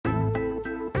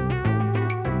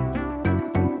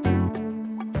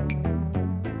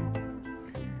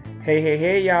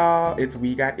Hey, y'all. It's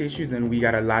We Got Issues, and we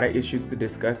got a lot of issues to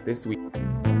discuss this week.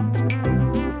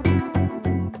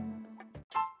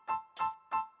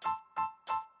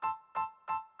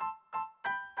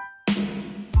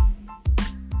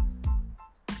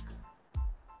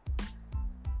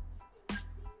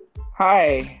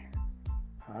 Hi,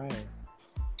 Hi.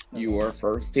 you were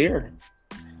first here.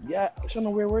 Yeah,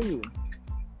 Shana, where were you?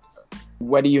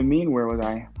 What do you mean, where was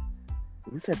I?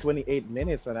 We said 28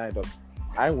 minutes and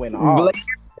I went Blame off.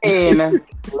 Shane.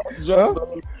 Let's just Huh?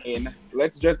 blame Shane.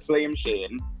 Let's just blame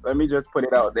Shane. Let me just put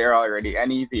it out there already.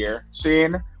 And he's here.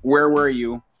 Shane, where were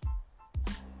you?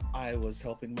 I was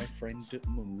helping my friend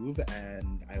move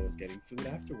and I was getting food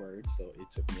afterwards, so it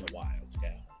took me a while to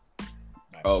get home.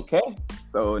 Okay,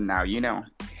 so now you know.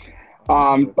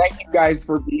 Thank you guys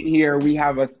for being here. We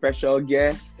have a special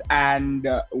guest, and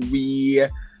we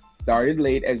started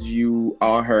late, as you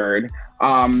all heard.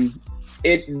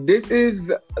 This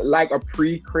is like a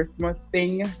pre-Christmas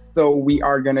thing, so we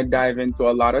are gonna dive into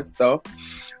a lot of stuff.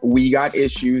 We got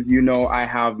issues. You know, I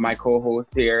have my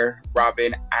co-host here,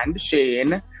 Robin and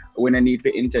Shane. When I need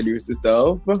to introduce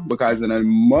yourself, because I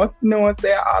must know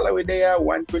say all the way there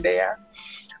once we're there.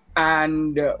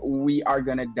 And we are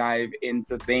gonna dive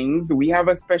into things. We have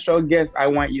a special guest. I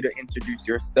want you to introduce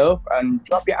yourself and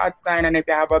drop your ad sign. And if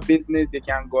you have a business, you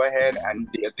can go ahead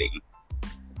and do your thing.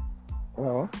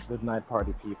 Well, good night,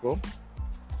 party people.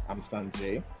 I'm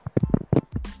Sanjay.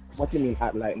 What do you mean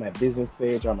at like my business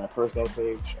page or my personal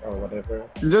page or whatever?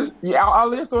 Just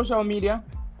all your social media.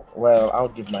 Well, I'll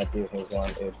give my business one.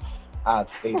 It's at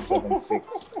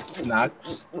 876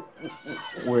 Snacks,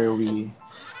 where we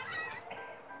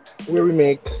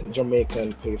make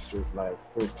Jamaican pastries like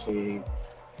fruit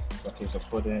cakes, potato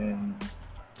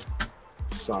puddings,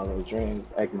 sour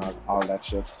drinks, eggnog, all that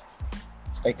shit.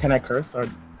 Hey, can I curse or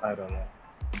I don't know?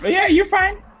 But yeah, you're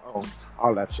fine. Oh,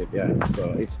 all that shit, yeah. So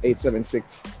it's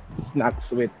 876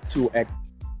 Snacks with 2X.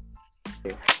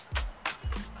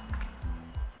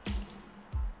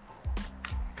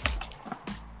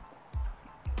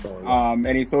 So, yeah.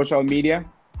 Any social media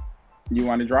you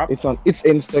want to drop? It's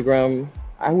Instagram.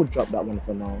 I would drop that one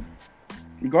for now.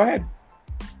 Go ahead.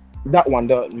 That one,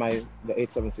 the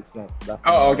 876 Snacks. That's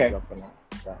the one I would Okay. drop for now.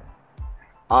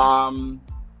 Yeah.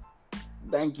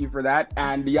 Thank you for that.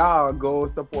 And y'all go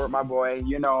support my boy.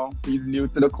 You know, he's new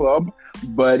to the club,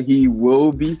 but he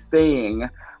will be staying.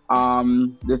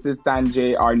 This is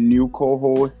Sanjay, our new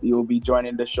co-host. He'll be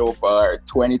joining the show for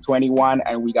 2021,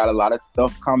 and we got a lot of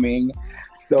stuff coming.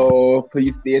 So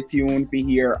please stay tuned to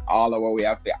hear all of what we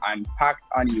have to unpack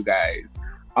on you guys.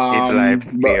 If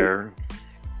life's fair,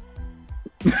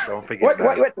 don't forget What?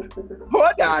 that.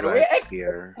 Hold If on. life's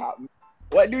fair.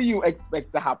 What do you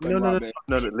expect to happen, No. Robin?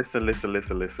 Listen.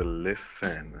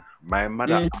 My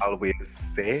mother always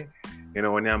say,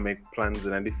 when you make plans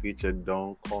in the future,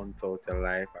 don't count out your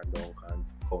life and don't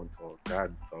count out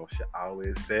God. So she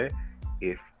always say,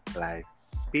 if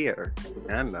life's fair,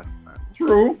 you understand?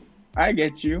 True. I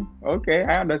get you. Okay,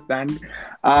 I understand.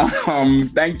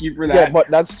 Thank you for Yeah, that. but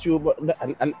that's true. But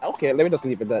and okay, let me just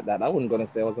leave it at that. I wasn't gonna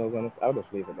say what I was gonna say. I'll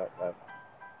just leave it at that.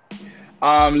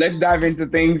 Let's dive into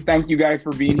things. Thank you guys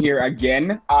for being here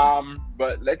again.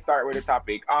 But let's start with the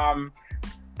topic.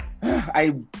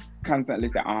 I constantly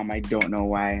say, I don't know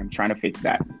why. I'm trying to fix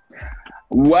that.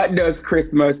 What does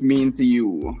Christmas mean to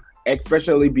you,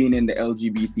 especially being in the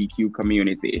LGBTQ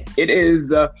community? It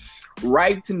is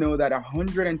right to know that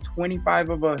 125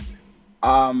 of us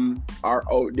are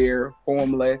out there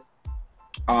homeless,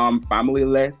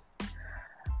 familyless.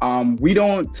 We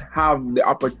don't have the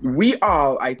opportunity.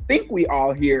 I think we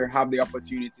all here have the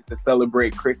opportunity to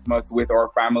celebrate Christmas with our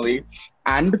family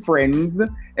and friends,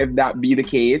 if that be the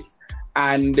case.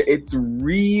 And it's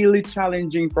really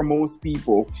challenging for most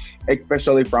people,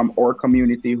 especially from our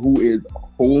community who is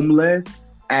homeless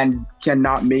and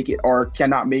cannot make it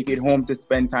home to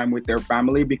spend time with their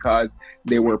family because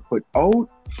they were put out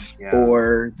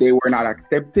or they were not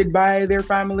accepted by their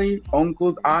family,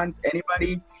 uncles, aunts,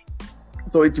 anybody.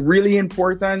 So it's really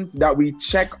important that we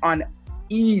check on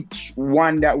each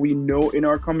one that we know in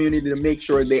our community to make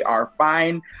sure they are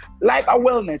fine, like a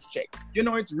wellness check.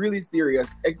 It's really serious,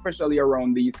 especially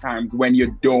around these times when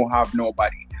you don't have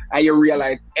nobody and you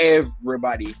realize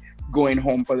everybody going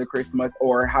home for the Christmas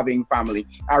or having family.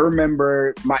 I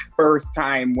remember my first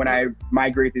time when I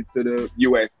migrated to the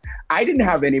US. I didn't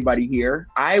have anybody here.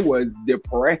 I was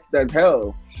depressed as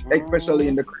hell, especially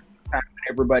in the Christmas time when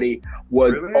everybody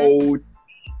was out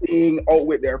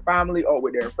with their family, out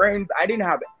with their friends. I didn't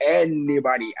have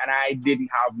anybody, and I didn't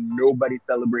have nobody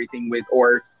celebrating with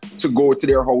or to go to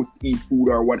their house to eat food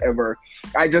or whatever.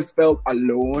 I just felt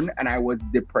alone and I was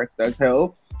depressed as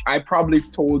hell. I probably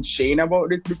told Shane about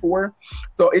this before.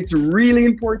 So it's really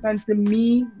important to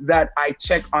me that I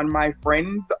check on my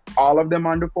friends, all of them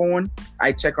on the phone.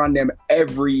 I check on them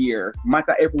every year.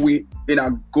 Matter if we in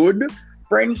a good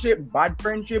friendship, bad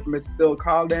friendship, me still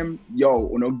call them, yo,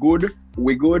 good,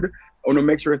 we good.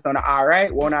 Make sure it's not all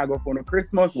right. Wanna go for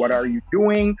Christmas? What are you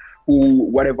doing?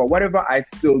 Who, whatever. I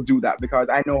still do that because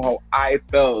I know how I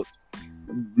felt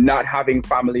not having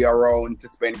family around to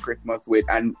spend Christmas with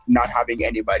and not having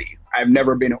anybody. I've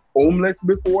never been homeless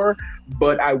before,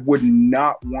 but I would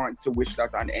not want to wish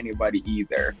that on anybody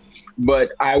either.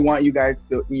 But I want you guys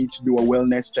to each do a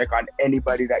wellness check on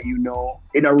anybody that you know.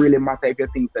 It don't really matter if you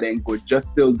think that ain't good, just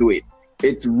still do it.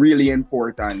 It's really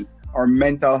important. Our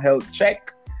mental health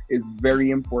check is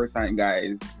very important,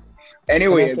 guys.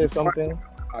 Anyway, Can I say something?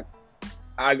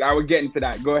 I would get into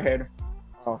that. Go ahead.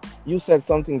 Oh, you said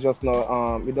something just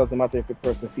now. It doesn't matter if the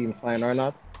person seems fine or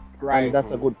not. Right. And that's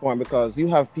a good point because you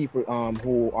have people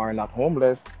who are not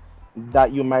homeless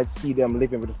that you might see them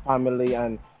living with a family,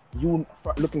 and you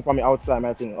looking from the outside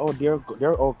might think, oh, they're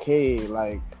okay.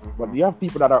 Like, but you have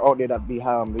people that are out there that be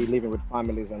living with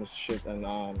families and shit,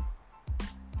 and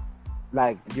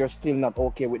like you're still not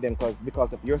okay with them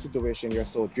because of your situation. You're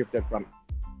so drifted from.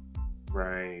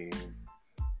 Right.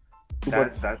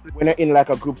 But when you're in like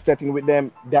a group setting with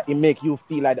them, that it make you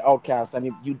feel like the outcast,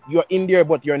 and you're in there,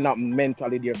 but you're not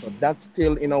mentally there. So that's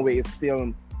still, in a way, it's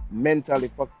still mentally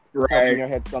fucked up in your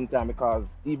head sometimes,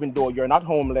 because even though you're not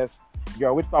homeless,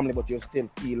 you're with family, but you still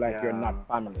feel like you're not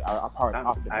family or a part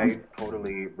of the family. I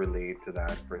totally relate to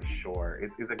that for sure.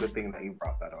 It's a good thing that you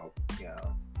brought that up. Yeah.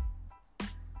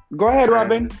 Go ahead,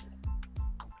 Robin. And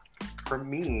for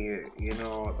me,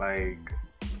 like,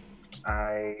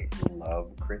 I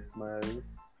love Christmas.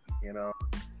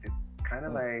 It's kind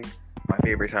of like my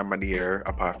favorite time of the year,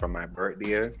 apart from my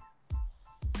birthday.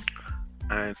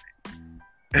 And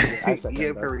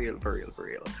yeah, for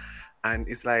real. And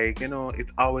it's like,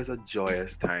 it's always a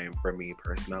joyous time for me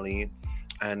personally.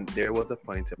 And there was a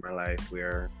point in my life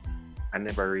where I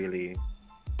never really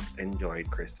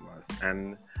enjoyed Christmas.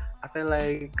 And I feel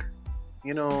like,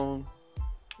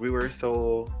 we were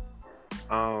so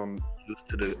used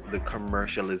to the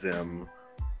commercialism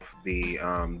of the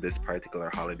this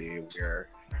particular holiday, where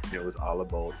it was all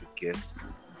about the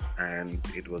gifts and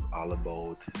it was all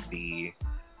about the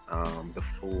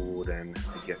food and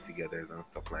the get-togethers and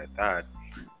stuff like that.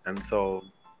 And so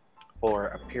for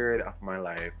a period of my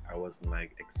life, I was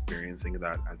like experiencing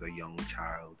that as a young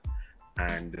child,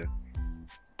 and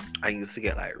I used to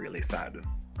get like really sad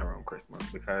around Christmas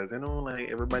because like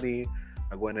everybody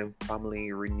are going to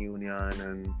family reunion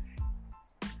and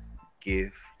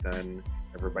gift, and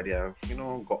everybody have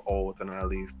go out and all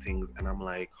these things, and I'm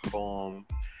like home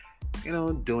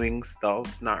doing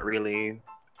stuff, not really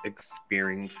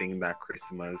experiencing that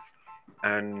Christmas.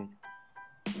 And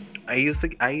I used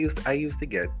to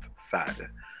get sad.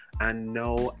 And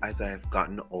now, as I've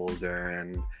gotten older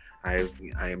and I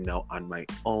am now on my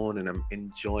own and I'm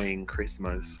enjoying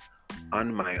Christmas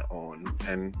on my own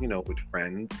and with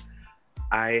friends,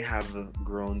 I have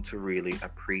grown to really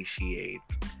appreciate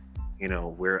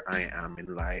where I am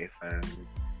in life, and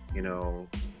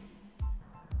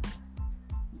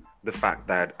the fact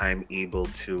that I'm able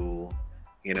to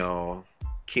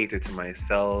cater to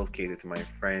myself, cater to my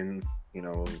friends,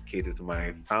 cater to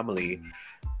my family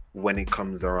when it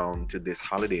comes around to this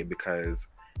holiday, because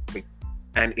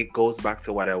it goes back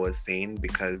to what I was saying,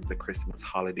 because the Christmas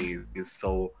holiday is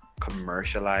so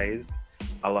commercialized.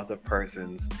 A lot of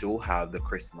persons do have the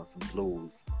Christmas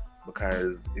blues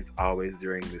because it's always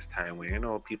during this time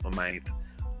when people might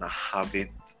not have it.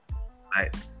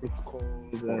 It's cold,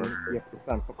 it's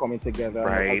time for coming together,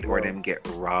 right? Or them get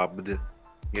robbed,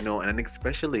 and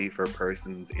especially for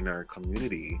persons in our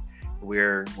community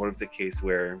where what is the case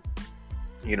where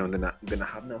they're not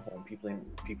have no home.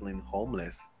 People in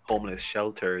homeless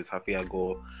shelters have to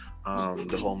go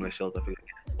the homeless shelter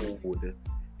for food,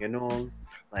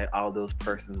 like all those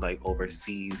persons like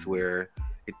overseas where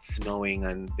it's snowing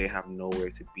and they have nowhere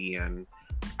to be, and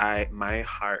my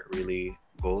heart really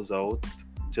goes out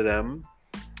to them,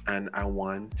 and I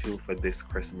want to, for this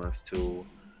Christmas, to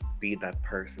be that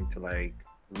person to like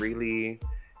really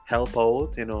help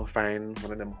out, find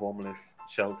one of them homeless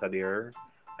shelter there,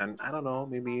 and I don't know,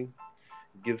 maybe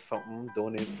give something,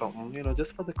 donate something,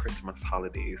 just for the Christmas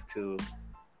holidays, to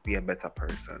be a better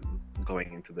person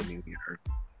going into the new year.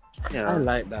 Yeah, I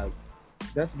like that.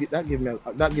 That give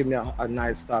me a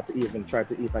nice start to even try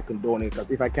to, if I can donate. Because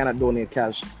if I cannot donate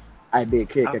cash, I bake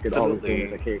cake. I could always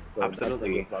donate a cake. So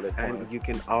absolutely, and you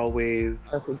can always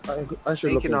I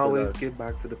should you look can into always that. give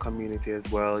back to the community as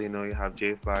well. You have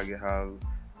J Flag, you have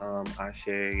Ashe,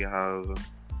 you have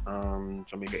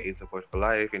Jamaica Aid Support for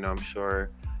Life. I'm sure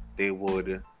they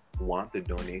would want the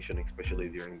donation, especially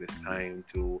during this time,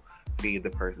 to feed the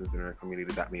persons in our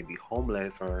community that may be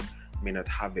homeless or may not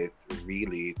have it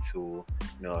really to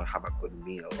have a good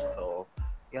meal. So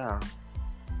yeah,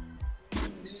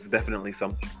 it's definitely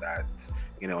something that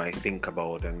I think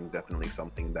about, and definitely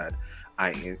something that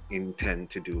I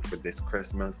intend to do for this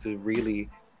Christmas, to really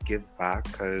give back,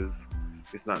 because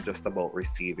it's not just about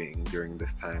receiving during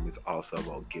this time, it's also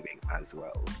about giving as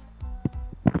well.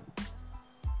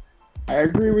 I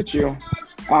agree with you.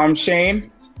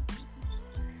 Shane?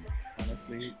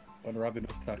 Honestly, when Robin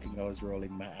was talking, I was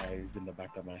rolling my eyes in the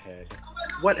back of my head.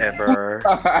 Whatever.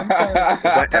 I'm sorry.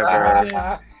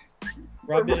 Whatever.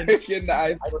 Robin, Breaking the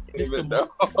ice.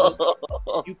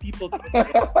 you people talk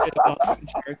about being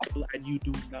charitable and you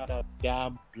do not a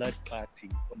damn blood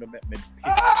clotting.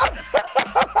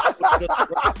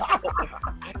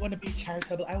 I want to be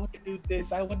charitable. I want to do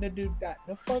this. I want to do that.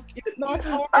 The fuck, it's not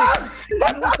hard. It's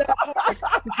not that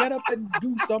hard to get up and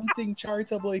do something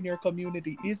charitable in your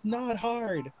community. It's not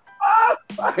hard. Oh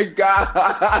my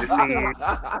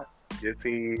God. You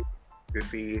see,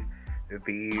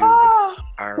 these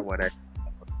are what I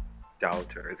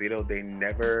doubters. They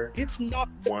never It's not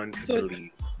want to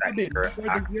believe that you're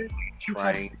actually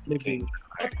trying to change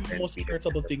What is the most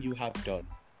charitable thing you have done?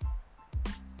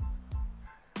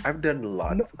 I've done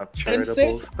lots of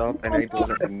charitable stuff, and I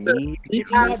don't need you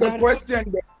Ask the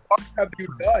question, what have you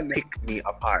done? to pick me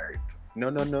apart. No.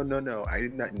 I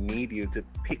did not need you to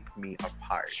pick me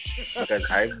apart, because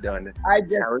I've done I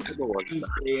just charitable work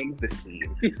behind the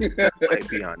scenes. That's my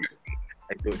beyond.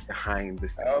 I do it behind the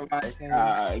scenes. Oh my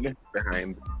God.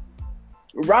 Behind.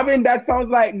 Robin, that sounds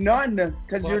like none,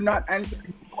 because But- you're not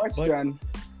answering the question.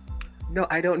 No,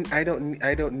 I don't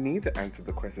need to answer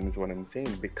the question, is what I'm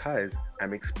saying, because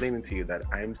I'm explaining to you that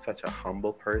I'm such a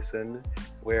humble person,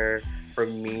 where for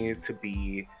me to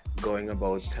be going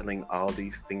about telling all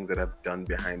these things that I've done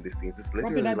behind the scenes, it's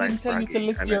literally Robin, I like didn't tell you to bragging,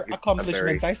 list and your it's a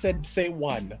accomplishments. I said say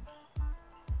one.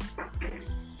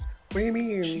 What do you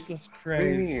mean? Jesus What do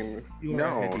you Christ. mean? You are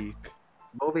No. a headache.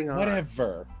 Moving on.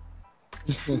 Whatever.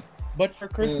 But for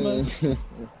Christmas,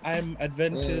 I'm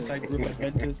Adventist. I grew up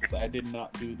Adventist. I did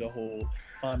not do the whole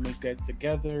family get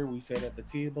together. We sit at the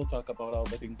table, talk about all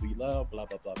the things we love, blah,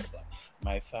 blah, blah, blah, blah.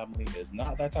 My family is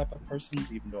not that type of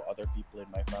persons, even though other people in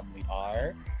my family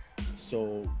are.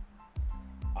 So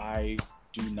I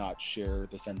do not share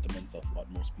the sentiments of what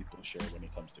most people share when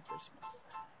it comes to Christmas.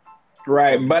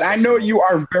 Right, but I know you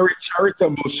are very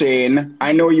charitable, Shane.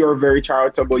 I know you're very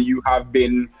charitable. You have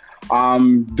been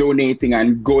donating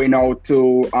and going out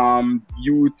to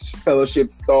youth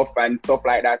fellowship stuff and stuff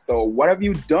like that. So what have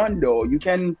you done, though? You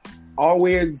can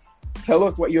always tell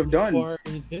us what you've done. For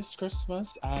this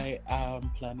Christmas, I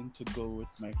am planning to go with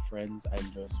my friends.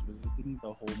 I'm just visiting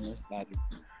the homeless lad.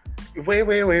 Wait.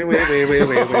 Oh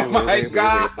my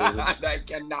God, I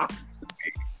cannot.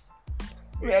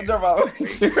 Listen,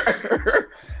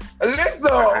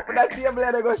 that's the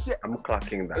ability go shit. I'm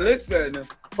clocking that. Listen,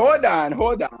 hold on. I'm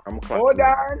clocking Hold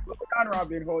that. on,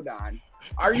 Robin, hold on.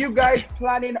 Are you guys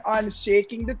planning on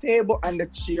shaking the table and the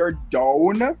chair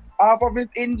down off of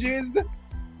its hinges?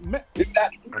 Is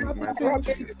that My Robin?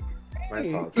 apologies.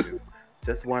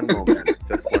 Just one moment.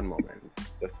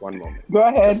 Go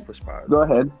ahead. Just push pause. Go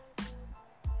ahead.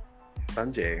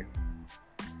 Sanjay,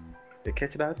 you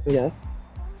catch that? Yes.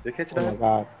 You catch Oh my that?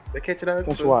 God. You catch that?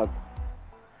 Guess what?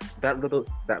 That little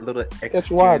Guess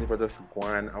exchange what? with us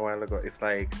one a while ago. It's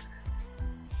like,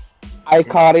 I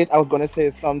caught it. I was gonna say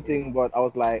something, but I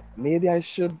was like, maybe I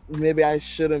should, maybe I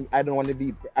shouldn't. I don't want to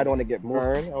get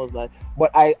burned. I was like,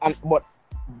 but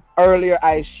earlier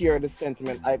I shared the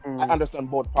sentiment. I understand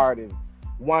both parties.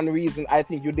 One reason I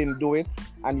think you didn't do it,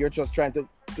 and you're just trying to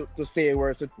say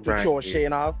words to Right. show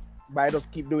Shane off, but I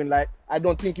just keep doing like I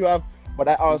don't think you have. But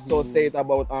I also say it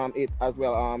about it as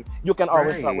well. You can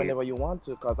always start Right. whenever you want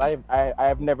to, because I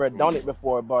have never done it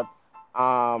before, but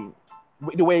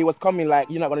the way it was coming, like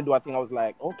you're not gonna do a thing. I was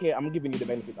like, okay, I'm giving you the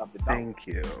benefit of the doubt. thank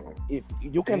you. If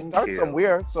you can Thank start you.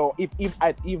 somewhere, so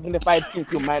even if I think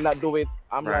you might not do it,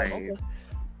 I'm like, Right. okay.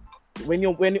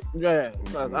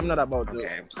 Because I'm not about to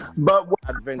Okay. But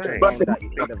adventure Right. down that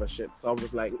whatever shit. So I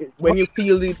was like, when you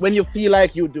feel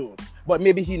like you do, but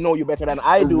maybe he know you better than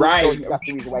I do, so Right. that's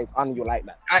the reason why it's on you like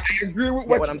that. I agree with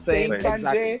Get what I'm you're saying? saying,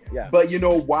 Sanjay. Exactly. Yeah. But you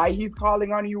know why he's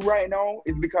calling on you right now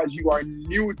is because you are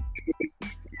new.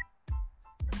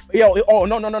 Oh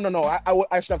no!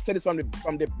 I should have said this from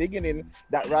the beginning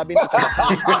that Robin.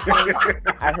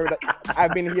 I heard that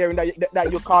I've been hearing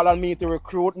that you call on me to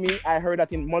recruit me. I heard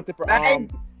that in multiple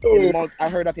Thank you. I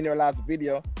heard that in your last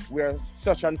video where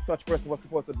such and such person was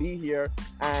supposed to be here,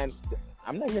 and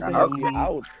I'm not here to help you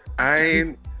out.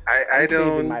 I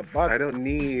saving my butt. I don't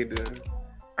need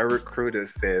a recruiter,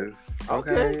 sis.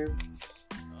 Okay.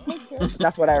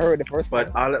 That's what I heard the first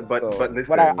But time. but listen.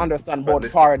 But I understand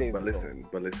both parties. But listen.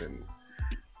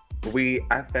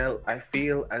 I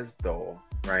feel as though,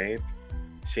 right?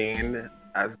 Shane,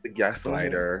 as the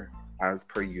gaslighter, as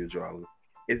per usual,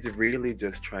 is really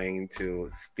just trying to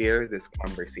steer this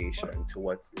conversation to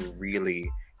what's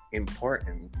really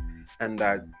important, and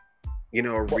that, you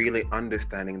know, really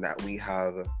understanding that we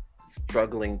have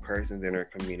struggling persons in our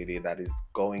community that is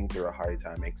going through a hard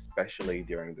time, especially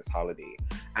during this holiday.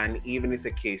 And even it's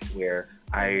a case where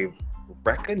I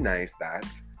recognize that,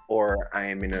 or I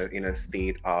am in a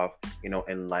state of, you know,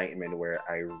 enlightenment where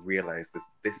I realize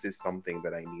this is something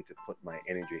that I need to put my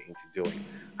energy into doing.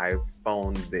 I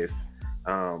found this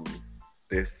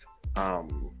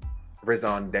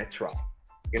raison d'etre.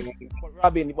 You know?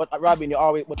 But Robin, you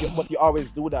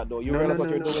always do that though. You realize what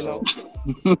you're doing now?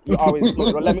 You always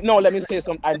do it. Let me say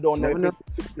something. I don't know.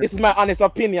 This is my honest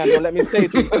opinion though. Let me say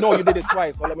it to you. No, you did it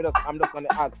twice. So I'm just gonna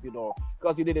ask you though,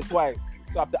 because you did it twice.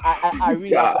 So I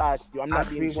really have to ask you. I'm not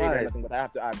being shady or anything, but I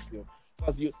have to ask you,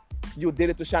 because you did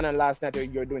it to Shannon last night. Or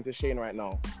you're doing it to Shane right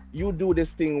now. You do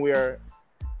this thing where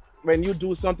when you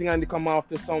do something and they come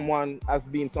after someone as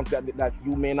being something that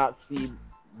you may not see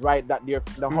right, that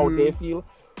how they feel.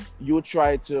 You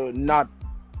try to not.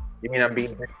 You mean I'm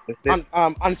being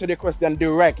answer the question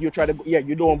direct. You try to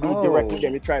you don't be direct with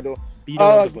them. You try to beat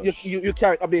around the bush. You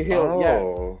carry up the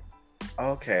hill.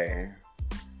 Okay.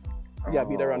 Yeah,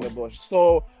 beat around the bush.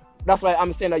 So that's why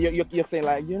I'm saying that you're saying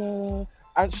like, you know,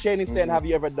 and Shane is saying, have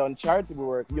you ever done charitable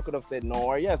work? You could have said no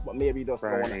or yes, but maybe you just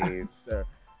don't want to answer.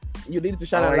 You did it to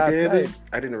Shannon last night.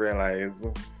 I didn't realize.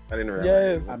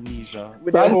 Yes. Amnesia.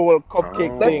 With the whole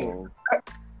cupcake thing.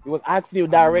 He was asking you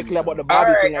directly about the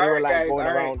body thing, and you were like guys, going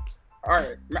around. All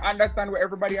right, I understand where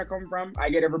everybody are coming from. I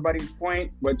get everybody's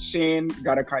point, but Shane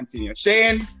gotta continue.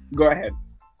 Shane, go ahead.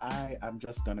 I'm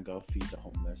just gonna go feed the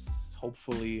homeless.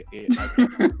 Hopefully,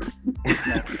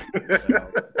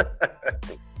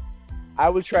 I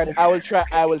will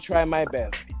try my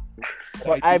best.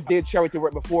 But I did charity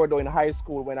work before though in high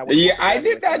school when I was. Yeah, I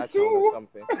did that too.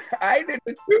 I did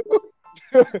it too.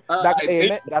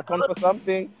 That comes for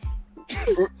something.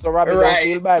 So Robbie, don't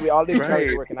feel bad. We all did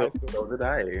charity work in high school. So did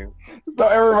I. So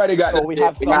everybody got. So we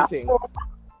have something.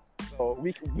 So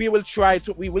we will try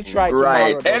to.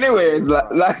 Right. Anyways,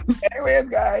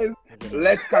 guys,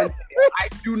 let's continue. I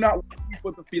do not want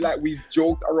people to feel like we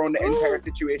joked around the entire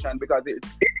situation, because it's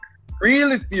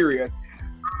really serious.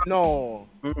 No.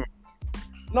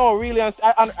 No, really,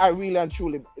 I really and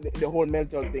truly, the whole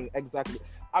mental thing, exactly.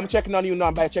 I'm checking on you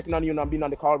now. By checking on you now, being on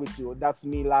the call with you, that's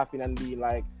me laughing and being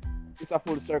like, it's a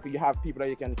full circle. You have people that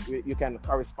you can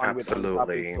correspond with on the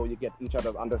topic, so you get each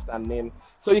other's understanding.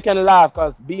 So you can laugh,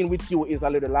 because being with you is a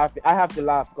little laughing. I have to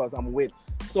laugh because I'm with.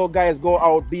 So guys, go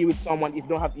out, be with someone. If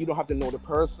you don't have to know the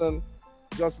person.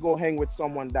 Just go hang with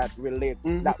someone that can relate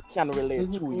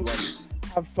to you. And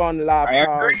have fun, laugh.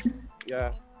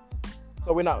 Yeah.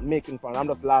 So we're not making fun. I'm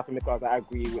just laughing because I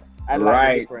agree with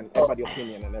everybody's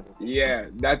opinion and everything. Yeah,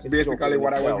 that's basically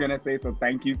what I was gonna say. So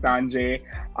thank you, Sanjay.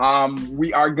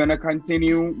 We are gonna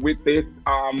continue with this.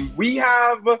 We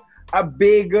have a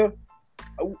big.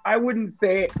 I wouldn't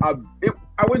say a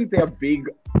big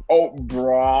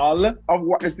brawl of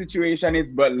what the situation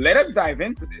is, but let us dive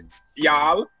into this,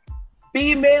 y'all.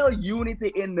 Female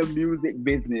unity in the music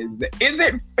business. Is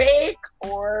it fake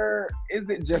or is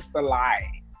it just a lie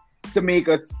to make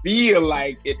us feel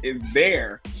like it is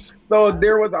there? So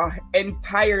there was an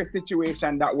entire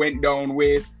situation that went down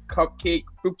with Cupcake,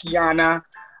 Sukiana,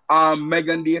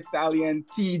 Megan Thee Stallion,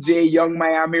 TJ, Young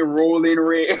Miami, Rolling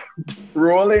Ray,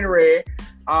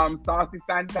 Saucy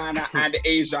Santana, and the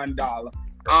Asian Doll,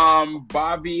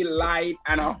 Bobby Light,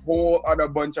 and a whole other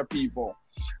bunch of people.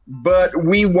 But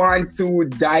we want to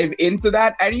dive into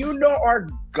that. And you know our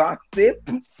gossip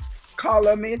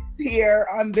columnist here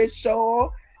on this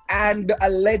show, and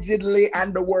allegedly,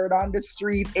 and the word on the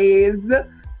street is,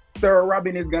 Sir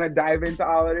Robin is going to dive into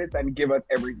all of this and give us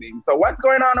everything. So what's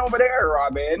going on over there,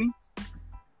 Robin?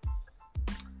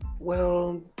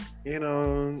 Well, you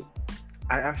know,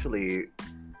 I actually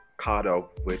caught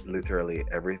up with literally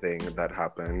everything that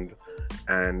happened.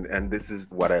 And this is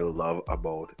what I love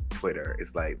about Twitter.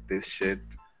 It's like this shit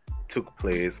took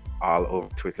place all over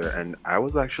Twitter, and I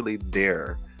was actually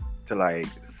there to like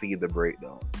see the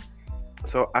breakdown.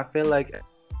 So I feel like I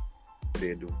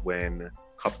did when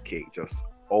Cupcake just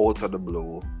out of the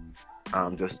blue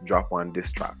just drop one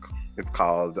diss track. It's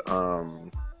called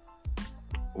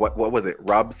what was it?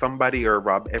 Rob Somebody or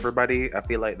Rob Everybody? I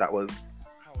feel like that was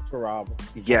How to Rob.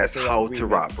 yes, How to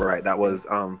Rob, remix. right? That was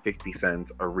 50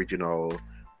 Cent's original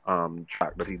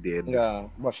track that he did. Yeah,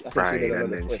 but I think she Right, did a and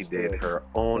little then she twist to did it. her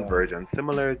own Yeah. version,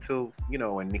 similar to,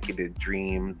 when Nicki did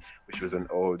Dreams, which was an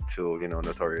ode to,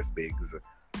 Notorious Big's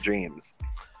Dreams.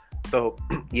 So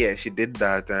yeah, she did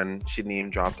that, and she name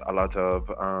dropped a lot of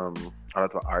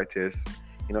artists,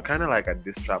 kind of like a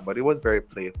diss track, but it was very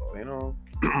playful,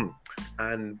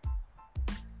 and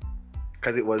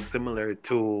because it was similar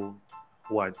to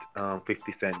what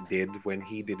 50 Cent did when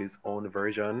he did his own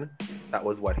version. That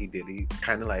was what he did. He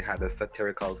kind of like had a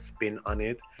satirical spin on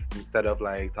it. Instead of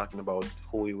like talking about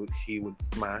who he would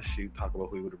smash, he would talk about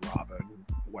who he would rob and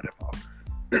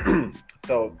whatever.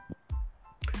 So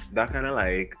that kind of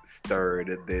like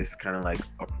stirred this kind of like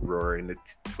uproar in the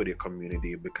Twitter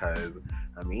community because,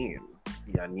 I mean,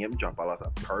 you name drop a lot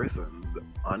of persons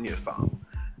on your song.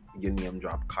 You name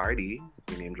drop Cardi,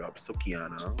 you name drop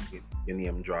Sukiana, you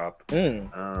name drop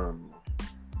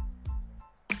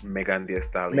Megan Thee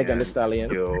Stallion. Megan Thee Stallion.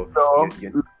 You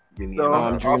name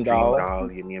drop Dream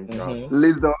Doll. you name drop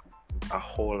Lizzo. a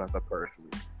whole lot of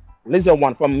persons. Lizzo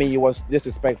one from me was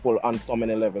disrespectful on so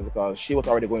many levels because she was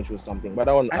already going through something. But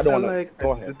I don't felt want to like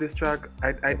go ahead. this track,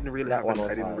 I didn't really That have one an,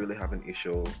 was I didn't hard. really have an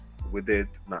issue with it,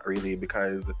 not really,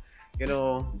 because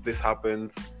this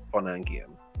happens fun and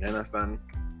game. You understand?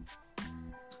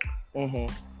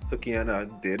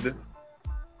 Sukiana did.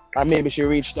 And maybe she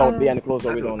reached out behind the closed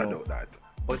door. I We don't know know. that.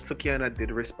 But Sukiana did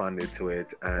respond to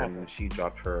it, and she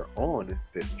dropped her own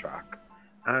diss track.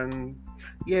 And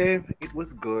yeah, it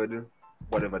was good,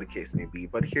 whatever the case may be.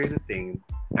 But here's the thing,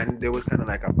 and there was kind of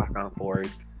like a back and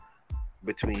forth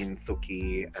between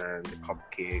Suki and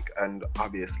Cupcake, and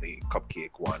obviously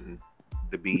Cupcake won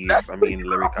the beef. I mean,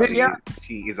 lyrically,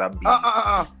 she is a beef.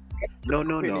 No.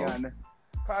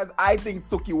 Because I think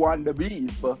Suki won the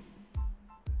beef.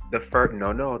 The first.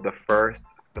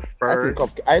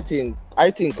 I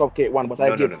think Cupcake won, but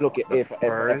I give Snooki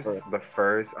effort. The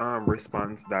first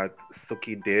response that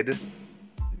Suki did,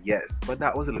 yes, but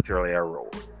that was literally a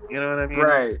rose. You know what I mean?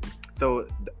 Right. So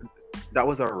that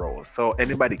was a rose. So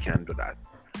anybody can do that.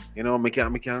 We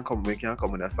can't come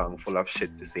with a song full of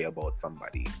shit to say about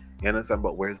somebody. You understand?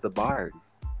 But where's the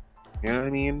bars? You know what I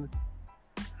mean?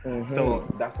 So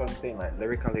that's what I'm saying. Like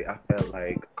lyrically, I felt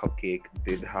like Cupcake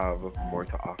did have more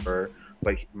to offer.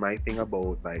 But my thing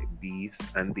about like beefs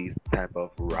and these type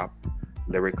of rap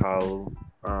lyrical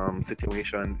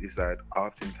situations is that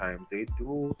oftentimes they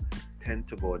do tend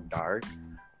to go dark,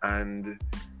 and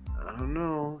I don't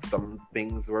know, some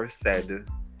things were said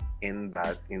in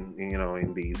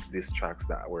these tracks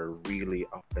that were really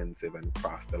offensive and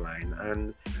crossed the line,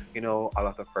 and a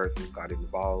lot of persons got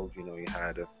involved. You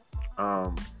had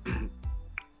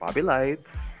Bobby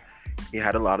Lights. He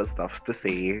had a lot of stuff to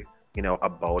say,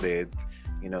 about it.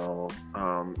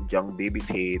 Young Baby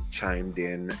Tate chimed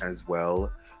in as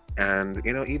well, and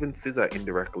even SZA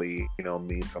indirectly,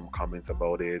 made some comments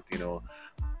about it.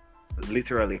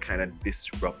 Literally kind of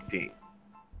disrupting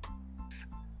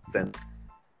sense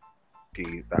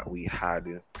that we had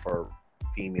for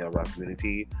female rap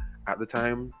community at the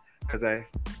time, because I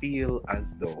feel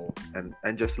as though, and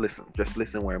just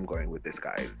listen where I'm going with this,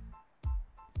 guys.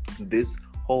 This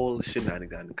whole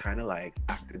shenanigan kind of like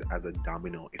acted as a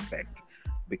domino effect,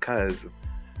 because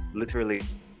literally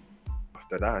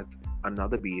after that,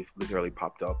 another beef literally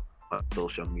popped up on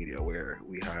social media where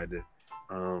we had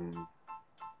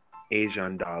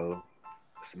Asian Doll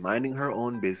minding her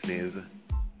own business,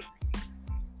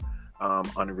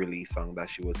 unreleased song that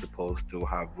she was supposed to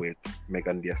have with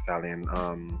Megan Thee Stallion,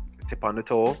 Tip on the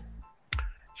Toe.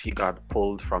 She got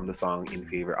pulled from the song in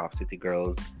favor of City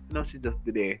Girls. She just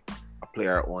did a play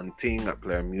her own thing, a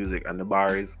play her music, and the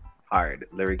bars hard,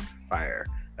 lyrics fire.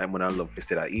 And when I love to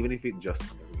say that, even if it's just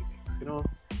on the remix,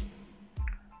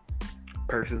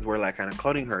 persons were like kind of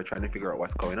clowning her, trying to figure out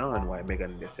what's going on, why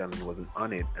Megan Thee Stallion wasn't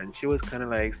on it, and she was kind of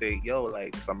like say, "Yo,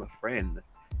 like, so I'm a friend,"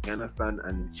 you understand?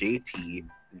 And JT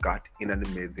got in the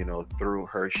midst, through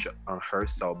her her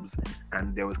subs,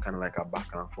 and there was kind of like a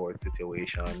back and forth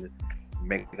situation.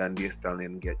 Megan Thee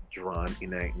Stallion get drawn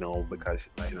in it now because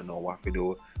she don't know what to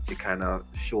do. She kind of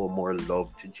show more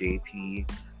love to JT,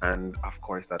 and of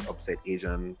course that upset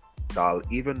Asian Doll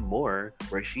even more,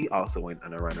 where she also went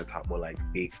on a run top with like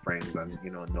fake friends, and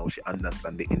now she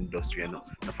understand the industry, and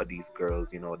enough of these girls,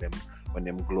 them when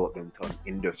them glow up them to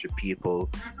industry people,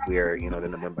 where they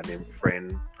remember them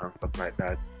friend and stuff like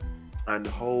that, and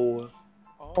how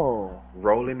Oh.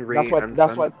 Rolling Ray That's what. and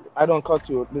That's San. what. I don't cut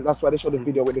you. That's why they showed the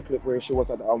video with the clip where she was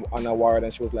at an award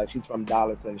and she was like, she's from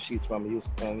Dallas and she's from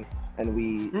Houston and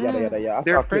we yada yada yada. I saw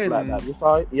They're a clip like that. friends. You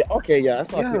saw it? Yeah. Okay. Yeah. I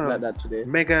saw a clip Yeah. like that today.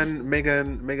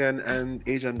 Megan, and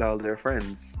Asian Doll, they're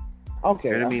friends. Okay.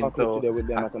 You know what I I saw a mean? clip So, today with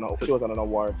them. so She was on an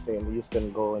award saying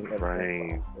Houston go and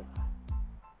everything. right.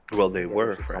 So, Well, they yeah,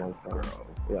 were she's coming friends, from. girl.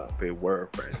 Yeah. They were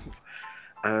friends.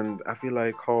 And I feel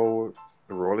like how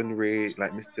Rolling Ray,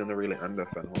 like, me still don't really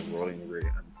understand how Rolling Ray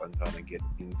and Santana get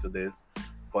into this,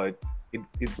 but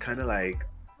it's kind of like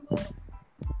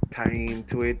tying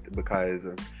to it because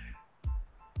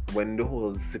when the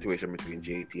whole situation between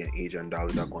JT and Asian Doll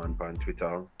that going on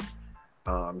Twitter,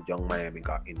 Young Miami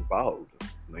got involved.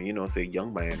 Now, you know, say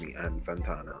Young Miami and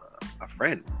Santana are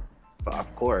friends. So,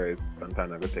 of course,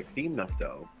 Santana will take team now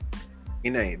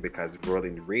in it because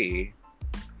Rolling Ray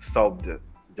subbed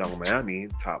Young Miami,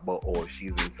 talk about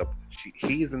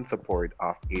he's in support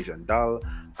of Asian Doll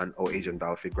and how Asian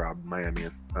Doll fi grab Miami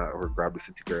or grab the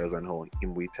City Girls and how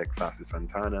him we Texas is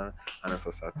Santana and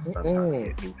also Santana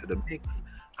get into the mix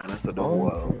and also the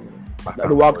whole back The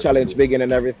and walk forth challenge do. begin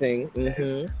and everything.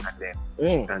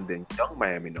 And then Young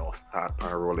Miami now start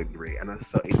on Rolling Ray and I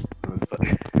saw it and I saw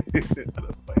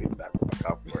it that back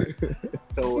and forth.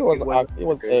 So It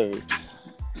was airy.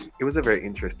 it was a very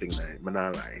interesting night. Me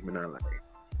not lie.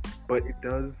 But it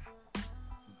does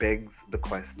begs the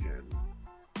question,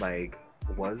 like,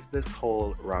 was this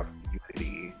whole rap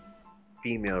unity,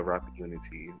 female rap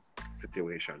unity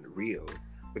situation real?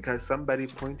 Because somebody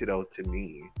pointed out to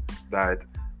me that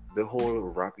the whole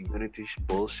rap unity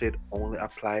bullshit only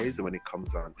applies when it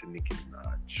comes on to Nicki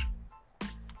Minaj.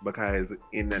 Because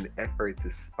in an effort to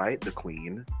spite the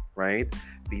queen, right,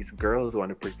 these girls want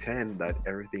to pretend that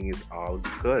everything is all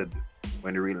good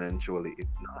when really and truly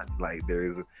it's not. Like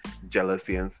there's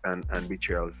jealousy and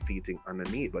betrayal seating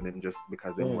underneath, but then just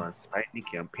because they want to spite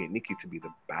Nicki and paint Nicki to be the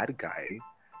bad guy,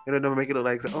 you know, don't make it look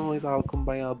like, oh, it's all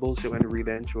combined all bullshit when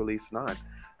really and truly it's not.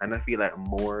 And I feel like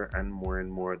more and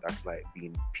more that's like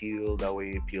being peeled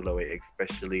away,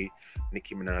 especially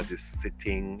Nicki Minaj is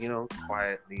sitting, you know,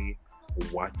 quietly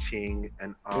watching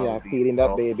and all. Yeah, feeding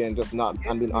that baby and just not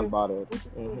and being unbothered.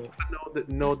 So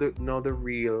know the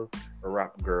real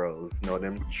rap girls, know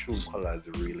them true colors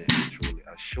really and truly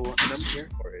a show, and I'm here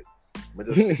for it. But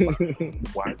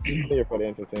just watch. Here for the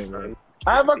entertainment.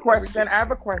 I have a question.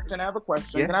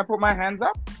 Yeah. Can I put my hands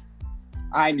up?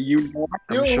 You know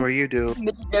I do. I'm sure you do.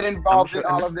 Nikki get involved I'm in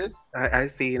sure- all of this.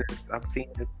 I've seen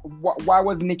it. Why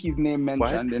was Nikki's name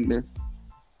mentioned in this?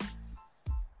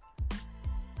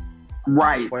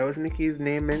 Right. Why was Nikki's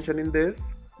name mentioned in this?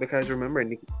 Because remember,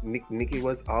 Nikki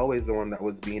was always the one that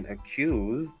was being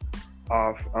accused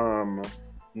of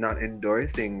not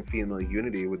endorsing female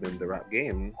unity within the rap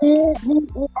game. Who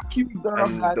accused her of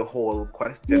And that? the whole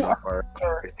question of our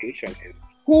conversation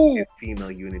Who? is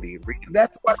female unity real?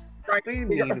 That's what I'm What do trying you to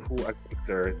figure mean out. who accused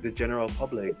her? The general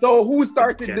public. So who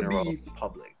started the general beef?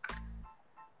 public.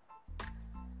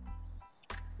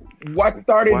 What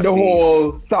started What the beef?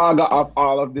 whole saga of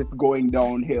all of this going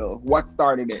downhill? What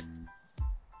started it?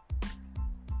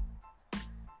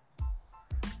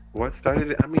 What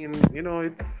started it? I mean, you know,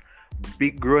 it's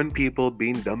big grown people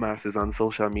being dumbasses on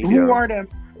social media. Who are them?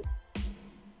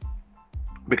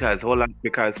 Because hold on,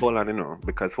 you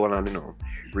know,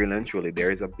 really and truly,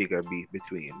 there is a bigger beef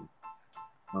between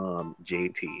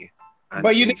JT and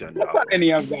But you Asian didn't look Doll. at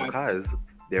any of that. Because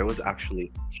there was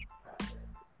actually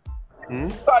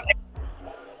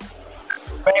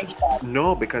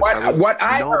no, because What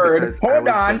I heard. Hold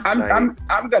on,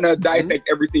 I'm gonna dissect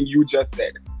everything you just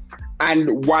said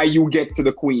and why you get to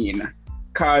the queen.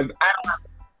 Cause I don't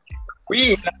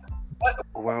queen.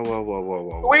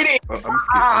 Whoa. Wait. I'm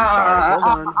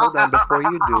sorry. Hold on.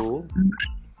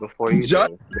 Before you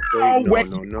Just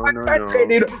no.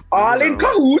 Traded all in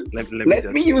cahoots.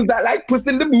 Let me use that like puss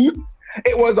in the boots.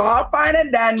 It was all fine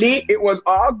and dandy. It was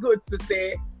all good to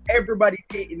say everybody's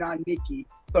hating on Nikki.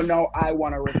 So now I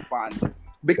want to respond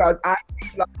because I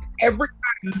feel like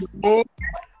everybody.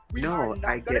 No,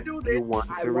 I get do you this.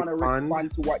 want I to want to respond.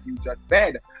 respond to what you just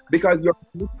said because you're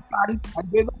a fan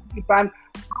and they're a fan.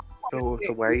 So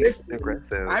why are you being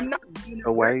aggressive? I'm not being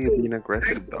So why are you being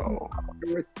aggressive though?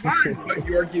 Respond, but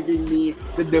you're giving me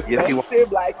the Yes, you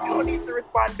defensive, like you don't need to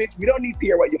respond, bitch. We don't need to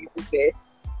hear what you have to say.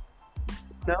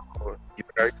 No, you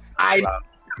are so I loud.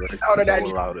 You're louder than so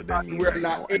you. louder than me We're right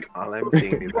not now. able- All I'm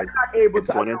saying is You're not able I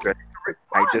just want to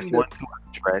respond.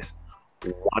 address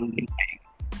one thing.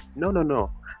 No.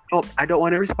 No, I don't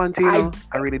want to respond to you. No.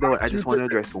 I really don't. I just want to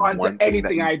address one respond thing to that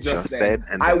anything you I just said. said.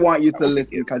 And I then want you to will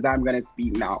listen give- because I'm gonna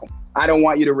speak now. I don't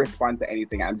want you to respond to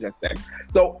anything I've just said.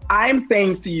 So I'm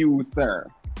saying to you, sir,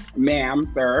 ma'am,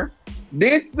 sir,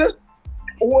 this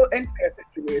whole entire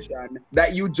situation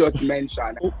that you just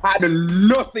mentioned had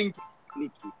nothing to do with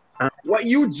Nikki. Uh, What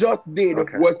you just did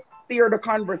okay. was steer the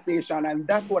conversation, and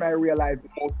that's what I realized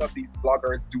most of these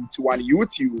bloggers do too on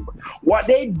YouTube. What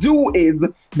they do is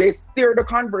they steer the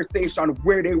conversation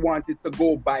where they want it to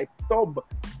go by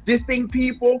dissing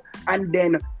people and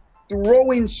then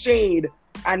throwing shade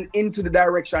and into the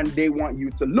direction they want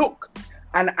you to look.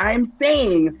 And I'm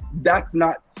saying that's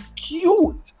not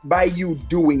cute by you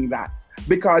doing that.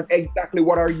 Because exactly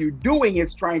what are you doing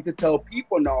is trying to tell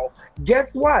people now,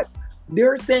 guess what?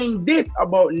 They're saying this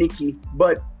about Nikki,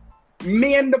 but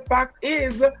the fact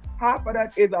is, half of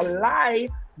that is a lie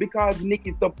because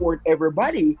Nikki support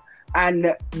everybody.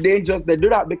 And they do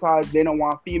that because they don't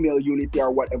want female unity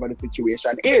or whatever the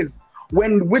situation is.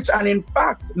 And in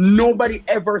fact, nobody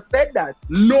ever said that.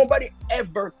 Nobody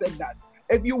ever said that.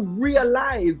 If you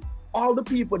realize all the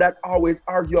people that always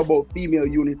argue about female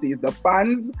unity is the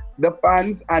fans,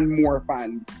 and more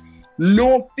fans.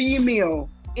 No female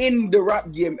in the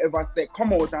rap game ever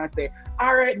come out and say,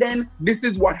 all right then, this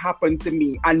is what happened to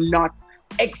me, and not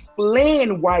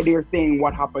explain why they're saying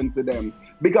what happened to them.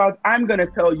 Because I'm going to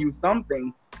tell you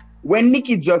something. When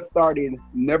Nikki just started,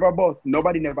 never bust.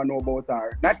 Nobody never know about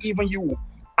her. Not even you.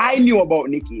 I knew about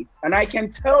Nikki, and I can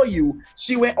tell you,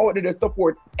 she went out there to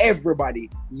support everybody.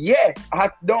 Yeah,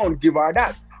 hats down, give her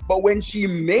that. But when she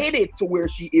made it to where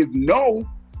she is now,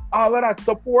 all of that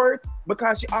support,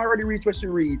 because she already reached where she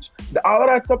reached, all of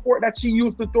that support that she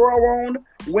used to throw around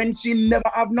when she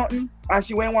never have nothing, and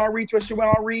she went on to reach where she went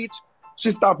on to reach, she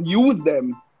stopped use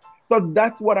them. So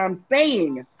that's what I'm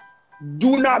saying.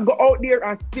 Do not go out there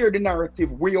and steer the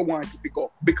narrative where you want it to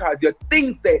go, because you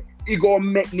think that it gonna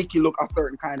make Nikki look a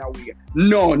certain kind of way.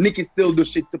 No, Nikki still do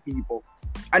shit to people.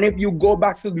 And if you go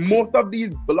back to most of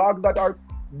these blogs that are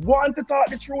want to talk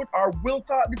the truth or will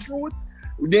talk the truth,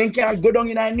 they can go down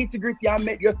in a nitty-gritty and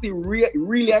make you see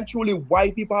really and truly why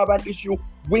people have an issue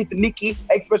with Nikki,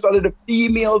 especially the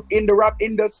females in the rap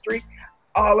industry.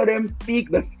 All of them speak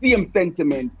the same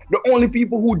sentiment. The only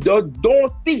people who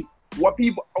don't see what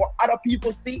other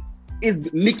people see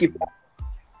is Nikki.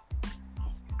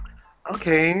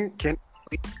 Okay, can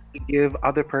we give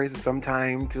other persons some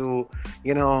time to,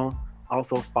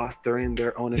 also foster in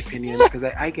their own opinions? Because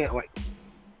I get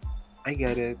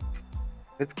it.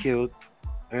 It's cute.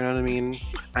 You know what I mean?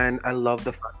 And I love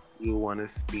the fact that you want to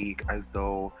speak as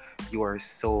though you are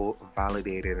so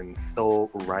validated and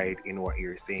so right in what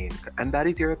you're saying. And that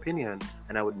is your opinion.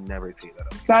 And I would never say that.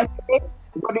 Sanjay,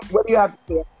 what do you have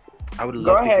to say? I would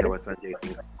love to hear what Sanjay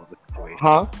thinks about the situation.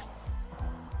 Huh?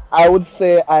 I would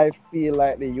say I feel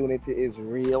like the unity is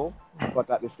real, but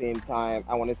at the same time,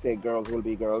 I want to say girls will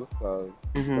be girls, because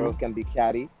girls can be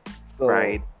catty. So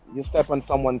right. You step on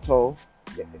someone's toe.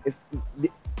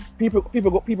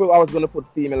 People always going to put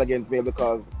female against male,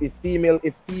 because if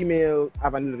female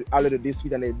have a little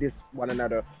dispute and they diss one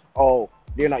another, oh,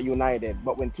 they're not united.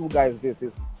 But when two guys diss,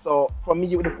 is so for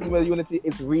me with the female unity,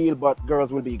 it's real, but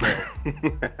girls will be girls.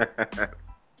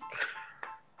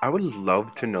 I would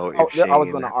love to know if I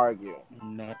was going to argue.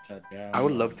 Not a damn. I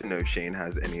would love to know if Shane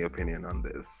has any opinion on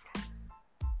this.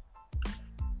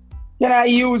 Can I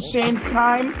use Shane's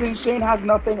time? Since Shane has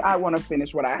nothing, I want to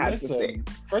finish what I had to say.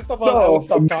 First of all, I would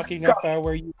stop talking if I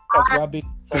were you, because Robbie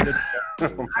sounded.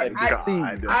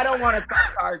 I don't want to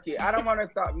stop talking. I don't want to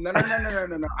stop. No.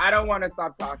 I don't want to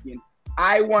stop talking.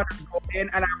 I want to go in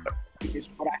and I want to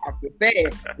finish what I have to say.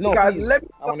 No, because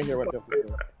I want to hear what you have to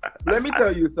say. Let me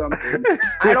tell you something.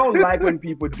 I don't like when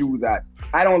people do that.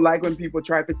 I don't like when people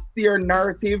try to steer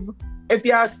narrative. If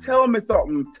you tell me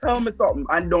something,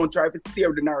 and don't try to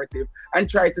steer the narrative and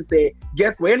try to say,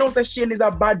 guess what? You know that Shane is a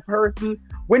bad person.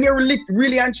 When you're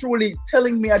really and truly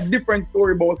telling me a different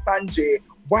story about Sanjay,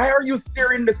 why are you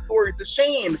steering the story to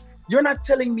Shane? You're not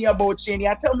telling me about Shane.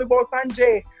 You're telling me about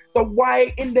Sanjay. So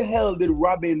why in the hell did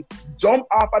Robin jump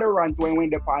off of the rant when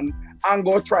went upon and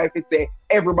go try to say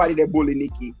everybody they bully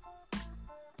Nikki?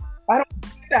 I don't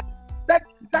see that. That's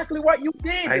exactly what you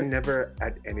did. I never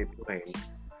at any point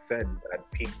said that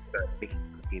Nikki was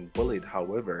being bullied.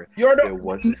 However, there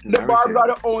was this the Barbs are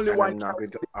the only one. I'm not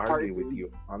going to argue with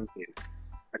you on this.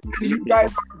 You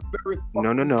guys are very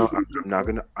No. I'm not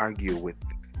going to argue with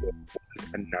this. It was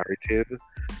a narrative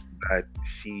that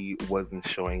she wasn't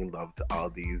showing love to all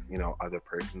these, other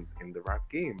persons in the rap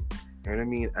game. You know what I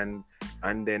mean?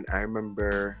 And then I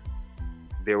remember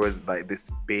there was like this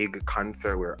big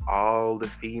concert where all the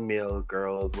female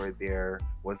girls were there.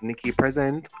 Was Nikki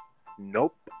present?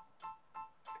 Nope.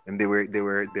 And they were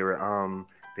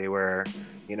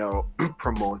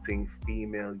promoting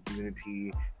female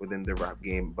unity within the rap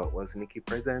game, but was Nikki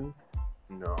present?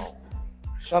 No.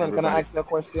 Shannon, can I Everybody ask you a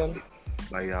question?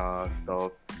 by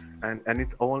stuff. And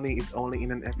it's only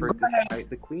in an effort to spite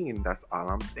the queen. That's all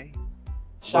I'm saying. But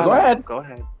Go Shannon, ahead. go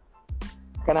ahead.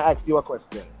 can I ask you a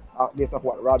question? Based off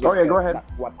what Robbie Oh yeah, said, go ahead. not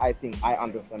what I think I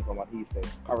understand from what he said.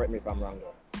 Correct me if I'm wrong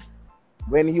though.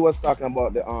 When he was talking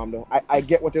about I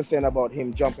get what you're saying about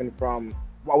him jumping from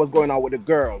what was going on with the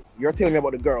girls. You're telling me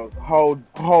about the girls,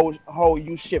 how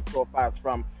you shift so fast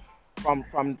from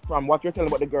what you're telling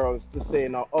about the girls to say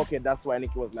now, okay, that's why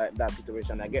Nikki was like that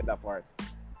situation. I get that part.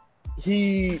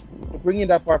 He bringing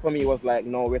that part for me was like,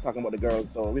 no, we're talking about the girls,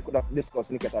 so we could have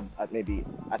discussed Nikki at maybe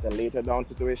at a later down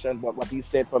situation. But what he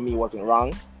said for me wasn't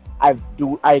wrong. I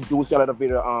do see a lot of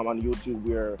video on YouTube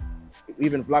where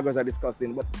even vloggers are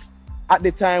discussing, but at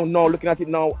the time, no, looking at it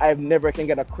now, I've never can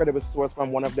get a credible source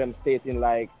from one of them stating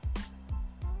like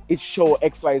it show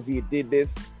XYZ did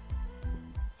this.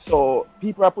 So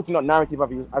people are putting out narrative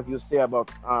of you, as you say about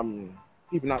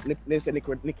people not they say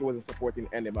Nikki wasn't supporting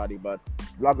anybody, but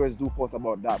bloggers do post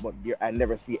about that. But I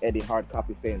never see any hard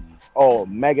copy saying, "Oh,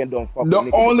 Megan don't fuck with The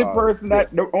Nikki only because person that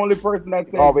this." the only person that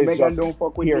It's says always Megan just don't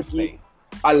fuck with hearsay. Nikki,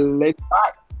 unless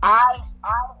I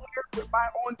heard with my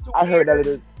own two I heard that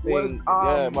ears, little was thing,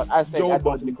 yeah, but I said Joe I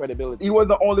don't see the Budden. credibility. He was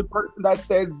the only person that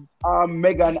says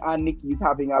Megan and Nikki is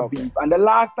having a Okay. beef. And the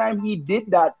last time he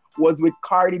did that was with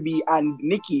Cardi B and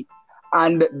Nikki.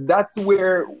 And that's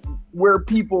where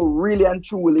people really and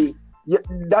truly, yeah,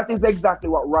 that is exactly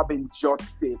what Robin just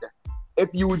did. If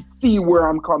you would see where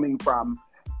I'm coming from.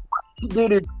 He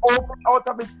did it open out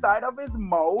of his side of his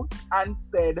mouth and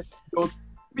said those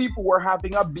people were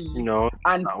having a beef No,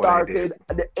 and not what I did.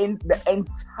 started the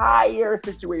entire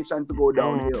situation to go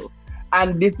downhill.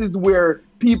 And this is where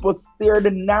people steer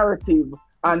the narrative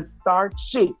and start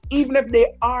shit. Even if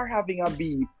they are having a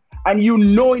beef, and you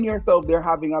know in yourself they're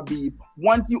having a beef,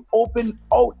 once you open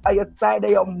out at your side of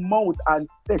your mouth and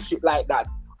say shit like that,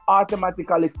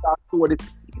 automatically start to what it.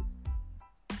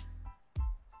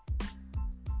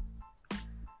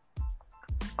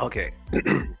 Okay.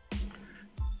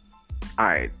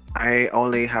 Alright. I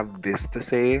only have this to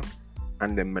say,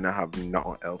 and then I'm gonna have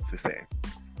nothing else to say.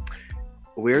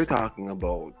 We're talking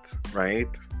about, right,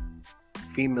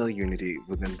 female unity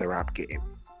within the rap game.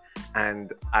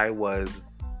 And I was,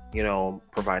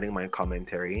 providing my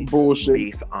commentary Bullshit.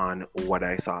 based on what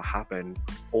I saw happen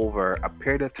over a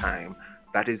period of time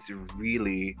that is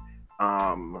really,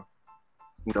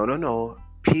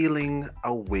 peeling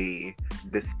away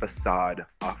this facade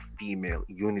of female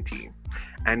unity.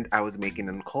 And I was making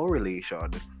a correlation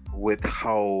with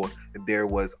how there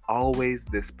was always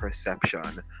this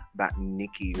perception that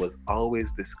Nikki was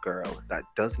always this girl that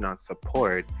does not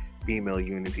support female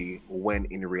unity, when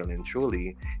in real and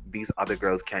truly these other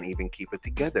girls can't even keep it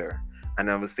together. And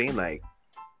I was saying, like,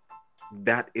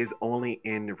 that is only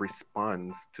in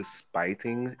response to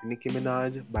spiting Nicki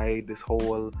Minaj by this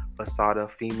whole facade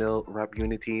of female rap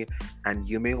unity. And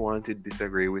you may want to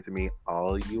disagree with me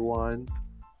all you want,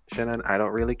 Shannon. I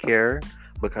don't really care,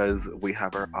 because we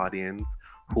have our audience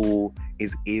who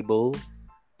is able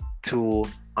to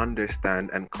understand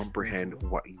and comprehend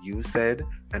what you said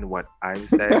and what I've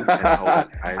said and how what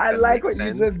I've I said like makes what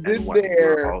you sense just and did what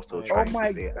there. you're also Oh trying my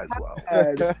to say as well.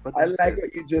 God. But I that's like it.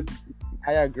 what you just.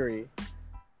 I agree.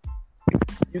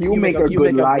 He'll make a you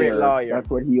good make a great liar. lawyer. That's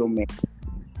what he'll make.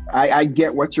 I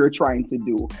get what you're trying to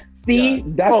do. See, Yeah.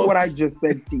 that's Oh. what I just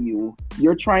said to you.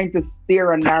 You're trying to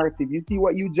steer a narrative. You see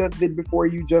what you just did before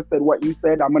you just said what you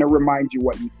said? I'm going to remind you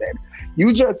what you said.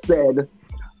 You just said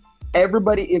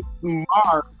everybody is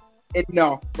smart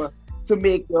enough to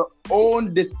make their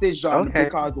own decision, Okay.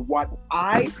 because what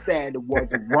I said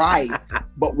was right,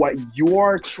 but what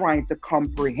you're trying to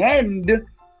comprehend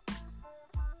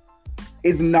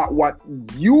is not what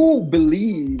you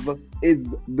believe is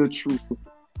the truth.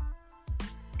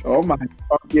 Oh my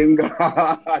fucking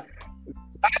God.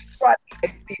 That's what I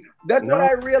see. That's what No,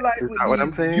 I realized is with that what I'm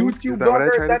these saying? YouTube Is that what I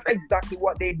bloggers. tried to That's say? exactly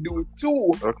what they do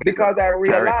too. Okay. Because I Carry on.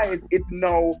 realized it's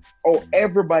now,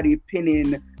 everybody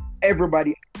pinning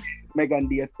everybody Megan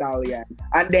Thee Stallion.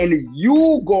 And then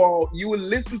you go, you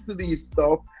listen to these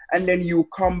stuff, and then you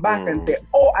come back and say,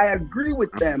 oh, I agree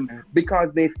with them,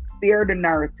 because they steer the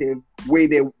narrative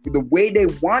the way they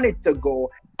want it to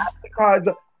go. That's because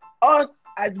us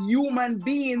as human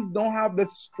beings don't have the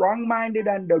strong-minded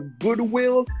and the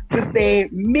goodwill to say,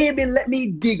 maybe let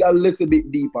me dig a little bit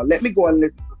deeper. Let me go and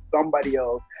listen to somebody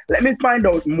else. Let me find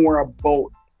out more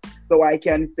about, so I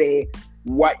can say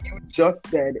what you just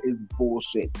said is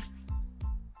bullshit.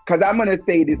 Because I'm going to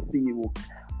say this to you.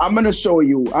 I'm going to show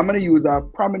you. I'm going to use a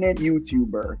prominent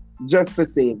YouTuber just to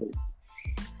say this.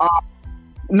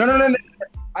 No.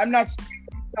 I'm not.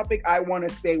 topic, I want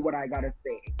to say what I gotta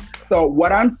say. So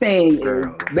what I'm saying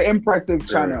Girl. is the impressive Girl.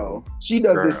 channel. She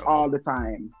does this Girl. all the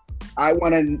time. I'm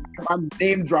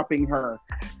name dropping her.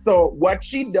 So what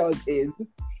she does is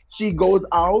she goes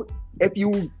out. If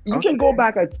you can go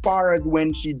back as far as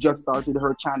when she just started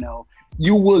her channel,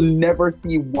 you will never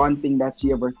see one thing that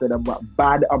she ever said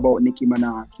bad about Nicki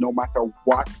Minaj, no matter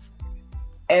what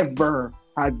ever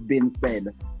has been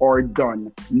said or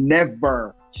done.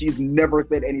 Never. She's never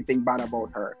said anything bad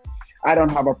about her. I don't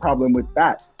have a problem with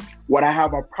that. What I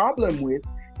have a problem with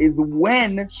is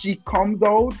when she comes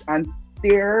out and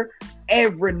stare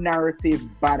every narrative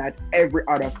bad at every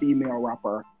other female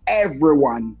rapper.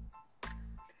 Everyone.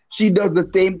 She does the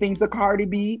same thing to Cardi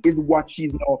B, is what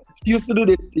she's now. She used to do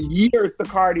this years to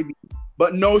Cardi B,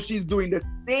 but now she's doing the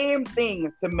same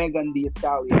thing to Megan Thee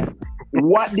Stallion.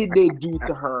 What did they do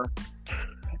to her?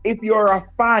 If you're a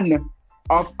fan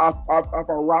of a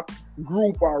rap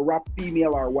group or a rap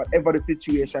female or whatever the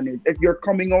situation is, if you're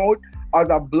coming out as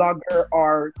a blogger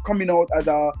or coming out as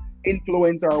a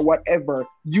influencer or whatever,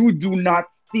 you do not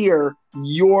steer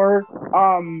your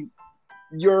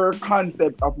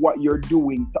concept of what you're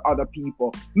doing to other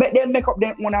people. Make them make up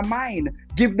their own mind.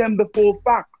 Give them the full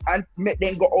facts and make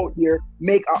them go out here,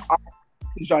 make a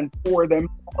decision for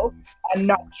themselves and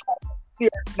not try to steer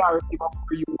the narrative of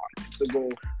where you want it to go.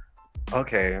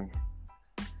 Okay.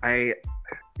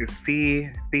 See,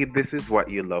 this is what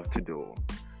you love to do.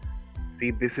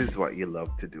 See, this is what you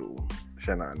love to do,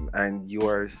 Shannon. And you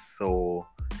are so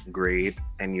great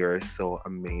and you're so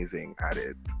amazing at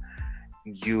it.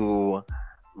 You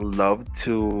love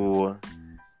to,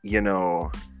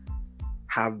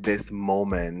 have this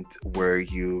moment where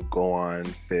you go on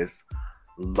this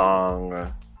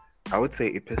long, I would say,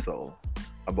 epistle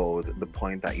about the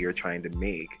point that you're trying to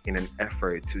make in an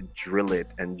effort to drill it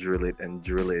and drill it and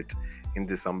drill it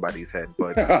into somebody's head.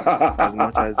 But as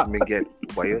much as me get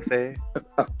what you say,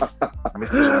 I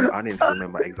still want the audience to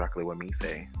remember exactly what me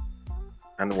say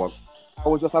and what. I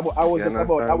was just about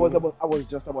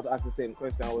to ask the same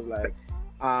question. I was like,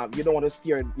 you don't want to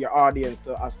steer your audience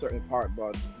to a certain part,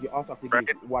 but you also have to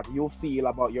give what you feel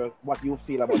about your all of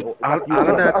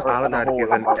that is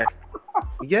an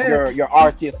your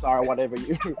artist or whatever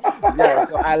you yeah.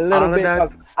 So a little bit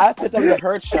because I felt a little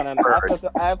hurt, Shannon.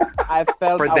 I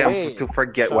felt for away. them to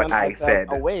forget Shannon, what I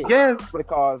said. Away. Yes,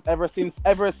 because ever since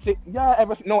I you're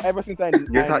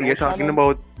talking Shannon,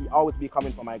 about. You always be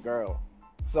coming for my girl.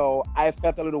 So I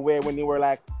felt a little weird when you were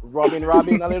like robbing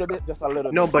a little bit, just a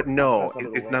little. No, bit. but no,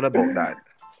 it's not about that.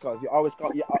 Because you always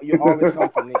come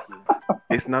for Nikki.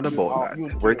 It's not about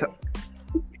that.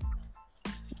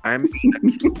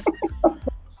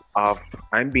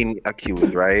 I'm being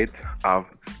accused, right, of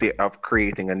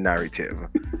creating a narrative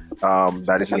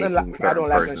that is making certain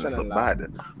persons look bad.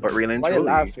 But really and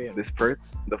truly, this person,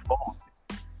 the phone,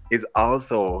 is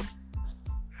also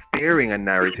steering a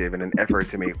narrative in an effort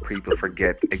to make people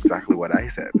forget exactly what I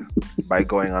said by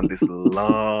going on this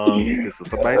long episode.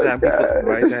 So by the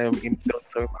time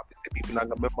people not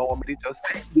gonna remember what they just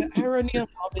said. The irony of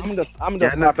I'm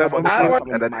just happy about I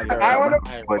want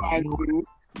to.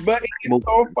 But it's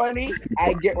so funny.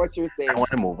 I get what you're saying. I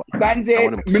want to move on.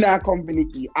 Sanjay, me not come for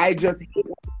Nikki. I just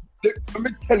let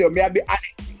me tell you, me I be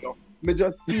honest with you. Me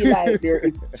just feel like there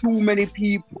is too many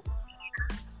people.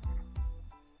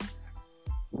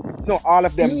 No, all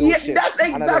of them do shit. That's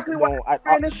exactly what I'm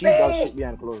trying to say. She does shit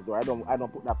behind closed door. I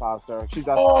don't put that past her. She's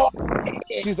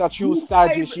a true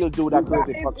Saji. She'll do that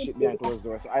crazy fuck shit behind closed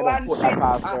door. So I don't put that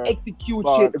past her. Execute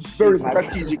shit very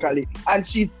strategically, and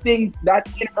she sings that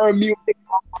in her music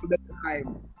all the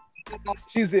time.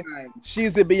 She's the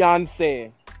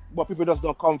Beyonce, but people just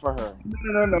don't come for her.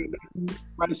 No.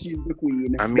 Why she's the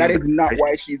queen. I mean, that is not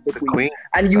why she's the queen.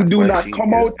 And you do not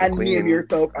come out and name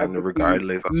yourself as the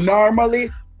queen. Normally,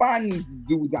 fans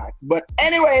do that. But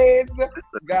anyways,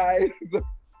 guys,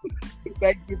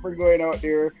 thank you for going out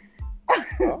there.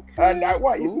 And I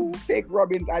want you to take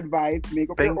Robin's advice, make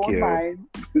up your own mind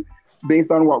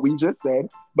based on what we just said.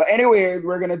 But anyways,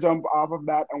 we're going to jump off of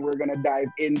that and we're going to dive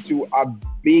into a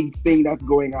big thing that's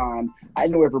going on. I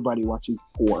know everybody watches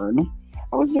porn.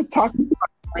 I was just talking to my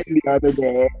friend the other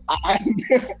day. And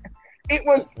it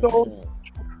was so...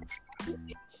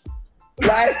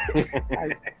 Like,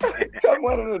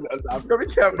 someone on the I'm coming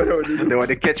camera. They want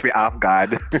to catch me off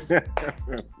guard.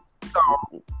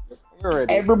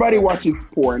 Everybody watches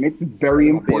porn. It's very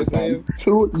important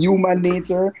to human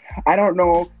nature. I don't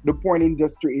know. The porn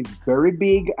industry is very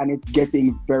big and it's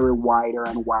getting very wider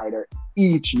and wider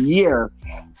each year.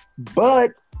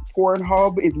 But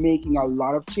Pornhub is making a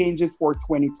lot of changes for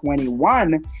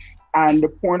 2021, and the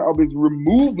Pornhub is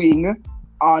removing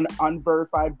an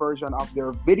unverified version of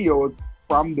their videos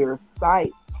from their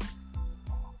site.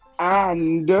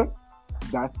 And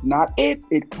that's not it.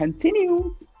 It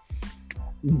continues.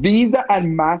 Visa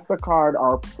and MasterCard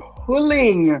are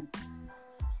pulling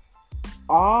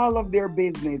all of their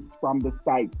business from the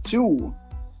site too.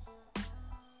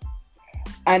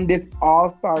 And this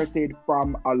all started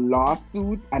from a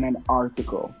lawsuit and an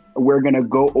article. We're going to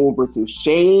go over to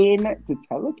Shane to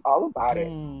tell us all about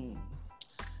it.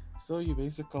 So you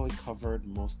basically covered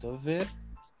most of it.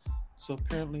 So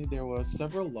apparently there were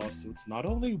several lawsuits, not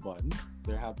only one.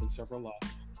 There have been several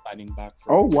lawsuits spanning back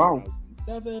from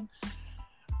 2007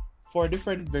 for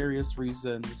different various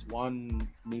reasons. One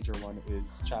major one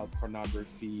is child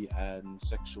pornography and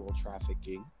sexual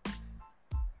trafficking.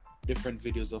 Different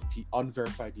videos of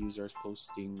unverified users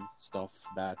posting stuff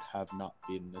that have not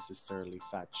been necessarily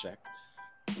fact-checked.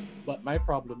 But my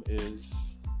problem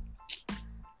is,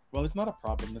 well, it's not a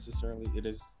problem necessarily. It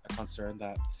is a concern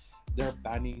that they're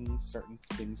banning certain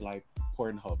things like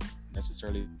Pornhub.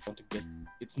 Necessarily want to get.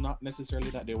 It's not necessarily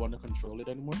that they want to control it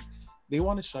anymore. They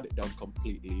want to shut it down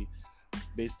completely.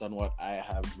 Based on what I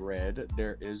have read,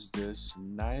 there is this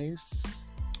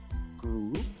nice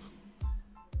group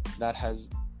that has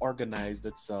organized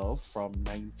itself from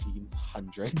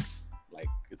 1900s. Like,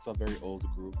 it's a very old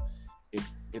group. It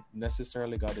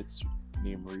necessarily got its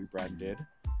name rebranded.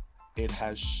 It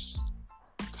has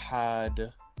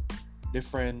had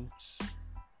different,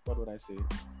 what would I say,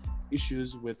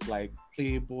 issues with like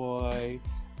Playboy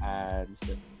and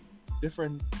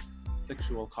different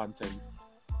sexual content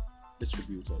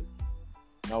distributors.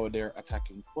 Now they're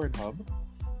attacking Pornhub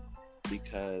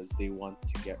because they want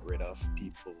to get rid of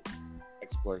people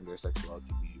exploring their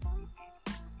sexuality.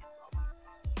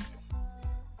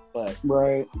 But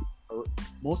right,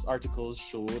 most articles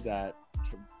show that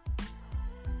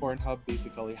Pornhub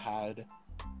basically had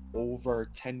over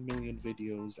 10 million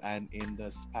videos, and in the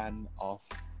span of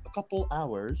a couple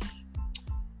hours,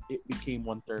 it became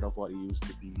 1/3 of what it used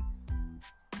to be.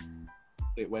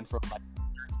 It went from like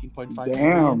 13.5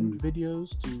 million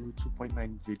videos to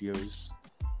 2.9 videos.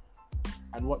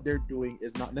 And what they're doing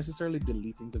is not necessarily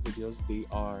deleting the videos, they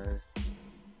are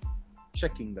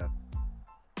checking them.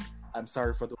 I'm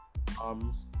sorry for the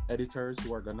editors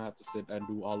who are gonna have to sit and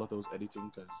do all of those editing,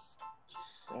 because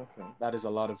that is a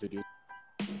lot of videos.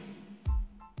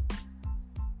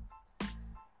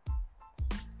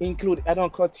 I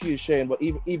don't cut you, Shane, but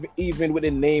even with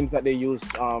the names that they use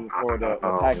for the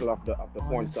title of the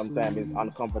porn, sometimes it's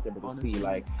uncomfortable to see.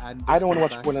 Like, I don't want to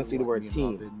watch porn and see the word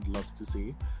teen. Loves to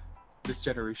see. This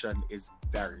generation is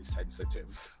very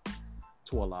sensitive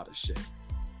to a lot of shit.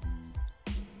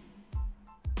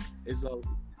 It's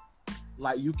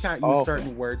like, you can't use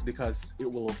certain words because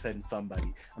it will offend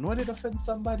somebody. And when it offends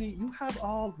somebody, you have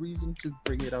all reason to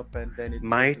bring it up, and then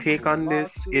my take on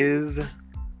this is,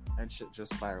 and shit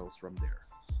just spirals from there.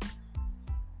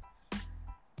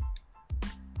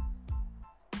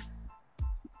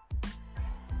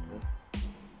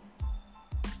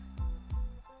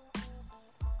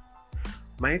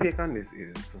 my take on this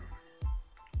is,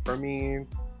 for me,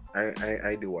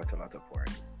 I do watch a lot of porn.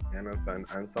 You understand?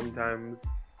 And sometimes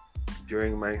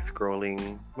during my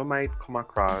scrolling, I might come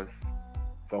across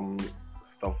some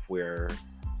stuff where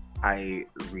I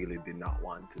really did not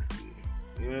want to see.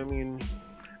 You know what I mean?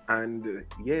 And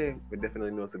yeah, we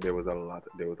definitely noticed that there was a lot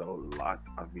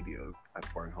of videos at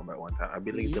Pornhub at one time. I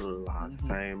believe the last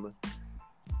time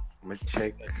I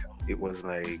checked, it was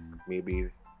like maybe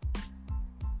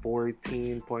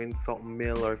 14 point something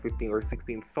mil or 15 or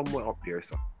 16, somewhere up there.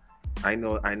 So I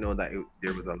know that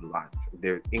there was a lot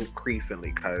there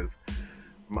increasingly, because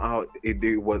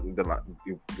it was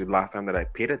the last time that I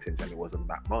paid attention, it wasn't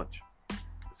that much.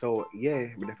 So yeah,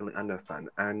 we definitely understand,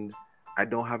 and I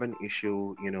don't have an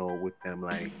issue, with them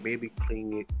like maybe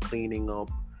cleaning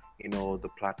up, the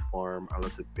platform a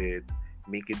little bit,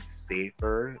 make it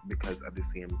safer, because at the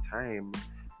same time,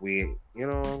 we,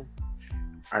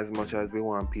 as much as we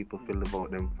want people to live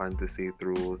out them fantasy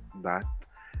through that,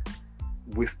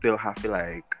 we still have to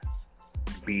like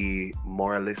be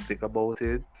moralistic about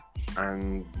it,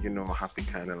 and have to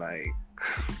kind of like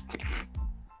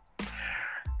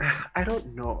I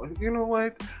don't know. You know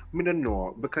what? I don't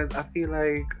know, because I feel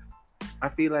like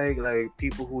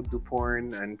people who do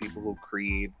porn and people who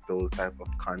create those type of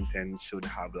content should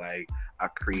have like a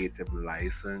creative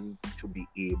license to be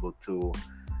able to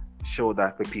show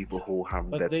that for people who have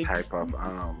type of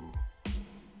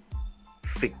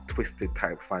sick, twisted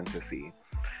type fantasy.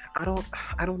 I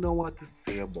don't know what to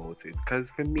say about it, because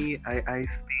for me, I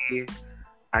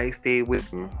stay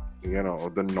with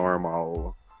the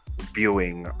normal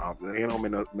viewing of,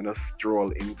 me not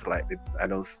stroll into like I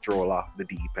don't stroll off the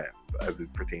deep end as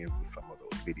it pertains to some of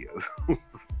those videos.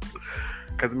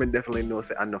 Because I definitely know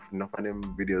say enough of them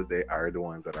videos they are the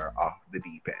ones that are off the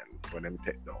deep end when them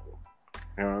take down.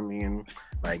 You know what I mean?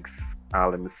 Like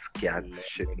all them scat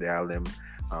shit, they all them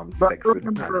sex with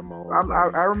animals.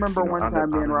 I remember one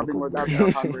time me and Robin was having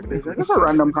a conversation, just a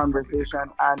random conversation,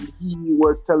 and he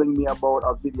was telling me about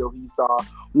a video he saw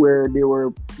where they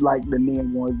were like the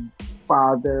name was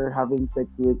father having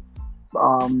sex with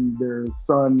their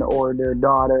son or their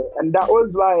daughter, and that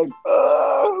was like,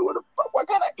 what the fuck? What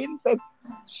kind of incest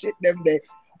shit them there?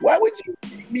 Why would you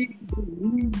make me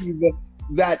believe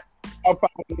that a father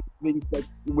is having sex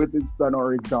with his son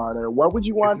or his daughter? Why would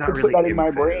you want to put really that in my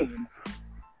incest. brain?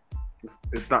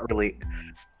 It's not really.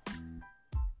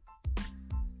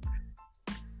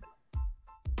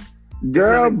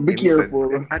 Girl, It's not be incest.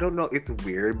 careful. I don't know. It's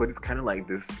weird, but it's kind of like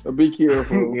this. Be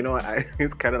careful.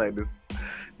 It's kind of like this.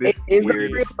 It is a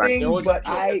weird real fact- thing, There was but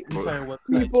a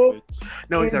people-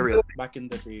 No, it's a real thing. back in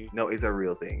the day. No, it's a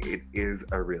real thing. It is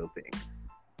a real thing.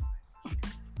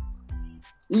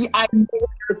 Yeah, I know what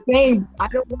you're saying. I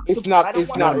don't want It's to, not. I don't It's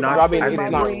want not. to Robin, in it's my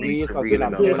not brain. real because Really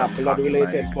they're not not blood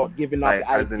related. like- But giving off like,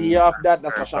 the as in- idea of that,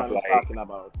 that's what stuff Sean was like- talking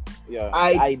about. Yeah,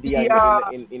 Idea. the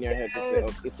idea in your head to say,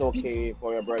 oh, it's okay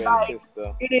for your brother and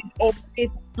sister. It is okay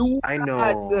to do I that.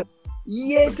 know.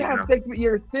 Yeah, But to you have know. sex with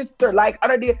your sister. Like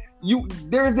other day,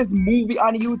 there is this movie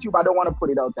on YouTube. I don't want to put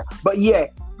it out there, but yeah,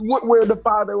 where the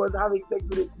father was having sex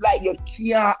with his, like you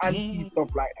can't unsee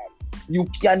stuff like that. You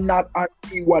cannot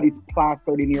unsee what is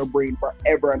plastered in your brain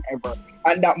forever and ever.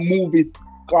 And that movie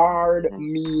scarred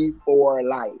me for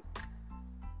life.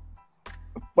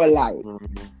 For life.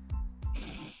 Mhm.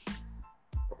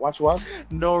 Watch what?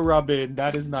 No, Robin,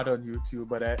 that is not on YouTube.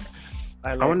 But I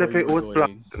like I wonder where if it you were was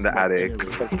going. blocked in the But attic. anyway.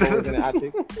 Because it was in the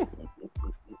attic.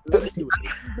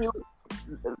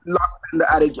 Locked in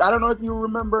the attic. I don't know if you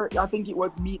remember. I think it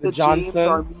was Meet the James Johnson?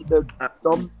 or Meet the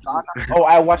some. Oh,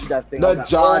 I watched that thing. The I was like,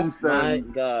 Johnson. Oh my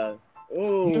God.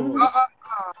 Ooh.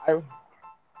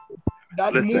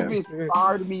 That Listen. movie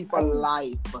scarred me for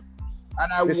life, and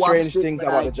I The watched strange it things and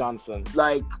about the Johnson.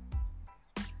 like,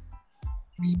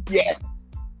 yeah.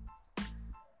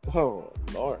 Oh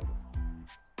Lord.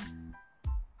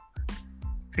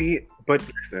 See, but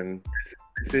listen,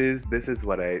 this is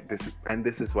what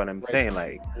I'm saying.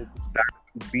 Like that,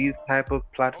 these type of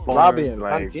platforms, Robin,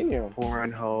 like continue.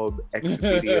 Pornhub, X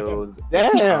videos,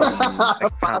 Damn.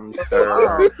 X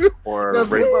Hamster, or Just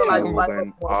Red people like Tube my-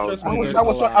 and all. Just I There's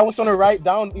was trying to write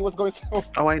down. He was going so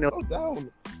Oh, I know. down.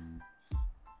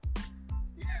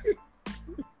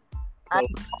 I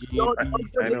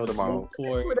I know them all.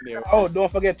 Oh,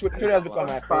 don't forget Twitter has become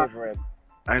my favorite.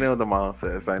 I know them all,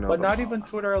 sis. I know. But them not all. even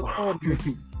Twitter alone.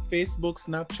 Facebook,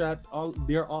 Snapchat,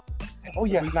 they're all. Oh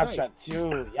yeah, Every Snapchat site.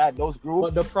 too. Yeah, those groups.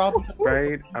 But the problem,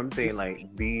 Right? I'm saying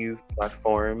like these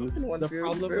platforms. the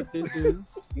problem with this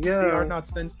is they are Yeah. not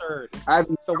censored. I've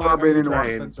So why never are been you in trying to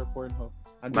one. censor Pornhub?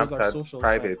 And those are Snapchat social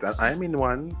private. sites. I'm in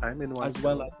one. As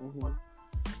well as- Mhm.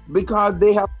 because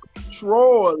they have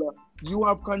control. You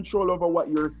have control over what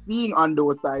you're seeing on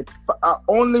those sites.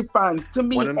 OnlyFans, to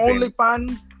me, What I'm saying-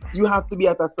 OnlyFans, you have to be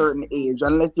at a certain age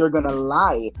unless you're gonna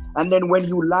lie. And then when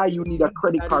you lie, you need a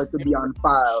credit That card is to be on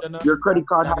file. Shana, Your credit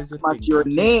card that has is to the match thing. your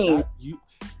I'm saying name.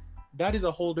 that is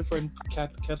a whole different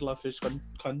kettle of fish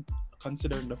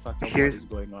considering the fact of Here's- what is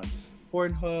going on.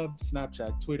 Pornhub,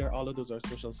 Snapchat, Twitter, all of those are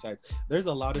social sites. There's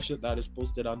a lot of shit that is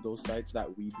posted on those sites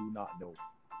that we do not know.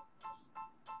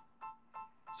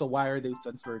 So why are they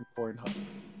censoring Pornhub?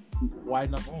 Why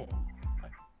not?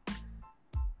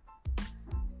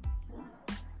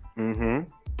 Mm-hmm.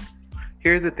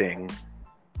 Here's the thing.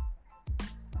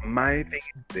 My thing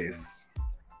is this.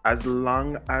 As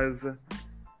long as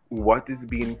what is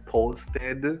being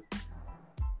posted,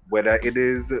 whether it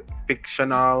is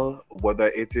fictional, whether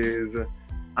it is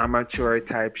amateur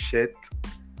type shit,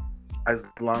 as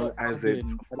long as it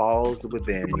falls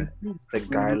within the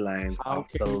guidelines How of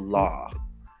can the you law,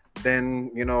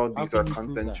 then How these are can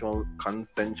you prove that?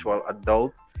 consensual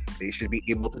adults. They should be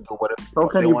able to do whatever How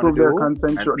what can they you want prove to they're do,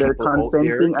 consensual? and They're people out there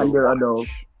consenting and will they're watch. adults.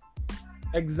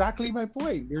 Exactly my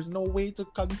point. There's no way to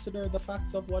consider the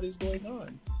facts of what is going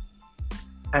on.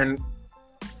 And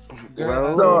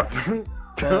Girl, well,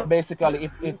 Well, basically,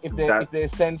 That- if they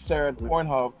censored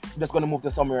Pornhub, they're just gonna move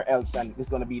to somewhere else and it's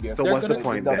gonna be there. so They're what's the gonna-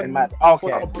 point It doesn't then? matter. Okay.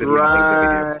 Deleting the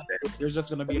Right. videos. There's just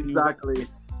gonna be a new Exactly.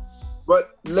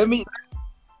 But let me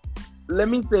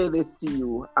say this to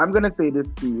you. I'm gonna say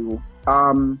this to you.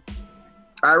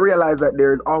 I realize that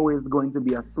there's always going to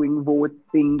be a swing vote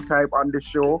thing type on the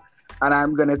show, and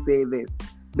I'm gonna say this.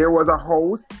 There was a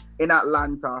host in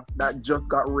Atlanta that just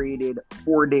got raided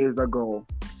 4 days ago.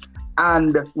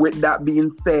 And with that being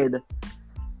said,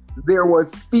 there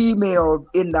was females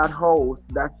in that house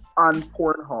that's on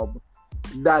Pornhub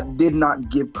that did not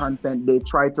give consent. They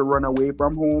tried to run away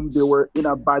from home. They were in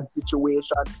a bad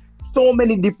situation. So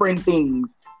many different things.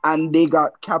 And they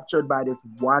got captured by this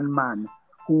one man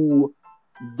who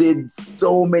did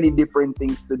so many different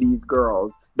things to these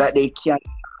girls that they can't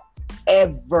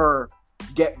ever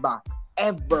get back,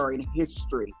 ever in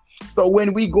history. So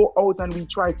when we go out and we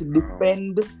try to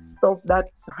defend stuff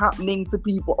that's happening to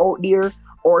people out there,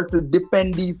 or to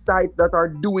defend these sites that are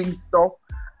doing stuff,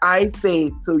 I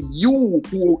say to you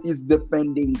who is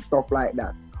defending stuff like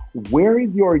that, where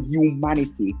is your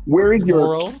humanity? Where is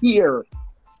your care?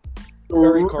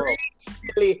 Very correct.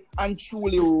 Really and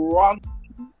truly wrong,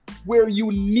 where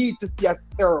you need to see a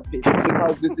therapist,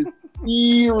 because this is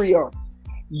serious.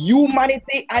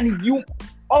 Humanity and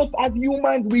us as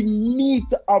humans, we need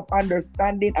to have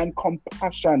understanding and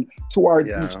compassion towards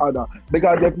each other.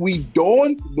 Because if we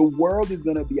don't, the world is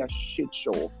gonna be a shit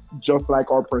show, just like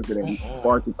our president,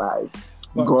 45.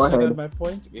 But Go ahead. My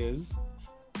point is,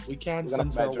 we can't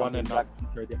censor one and not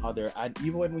censor the other. And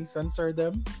even when we censor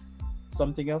them,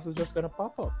 something else is just gonna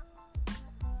pop up.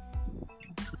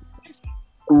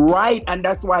 Right, and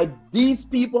that's why these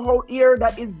people out here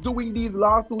that is doing these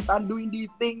lawsuits and doing these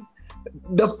things,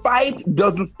 the fight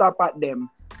doesn't stop at them.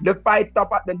 The fight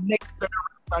stops at the next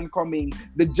generation coming,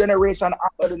 the generation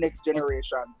after the next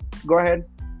generation. Go ahead.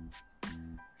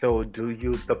 So, do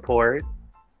you support?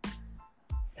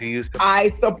 I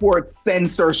support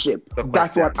censorship.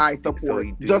 That's what I support. So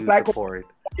just like support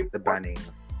the banning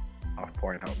of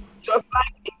Pornhub. Just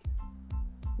like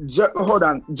hold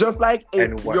on. Just like if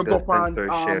you go on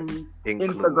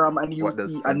Instagram and you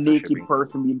see a naked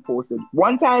person being posted.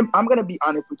 One time, I'm gonna be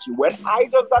honest with you. When I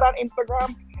just got on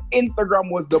Instagram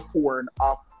was the porn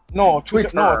of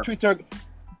Twitter.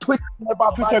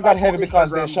 Twitter got heavy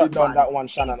because they shut down that one,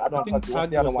 Shannon. I don't think what's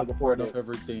the other one before this?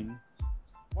 Everything.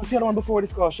 What's the other one before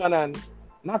this called, Shannon?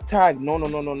 Not Tag.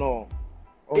 No.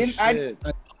 Oh, shit.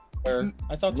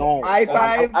 I thought no.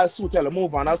 I5. I'll soon tell you.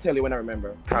 Move on. I'll tell you when I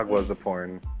remember. Tag was the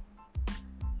porn.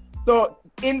 So,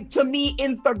 to me,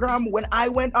 Instagram, when I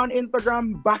went on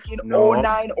Instagram back in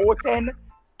 09, 010,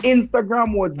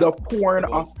 Instagram was the porn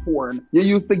of porn. You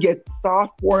used to get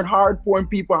soft porn, hard porn,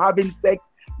 people having sex.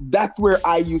 That's where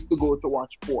I used to go to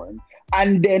watch porn.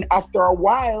 And then after a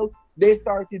while, they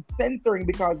started censoring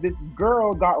because this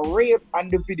girl got raped and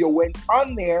the video went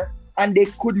on there and they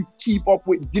couldn't keep up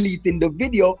with deleting the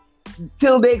video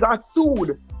till they got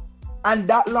sued. And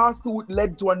that lawsuit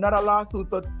led to another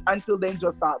lawsuit, so until then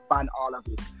just start ban all of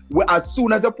it. Well, as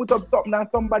soon as they put up something and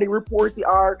somebody report it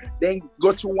or then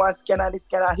go through one scanner, this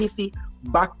scanner hit it,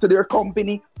 back to their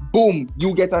company, boom,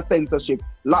 you get a censorship.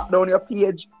 Lock down your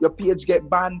page get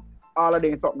banned, all of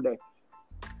them something there.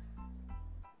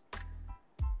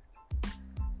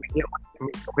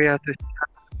 We have to,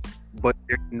 but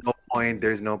there's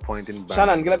no point in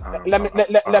banning. Shannon,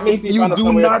 let me see if you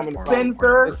do not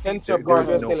censor. The censor part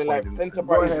is censor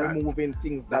part is removing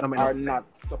things that are not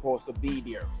supposed to be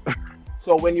there.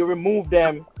 So when you remove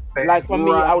them, like for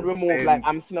me, I would remove like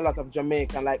I'm seeing a lot of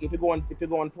Jamaican. Like if you go on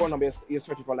Pornhub, you're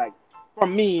searching for like. For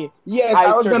me, yes,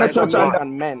 I was gonna touch on that.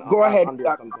 Men go ahead.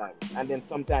 Sometimes, and then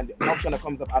sometimes the option that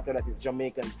comes up after that is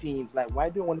Jamaican teens. Like, why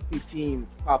do I want to see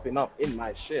teens popping up in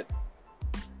my shit?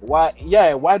 Why?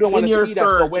 Yeah, why do I want to see that?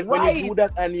 So when you do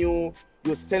that and you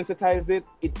sensitize it,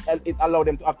 it allows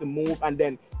them to have to move, and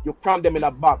then you cram them in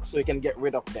a box so you can get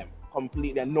rid of them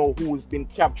completely and know who's been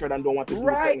captured and don't want to do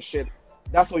certain shit.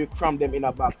 That's how you cram them in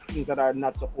a box, things that are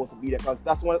not supposed to be there, because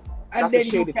that's the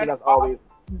shady thing that's always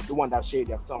the one that's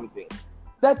shady of something.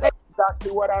 That's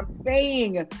exactly what I'm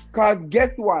saying. Because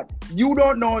guess what? You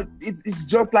don't know. It's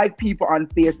just like people on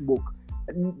Facebook.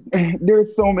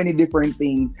 There's so many different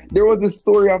things. There was a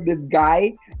story of this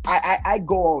guy. I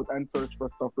go out and search for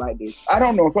stuff like this. I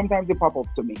don't know. Sometimes it pop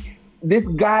up to me. This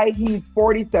guy, he's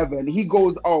 47. He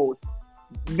goes out.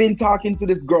 Been talking to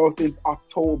this girl since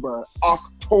October.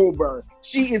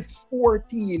 She is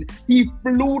 14. He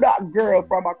flew that girl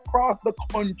from across the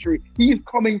country. He's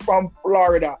coming from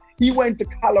Florida. He went to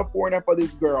California for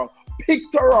this girl,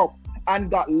 picked her up,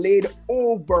 and got laid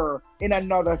over in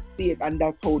another state. And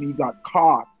that's how he got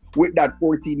caught with that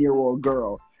 14-year-old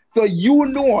girl. So you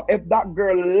know, if that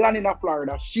girl landed in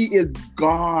Florida, she is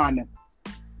gone.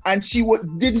 And she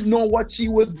didn't know what she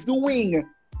was doing.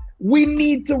 We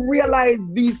need to realize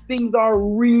these things are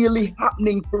really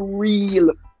happening for real.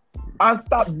 and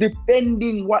stop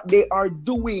defending what they are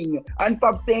doing and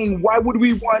stop saying, why would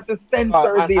we want to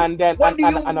censor this? And then What do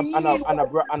you and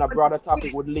mean? a broader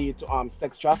topic would lead to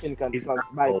sex trafficking It's because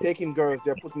not by about, taking girls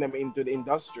they're putting them into the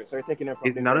industry, so they're taking them from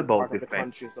it's not different about part of the defense.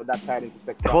 country, so that tied into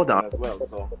sex Hold trafficking on. as well.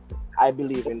 So I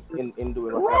believe in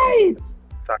doing what Right.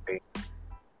 Sorry.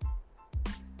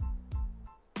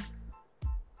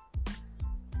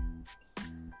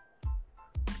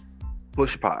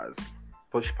 Push pause.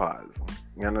 Push pause.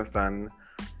 You understand?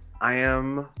 I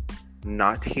am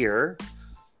not here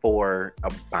for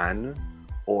a ban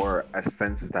or a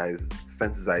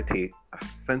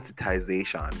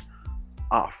sensitization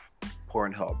of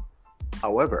Pornhub.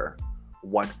 However,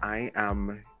 what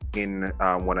I'm in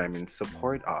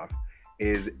support of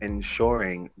is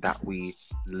ensuring that we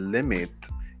limit,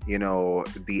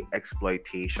 the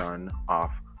exploitation of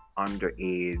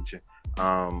underage,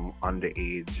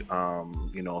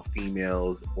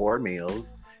 females or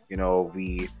males.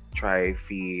 We try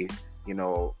to,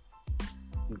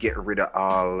 get rid of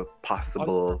all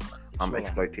possible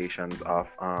exploitations of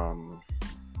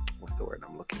what's the word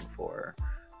I'm looking for?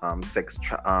 Sex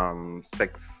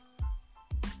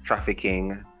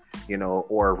trafficking,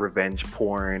 or revenge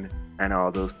porn and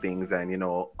all those things, and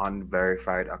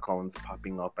unverified accounts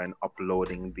popping up and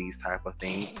uploading these type of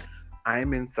things.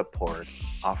 I'm in support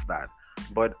of that,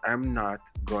 but I'm not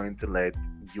going to let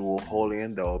you holy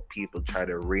and thou people try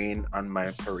to rain on my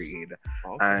parade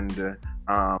and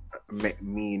make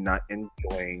me not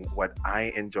enjoying what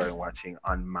I enjoy watching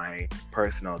on my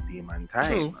personal demon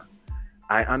time.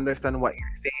 I understand what you're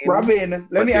saying, Robin,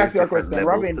 let me ask you a different question.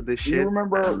 levels Robin, to this do you shit,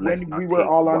 remember and let's when not we were take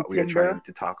all on what we are Tinder? trying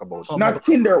to talk about. Not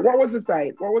Tinder. What was the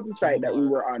site? What was the site that we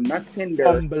were on? Not Tinder.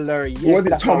 Tumblr, yes, Was it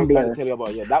that's what I was trying to Tumblr? tell you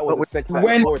about. Yeah, that was But a sex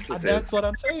when- and And that's what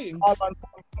I'm saying. All on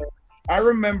Tumblr. I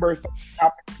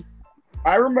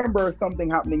remember something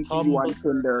happening to you on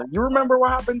Tinder. You remember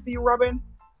what happened to you, Robin?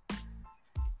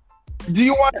 Do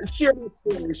you want to share that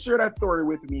story? Share that story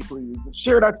with me, please.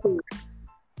 Share that story.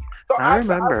 So I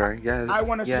remember, yes. I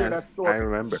want to share that story. I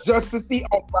remember. Just to see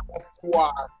how biased you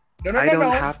are. No. I don't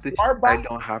have to. You are I biased.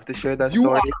 don't have to share that You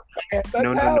story. are biased as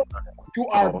No. hell. You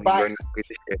are You're biased. not going to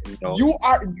share. No, You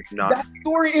are. you're not That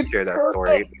story is share that perfect.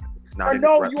 story. It's not.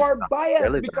 No, you are biased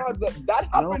relevant. because that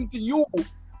happened to you,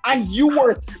 and you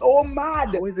were so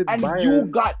mad, How is it and biased? you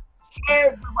got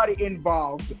everybody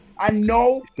involved. I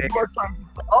know you are trying to say,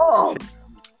 oh,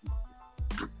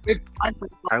 it's fine for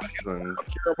I somebody else. I wasn't. don't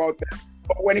care about them.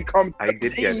 But when it comes to I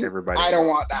did get me, everybody. I don't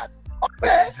want that.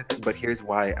 Okay? But here's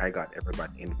why I got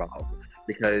everybody involved.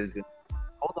 Because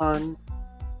hold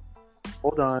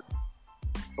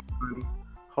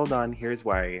on. Here's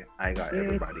why I got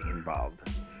everybody involved.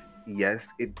 Yes,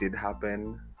 it did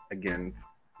happen against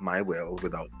my will,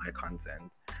 without my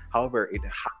consent. However, it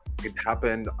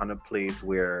happened on a place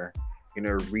where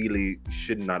really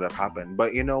should not have happened.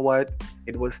 But you know what?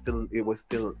 It still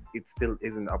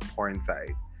isn't a porn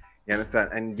site. You understand?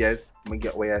 And yes, I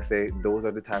get why I say those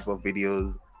are the type of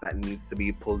videos that needs to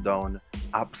be pulled down.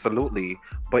 Absolutely.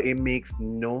 But it makes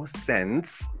no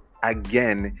sense,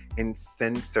 again, in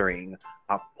censoring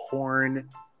a porn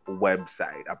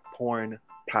website, a porn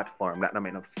platform. That doesn't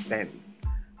make no sense.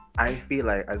 I feel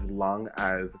like as long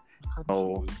as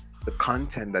the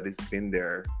content that is in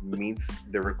there meets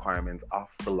the requirements of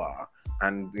the law,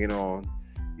 and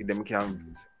them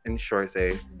can ensure,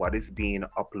 say, what is being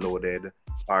uploaded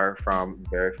are from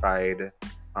verified,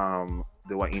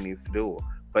 do what he needs to do.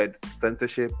 But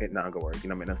censorship, it not gonna work.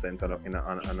 Make no sense on a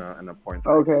porn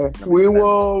site. Okay, we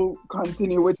will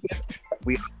continue with this.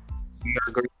 We are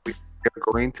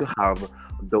going to have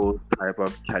those type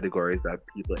of categories that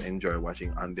people enjoy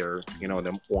watching on their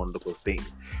them own little thing.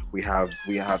 We have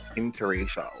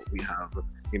interracial, we have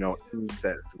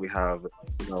incest, we have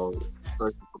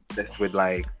persons obsessed with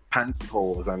like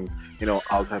pantyhose and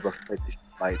all type of fetish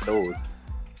like those.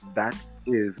 That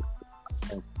is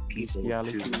people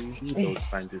to see those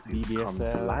fantasies come to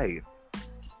BDSM. life,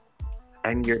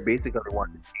 and you're basically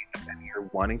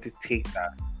wanting to take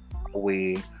that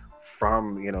away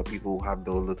from people who have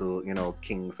those little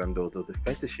kinks and those little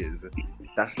fetishes.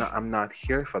 I'm not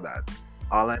here for that.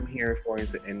 All I'm here for is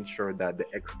to ensure that the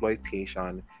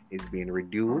exploitation is being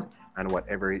reduced, and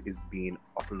whatever is being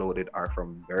uploaded are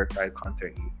from verified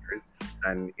content users,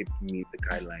 and it meets the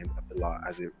guidelines of the law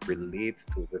as it relates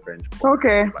to revenge porn.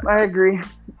 Okay, I agree.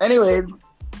 Anyways,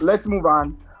 let's move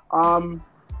on.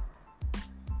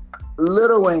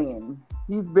 Lil Wayne,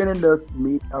 he's been in this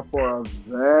media for a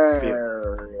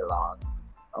very long,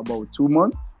 about 2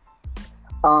 months.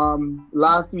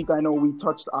 Last week, I know we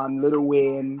touched on Lil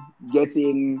Wayne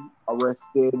getting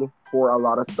arrested for a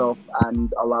lot of stuff,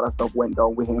 and a lot of stuff went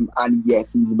down with him. And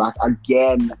yes, he's back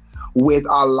again with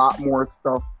a lot more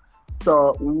stuff.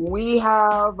 So we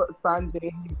have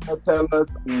Sanjay to tell us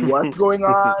what's going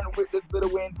on with this Little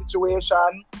Wayne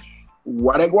situation.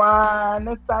 What a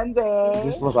guan, Sanjay.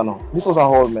 This was a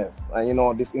whole mess, and you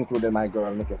know this included my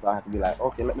girl Nikki, so I had to be like,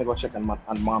 okay, let me go check on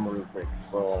mom real quick.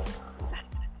 So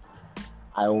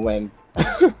I went,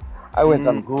 I went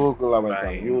on Google, I went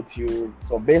on YouTube.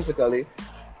 So basically,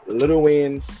 Lil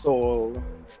Wayne sold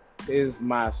his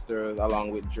masters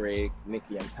along with Drake,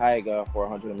 Nicki, and Tyga for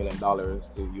 $100 million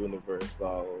to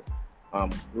Universal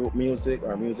Music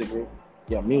Group.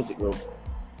 Yeah, Music Group.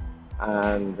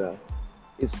 And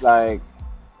it's like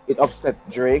it upset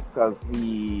Drake because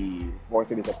he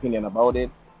voiced his opinion about it.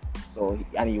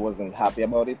 And he wasn't happy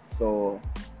about it. So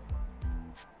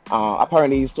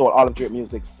apparently he sold all of Drake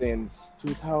music since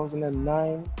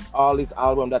 2009. All his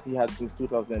albums that he had since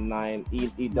 2009,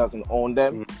 he doesn't own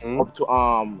them. Up to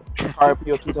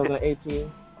Carpio 2018.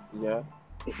 Yeah,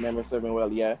 if memory serves me well.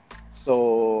 Yeah.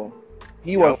 So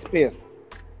he was pissed,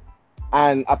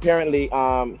 and apparently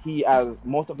he has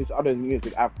most of his other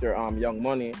music after Young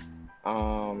Money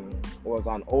was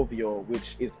on OVO,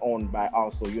 which is owned by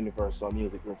also Universal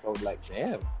Music Group. So I was like,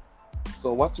 damn.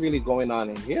 So what's really going on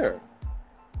in here?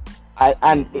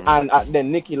 And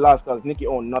then Nicki lost because Nicki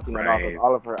owned nothing at all. Because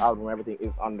all of her album, everything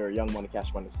is under Young Money,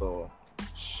 Cash Money. So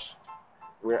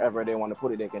wherever they want to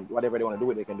put it, they can. Whatever they want to do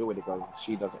with it, they can do it because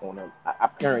she doesn't own her.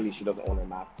 Apparently, she doesn't own her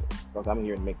masters. Because I'm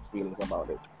hearing mixed feelings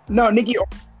about it. No, Nicki.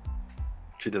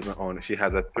 She doesn't own it. She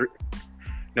has a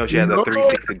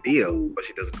 360 deal, but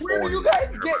she doesn't Where own do you it. guys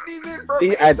get these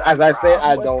information? See, as I say,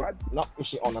 I don't. Not if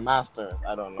she own the masters.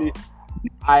 I don't know.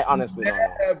 I honestly don't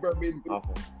know. Never been through.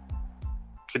 Okay.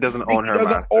 She doesn't own her doesn't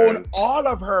masters. own all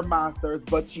of her masters,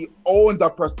 but she owns a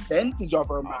percentage of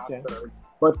her masters.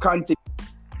 But continue.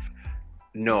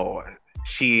 No,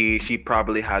 she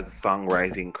probably has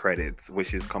songwriting credits,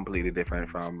 which is completely different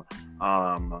from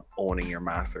owning your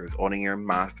masters. Owning your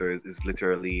masters is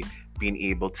literally being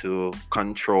able to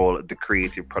control the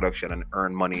creative production and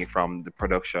earn money from the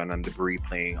production and the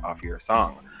replaying of your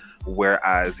song.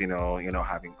 Whereas, you know,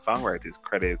 having songwriters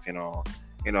credits, you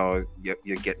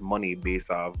get money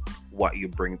based off what you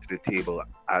bring to the table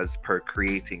as per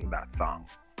creating that song.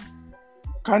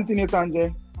 Continue,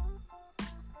 Sanjay.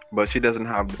 But she doesn't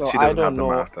have. So she I doesn't don't have the know.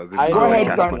 masters. I Go don't ahead,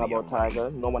 know Sanjay. nothing about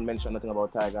Tyga. No one mentioned nothing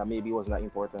about Tyga. Maybe it wasn't that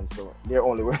important. So they're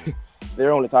only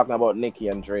talking about Nicki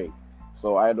and Drake.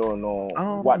 So I don't know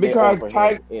what they because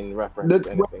offer him in reference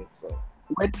to anything. So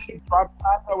when he dropped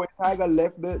Tyga, when Tyga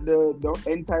left the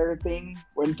entire thing,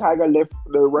 when Tyga left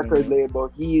the record label,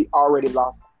 he already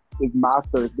lost his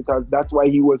masters because that's why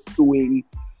he was suing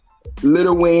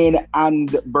Lil Wayne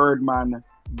and Birdman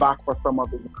back for some of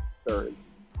his masters.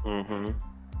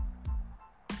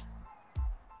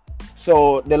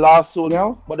 So the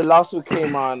lawsuit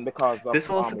came on because of this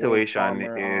whole situation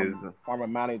is former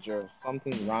manager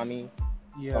Ronnie.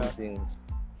 Yeah. Something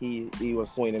he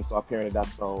was suing him. So apparently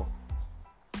that's how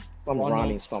Ronald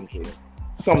Ronnie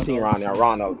or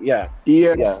Ronald. Yeah.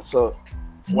 So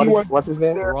what's his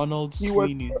name? Ronald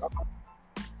Sweeney.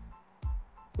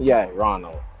 Yeah,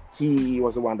 Ronald. He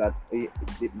was the one that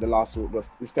the lawsuit was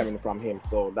stemming from him.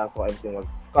 So that's how everything was.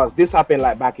 Because this happened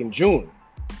like back in June.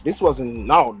 This wasn't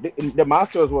now. The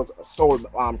Masters was sold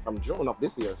from June of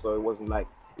this year. So it wasn't like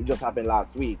it just happened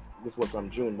last week. This was from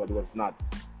June, but it was not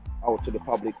out to the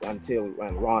public until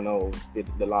when Ronald did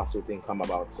the lawsuit thing come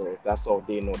about. So that's how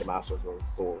they know the Masters was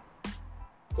sold.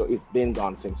 So it's been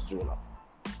gone since June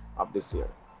of this year.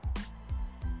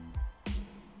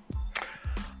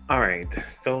 all right.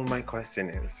 So my question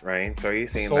is, right? So are you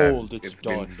saying Sold, that it's it's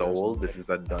done. been sold? This is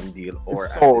a done deal, or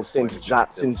It's at sold this point, since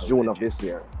it's still June of legit? this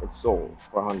year. It's sold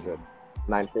for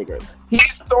 9 figures. He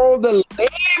sold the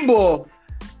label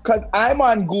because I'm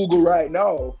on Google right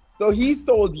now. So he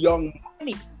sold Young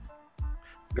Money.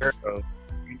 Girl,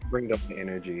 bring up the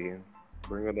energy.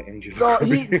 Bring up the energy. So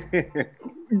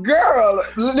girl,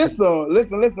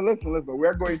 listen.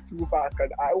 We're going too fast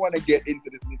because I want to get into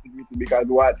this nitty-gritty because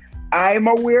what I'm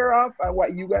aware of and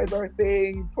what you guys are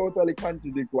saying totally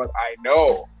contradicts what I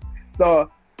know.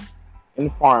 So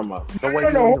Inform us. So what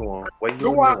you know? What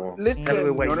you know? Listen, Tell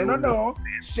me what you know. no.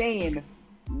 Shane,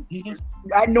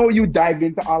 I know you dived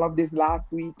into all of this last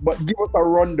week, but give us a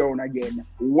rundown again.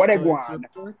 What So a it's guan.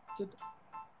 reported,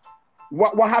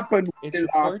 What happened? it's with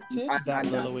reported that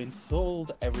Anna? Lil Wayne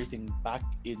sold everything back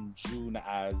in June,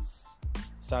 as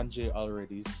Sanjay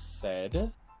already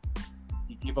said.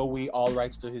 He gave away all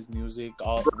rights to his music. We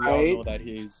all Right. know that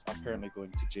he's apparently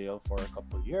going to jail for a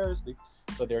couple of years.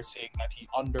 So they're saying that he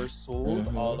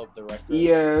undersold all of the records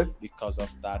Yes. because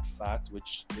of that fact,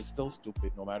 which is still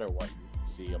stupid no matter what you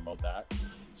say about that.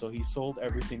 So he sold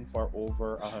everything for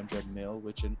over 100 mil,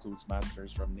 which includes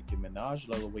masters from Nicki Minaj,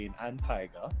 Lil Wayne, and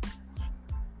Tyga.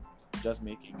 Just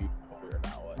making you aware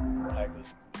now what Tyga's.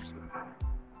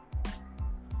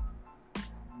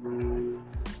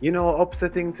 You know,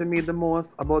 upsetting to me the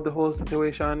most about the whole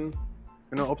situation,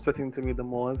 upsetting to me the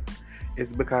most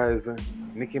is because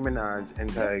Nicki Minaj and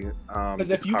Tyga, Because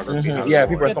if you- discography Yeah, alone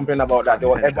people are get- complaining about that. They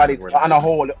were, everybody You on a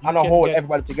whole, can get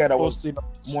everybody together was posted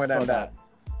more than for that.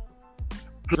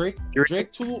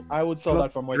 Drake too, I would sell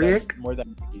that for more Drake?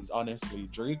 than Nicki's. Honestly,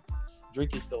 Drake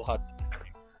is still hot.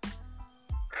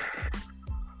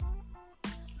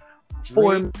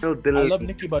 4 Drake, mil I delete, love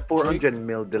Nicki, but 400 Drake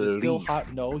mil is delete. still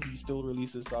hot now. He still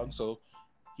releases songs, so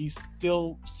he's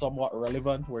still somewhat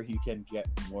relevant where he can get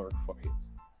more for it.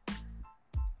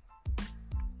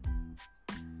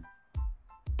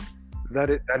 That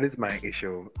is my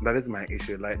issue. That is my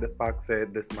issue. Like the fact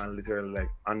said, this man literally like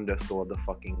undersold the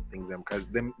fucking things them because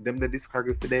them the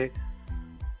discography today.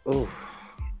 Oh,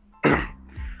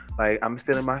 like I'm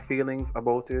still in my feelings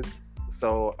about it.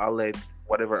 So I'll let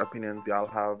whatever opinions y'all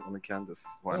have on the canvas.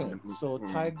 So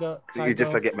Tyga You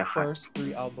just get me hot first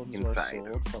 3 albums inside.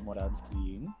 were sold from what I'm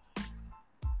seeing.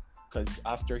 Because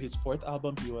after his 4th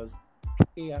album, he was,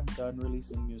 hey, I'm done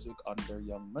releasing music under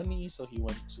Young Money, so he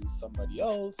went to somebody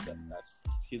else, and that's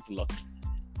his luck.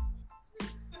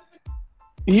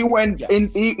 He went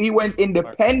Yes. he went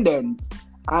independent,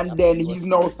 and Yeah, then he was he's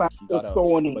now smart. signed He to got out.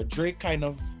 Sony. But Drake kind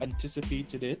of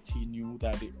anticipated it. He knew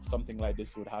that something like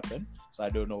this would happen. So I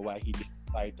don't know why he didn't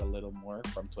fight a little more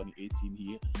from 2018.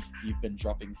 He's been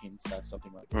dropping hints that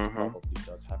something like this probably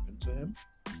does happen to him.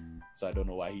 So I don't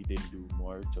know why he didn't do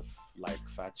more to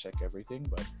fact check everything,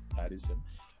 but that is him.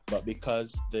 But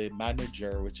because the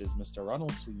manager, which is Mr.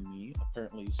 Ronald Sweeney,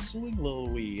 apparently is suing Lil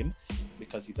Wayne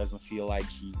because he doesn't feel like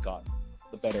he got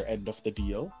the better end of the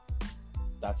deal.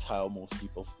 That's how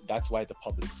that's why the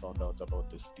public found out about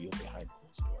this deal behind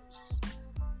closed doors.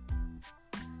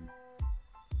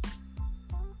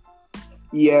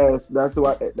 Yes, that's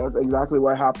exactly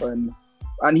what happened.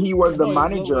 And he was the No, it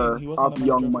was Lil manager Wayne. He wasn't of the manager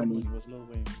Young for Money. He was Lil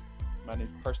Wayne.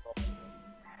 Personal.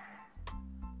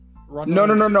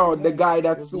 No. The guy it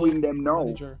that's was suing Lil them Wayne's now.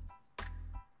 manager.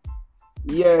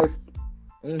 Yes,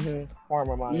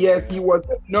 Former manager, yes, yeah. he was.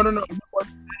 No. He was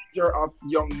manager of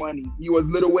Young Money. He was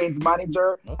Lil Wayne's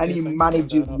manager, Okay, and he thank you for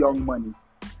manages that. Young Money.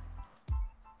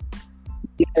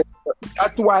 Yes,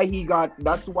 that's why he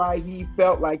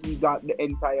felt like he got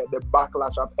the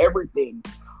backlash of everything.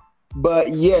 But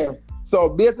yeah, so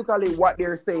basically what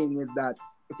they're saying is that.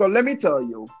 So let me tell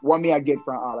you what me I get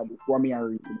from all of this. What me I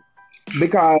read,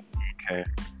 because Okay.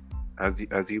 As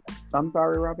you, I'm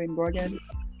sorry, Robin. Go again.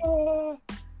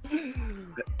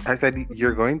 I said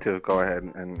you're going to go ahead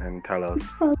and tell us.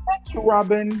 Thank you,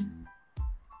 Robin.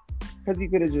 Because you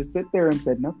could have just sit there and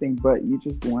said nothing, but you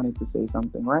just wanted to say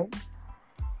something, right?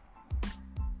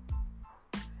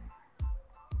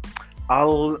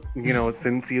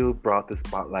 Since you brought the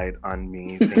spotlight on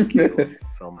me, thank you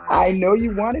so much. I know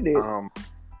you wanted it.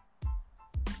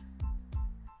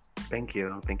 Thank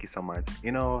you so much.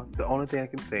 The only thing I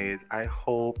can say is I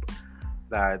hope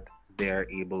that they're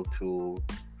able to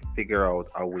figure out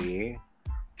a way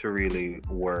to really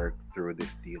work through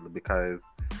this deal, because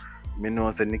me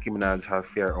know that Nicki Minaj have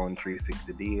fair own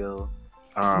 360 deal.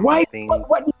 Why? I think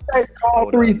What do you guys call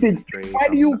 360? straight, Why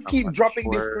do you I'm keep not dropping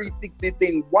this sure. 360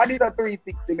 thing? What is a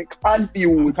 360? Me I'm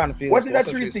confused. confused. What is that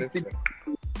What's a 360?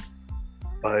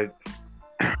 But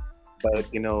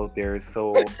they're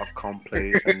so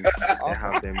accomplished and they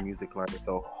have their music life,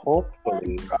 so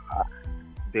hopefully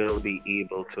they'll be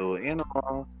able to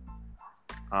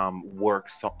work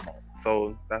something out.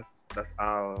 So that's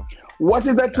all. What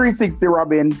is that 360,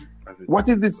 Robin? That's it. What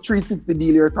is this 360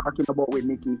 deal you're talking about with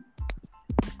Nicki?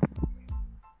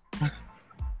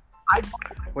 I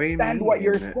What do you understand mean? what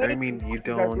you're I saying. mean, you What is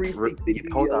that don't. 360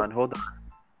 Hold deal? on.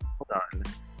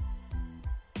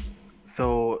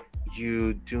 So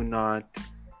you do not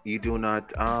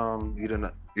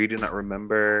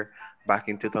remember back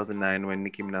in 2009 when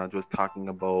Nicki Minaj was talking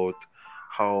about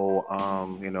how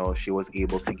she was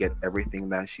able to get everything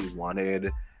that she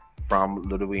wanted from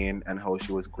Lil Wayne and how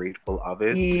she was grateful of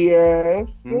it.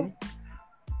 Yes.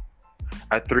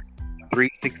 A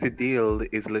 360 deal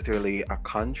is literally a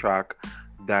contract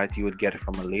that you would get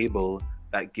from a label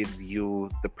that gives you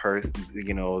the person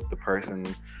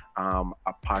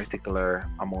a particular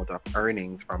amount of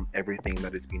earnings from everything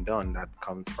that is being done. That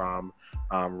comes from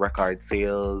record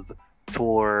sales,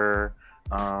 tour,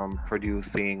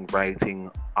 producing, writing,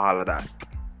 all of that.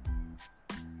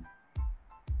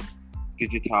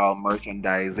 Digital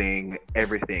merchandising,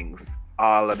 everything's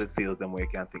all of the sales them where you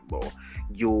can think about.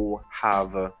 You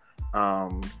have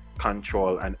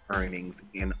control and earnings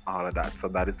in all of that. So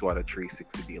that is what a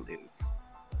 360 deal is.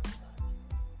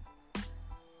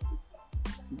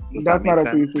 Does That's that not make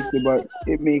a sense? 360, but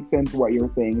it makes sense what you're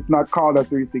saying. It's not called a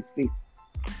 360.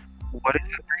 What is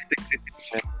a 360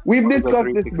 deal? We've What is a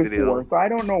discussed this 360 before, deal? so I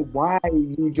don't know why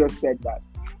you just said that.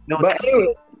 No, But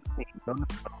anyway, no, no.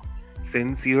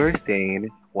 Since you're saying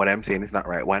what I'm saying is not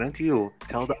right, why don't you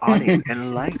tell the audience,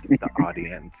 enlighten the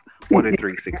audience what a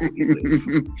 360 deal is?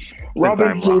 Since Robin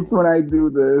I'm wrong. hates when I do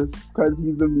this because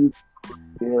he's the music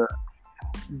there.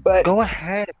 But Go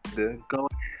ahead. Go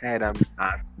ahead. I'm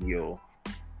asking you.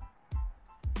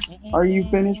 are you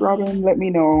finished, Robin? Let me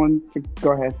know to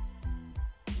go ahead.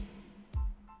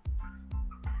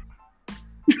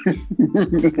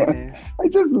 Finish. I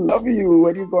just love you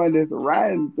when you go on this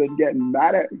rant and get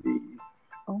mad at me.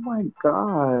 Oh my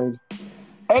god.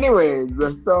 Anyways,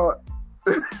 so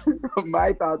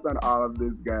my thoughts on all of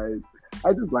this, guys.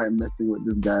 I just like messing with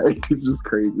this guy. It's just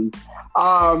crazy.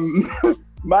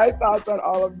 My thoughts on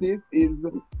all of this is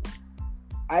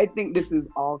I think this is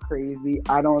all crazy.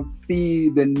 I don't see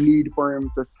the need for him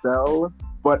to sell,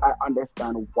 but I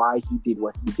understand why he did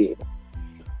what he did.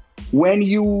 When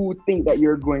you think that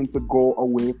you're going to go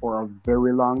away for a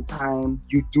very long time,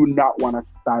 you do not want to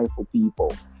stifle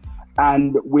people.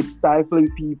 And with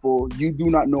stifling people, you do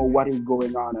not know what is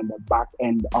going on the back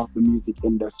end of the music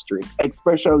industry,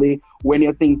 especially when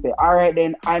you think, say, all right,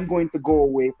 then I'm going to go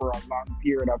away for a long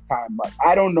period of time, but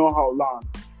I don't know how long.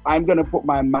 I'm going to put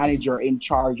my manager in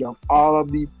charge of all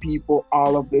of these people,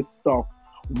 all of this stuff.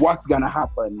 What's going to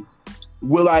happen?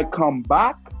 Will I come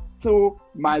back to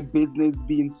my business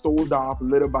being sold off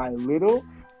little by little?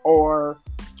 Or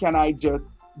can I just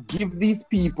give these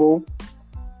people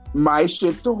my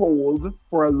shit to hold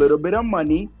for a little bit of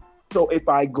money? So if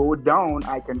I go down,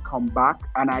 I can come back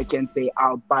and I can say,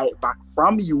 I'll buy it back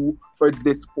from you for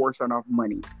this portion of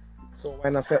money. So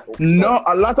why not sell? No,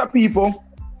 a lot of people.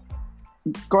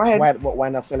 Go ahead. Why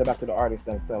not sell it back to the artist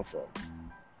themselves? Though?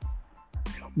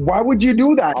 Why would you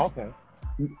do that? Okay.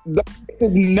 The artist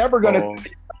is never going to Oh,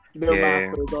 their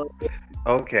yeah. masters.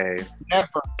 Or Okay. never.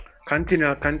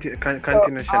 Continue, Chanel,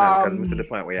 because this is the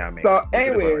point where I make. So This is the point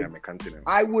anyways, where I make.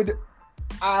 Continue.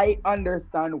 I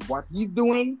understand what he's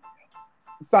doing.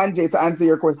 Sanjay, to answer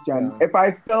your question, Yeah. if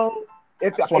I sell,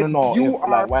 if I just want to know you if, are,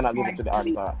 like, why not give it to the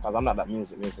artist? Because I'm not that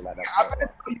music like that. I'm gonna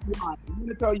tell you why. I'm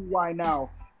gonna tell you why now.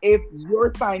 If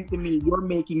you're signed to me, you're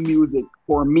making music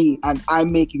for me, and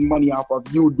I'm making money off of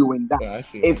you doing that. Yeah, I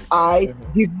see. If I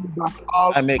give you back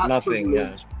all I make that nothing. Yeah.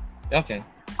 privilege, Okay.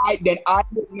 then I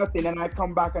make nothing, and I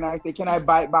come back and I say, "Can I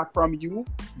buy it back from you?"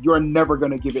 You're never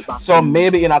gonna give it back. So to me.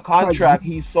 maybe in a contract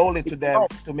he sold it to them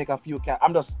to make a few cash.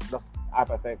 I'm just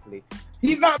hypothetically.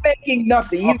 He's not making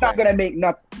nothing. He's not Okay. gonna make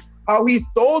nothing. How he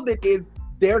sold it is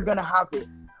they're gonna have it,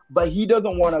 but he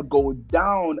doesn't want to go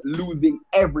down losing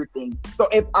everything. So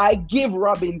if I give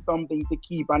Robin something to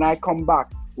keep and I come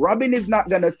back, Robin is not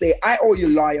gonna say, "I owe you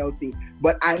loyalty,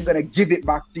 but I'm gonna give it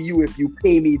back to you if you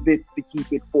pay me this to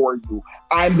keep it for you."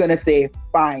 I'm gonna say,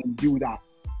 "Fine, do that."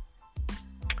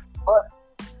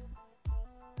 But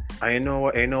I know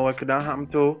what could have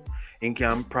happened too. He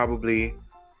can probably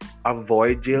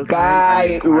avoid jail time buy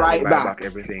and it then right buy back.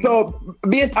 everything. So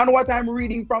based on what I'm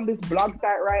reading from this blog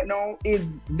site right now, is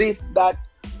this that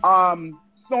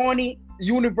Sony,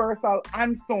 Universal,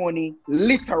 and Sony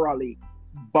literally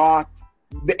bought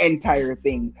the entire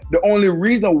thing. The only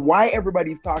reason why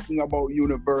everybody's talking about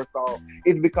Universal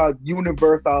is because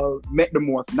Universal met the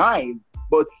most knives,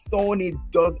 but Sony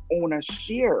does own a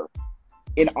share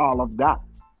in all of that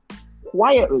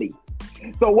quietly.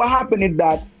 So what happened is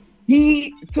that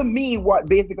to me, what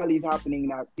basically is happening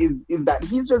now is that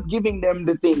he's just giving them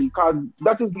the thing because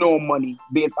that is no money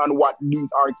based on what these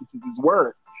artists is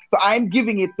worth. So I'm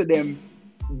giving it to them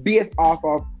based off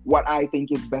of what I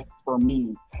think is best for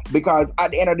me. Because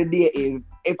at the end of the day is,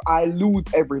 if I lose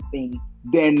everything,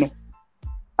 then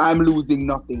I'm losing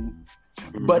nothing.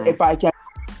 Mm-hmm. But if I can...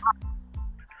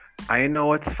 I know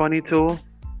what's funny too.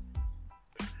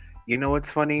 You know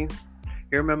what's funny?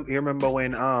 You remember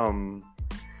when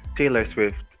Taylor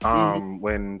Swift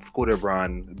when Scooter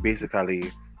Braun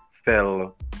basically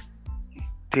sell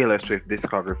Taylor Swift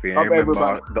discography, and I remember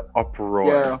everybody. the uproar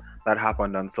Yeah. that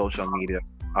happened on social media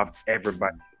of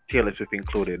everybody, Taylor Swift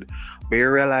included. But you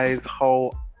realize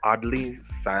how oddly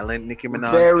silent Nicki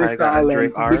Minaj, Very Tyga, and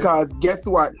Drake silent are. because guess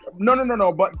what?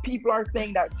 No. But people are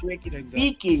saying that Drake is Exactly.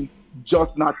 speaking,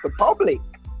 just not the public.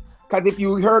 Because if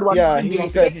you heard what Yeah, he he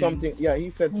talking said to something. him. Yeah, he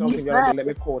said He something the other said- day. Let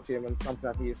me quote him and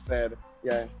something that he said.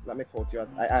 Yeah, let me quote you.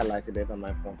 I highlighted it on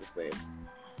my phone to say it.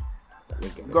 Let me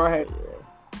get it Go ahead. for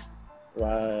you.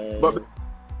 Right. But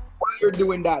while you're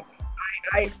doing that,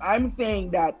 I'm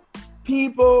saying that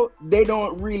people, they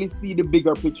don't really see the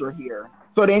bigger picture here.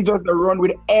 So they just run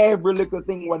with every little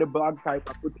thing what the blog sites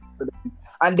are putting for them.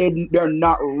 And they're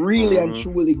not really and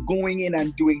truly going in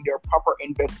and doing their proper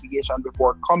investigation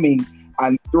before coming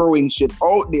and throwing shit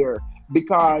out there.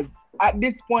 Because at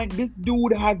this point, this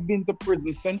dude has been to prison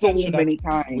The so sentence should many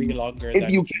actually way times. longer If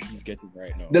than you- he's getting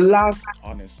right now. The last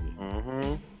Honestly.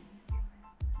 Mm-hmm.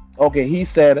 Okay, he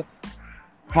said,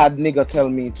 had nigga tell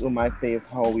me to my face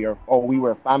how we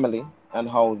were family and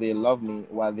how they love me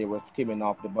while they were skimming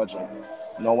off the budget.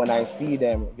 Now when I see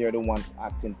them, they're the ones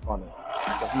acting funny.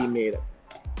 So he made it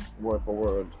word for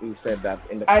word. He said that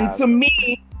in the and past. to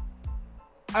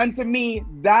me,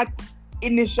 that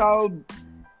initial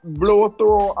blow through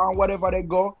or whatever they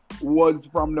go was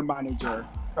from the manager.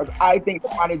 Because I think the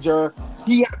manager,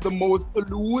 he had the most to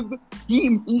lose.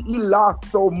 He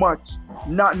lost so much,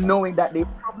 not knowing that they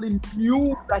probably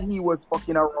knew that he was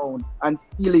fucking around and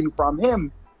stealing from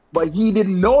him, but he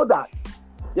didn't know that.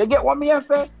 You get what me I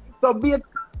say? So what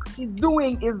he's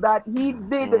doing is that he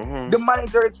did. The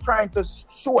manager is trying to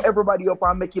show everybody up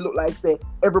and make it look like say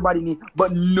everybody need,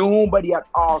 but nobody at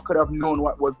all could have known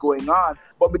what was going on.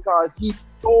 But because he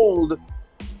told,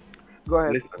 go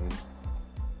ahead. Listen.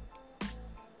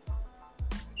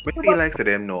 I feel like say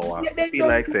them know. Yeah, I they feel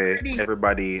like don't say really-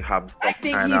 everybody have I some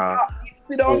think kind of he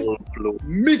sit down. full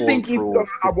Me think he's full gonna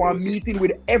have one security. meeting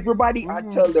with everybody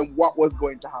and tell them what was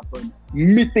going to happen.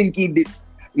 Me think he did.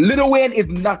 Lil Wayne is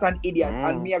not an idiot,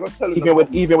 and me I gonna tell you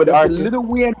even with the artists.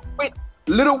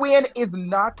 Lil Wayne is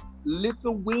not. Lil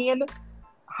Wayne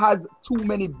has too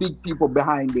many big people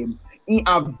behind him. He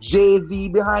have Jay-Z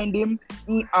behind him.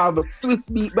 He have Swiss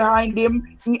Beat behind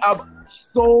him. He have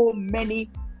so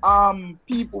many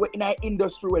people in our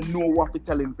industry will know what to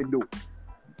tell him to do.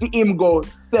 For him go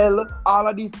sell all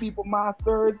of these people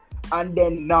masters and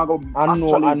then now go I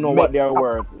know actually what make they're a-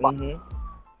 worth.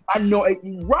 I know it,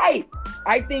 right.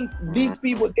 I think these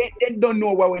people they don't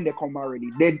know what when they come already.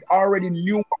 They already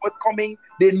knew what was coming.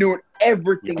 They knew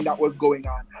everything that was going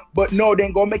on. But no,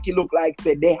 then go make it look like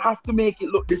say they have to make it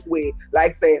look this way.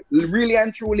 Like say really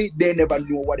and truly, they never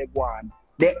know what they want.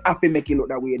 They have to make it look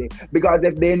that way then. Because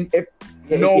if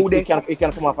It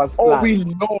can come off as oh planned. we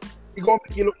know we gonna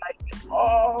make it look like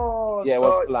oh Yeah, it was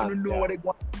God, planned, you know yeah. what they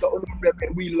want. So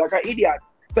we look like an idiot.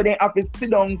 So they have to sit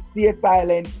down, stay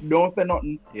silent, don't say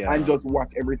nothing, Yeah. and just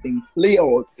watch everything play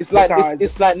out. It's like Because-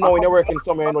 it's like now when you're working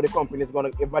somewhere, you know the company is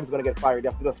everybody's gonna get fired. You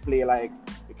have to just play like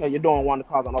because you don't want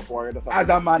to cause an uproar. Or something. as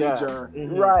a manager, Yeah.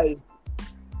 Mhm. right?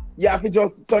 Yeah, if you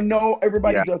just so now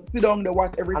everybody Yeah. just sit down, they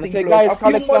watch everything. And say, play out. guys, A few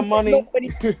collect some months money. when he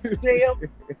goes to jail,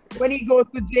 when he goes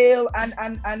to jail,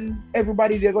 and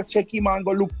everybody they go check him and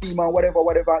go look for him and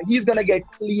whatever, he's gonna get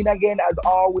clean again as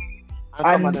always. And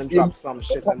some of and them you drop some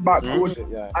shit come and back do some good. shit,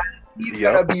 yeah. He's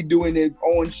Yep. gonna be doing his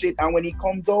own shit, and when he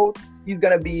comes out, he's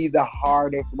gonna be the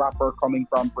hardest rapper coming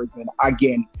from prison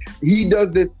again. He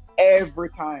does this every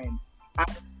time,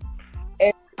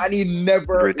 and he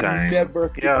never Every time. skip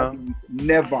Yeah. a beat.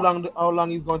 Never. How long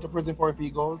he's going to prison for if he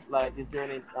goes? Like, is there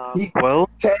any? He- Well,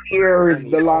 10 years,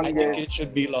 the I longest. think it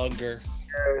should be longer.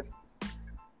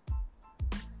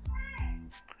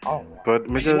 Oh, but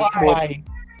me just Why?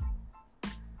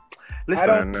 I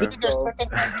don't listen. think There's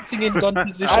second thing in gun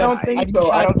position. I don't think and so.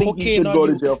 you I have don't think he cocaine should go on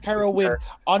to you, jail. heroin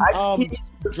on I-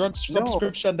 drug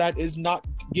subscription that is not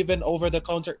given over the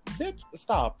counter. Bitch,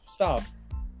 stop.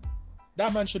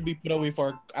 That man should be put away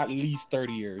for at least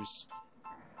 30 years.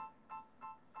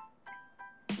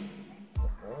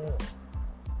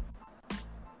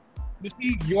 You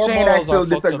see, your Shane, I morals still are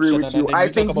fucked up, disagree Shannon, with you. and then I you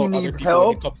think talk he about other needs people when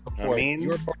help. it comes to I porn. mean,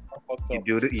 Your morals are fucked You up.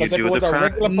 do the Because if it was a crime.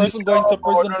 regular person going to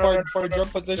prison No. for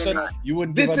drug possession, No. you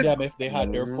wouldn't This give a is- damn if they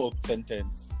had their Mhm. full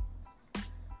sentence.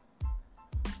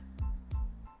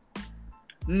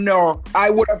 No, I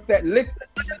would have said, listen,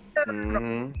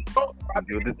 Mhm. no,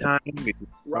 Do the time. Do the crime,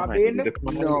 Robin, do the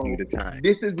crime, no. do the time.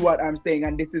 This is what I'm saying,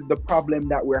 and this is the problem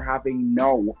that we're having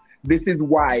now. This is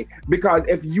why. Because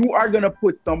if you are going to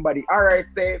put somebody, all right,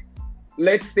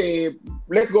 let's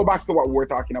go back to what we're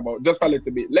talking about just a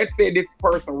little bit. Let's say this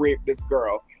person raped this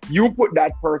girl. You put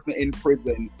that person in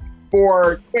prison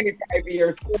for 25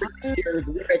 years, 40 years,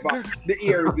 whatever the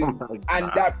years is.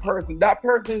 And that person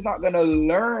is not going to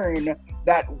learn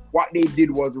that what they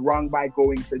did was wrong by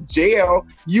going to jail,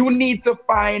 you need to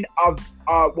find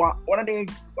one of the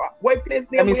what place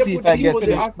Let name me see if I get you.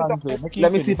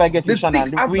 Let me see if I get you,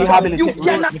 Shannon.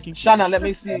 Rehabilitation. Shannon, let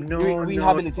me see.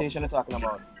 Rehabilitation you're talking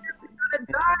about.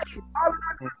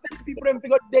 People don't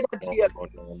figure they got jail.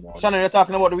 Shannon, you're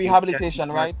talking about the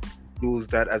rehabilitation, right? Use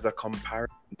that as a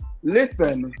comparison.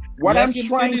 Listen, what I'm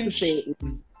trying to say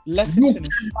is let him finish.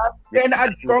 Then a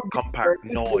drug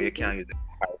No, you can't use it.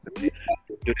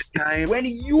 When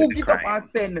you get up and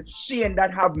send Shane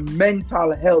that have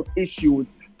mental health issues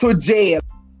to jail,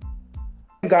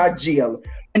 got jail,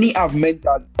 and he have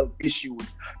mental health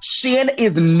issues, Shane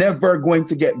is never going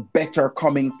to get better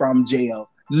coming from jail.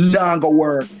 Not gonna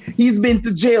work. He's been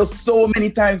to jail so many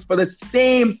times for the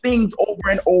same things over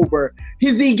and over.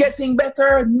 Is he getting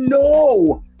better?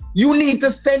 No. You need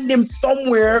to send him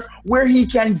somewhere where he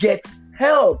can get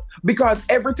help, because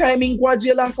every time he go to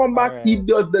jail and come back, he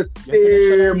does the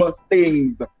same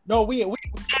things. No, we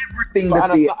everything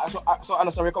the same. So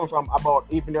understand where you're coming from about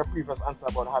even your previous answer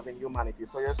about having humanity.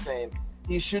 So you're saying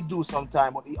he should do some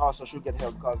time, but he also should get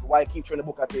help, because why keep trying to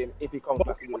book at him if he comes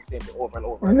back to do the same thing over and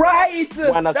over? Right.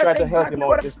 Why not try to help him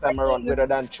out this time around rather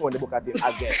than throwing the book at him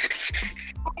again?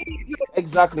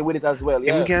 Exactly, with it as well.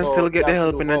 Yeah, you can still get the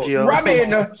help in a jail. Robin,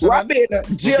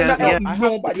 jail not help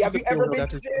nobody. Have you ever been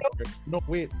to jail? No,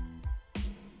 wait.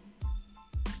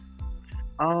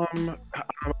 Hold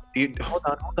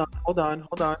on.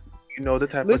 You know the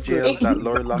type of jail that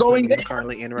Lori Loughlin is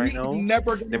currently in right now?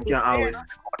 Them can always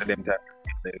one of them type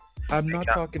of jail. I'm not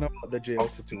talking about the jail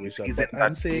situation, but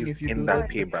I'm saying if you do that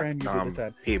crime, you do the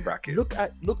time. Pay bracket. Look,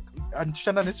 and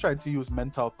Shannon is trying to use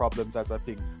mental problems as a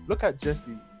thing. Look at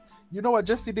Jessie. You know what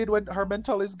Jessie did when her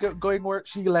mental is going where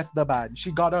she left the band.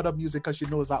 She got out of music because she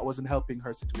knows that wasn't helping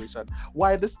her situation.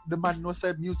 Why the man knows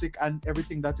that music and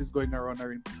everything that is going around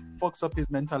her fucks up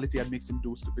his mentality and makes him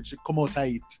do stupid shit. Come out of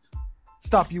it.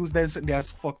 Stop using them sitting there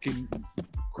as fucking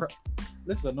crap.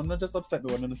 Listen, I'm not just upset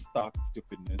with one to start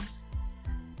stupidness.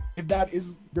 If that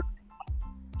is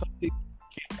something,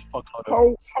 get the fuck out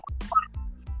of it.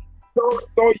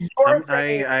 So you're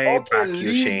saying, I okay, back you,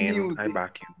 leave Shane. music I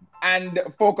back you. and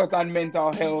focus on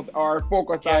mental health, or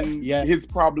focus on yes. his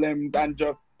problems and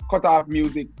just cut off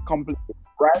music completely,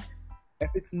 right?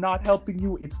 If it's not helping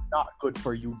you, it's not good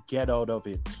for you. Get out of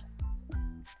it.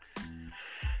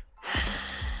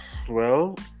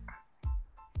 Well,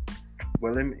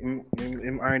 I'm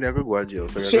already a good jail,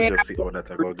 so you just see how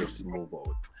that I go just move out.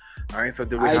 Alright, so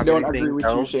do we have don't anything agree with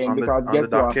else you, Shane, on because the guess what?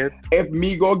 docket? If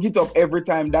me go get up every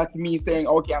time, that's me saying,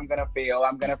 okay, I'm gonna fail,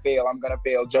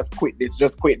 just quit this.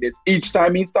 Each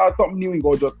time he starts something new, he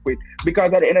go just quit.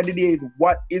 Because at the end of the day, is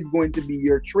what is going to be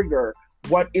your trigger?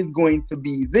 What is going to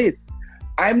be this?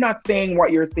 I'm not saying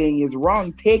what you're saying is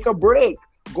wrong. Take a break.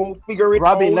 Go figure it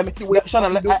Robin, out. let me see.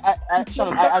 Shannon,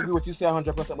 I agree with you, say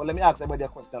 100%. But let me ask everybody a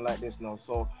question like this now.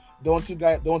 So, don't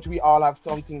we all have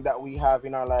something that we have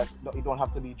in our life that it don't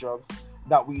have to be drugs,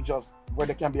 that we just, where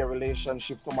there can be a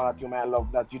relationship, someone that you might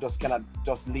love, that you just cannot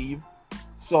just leave?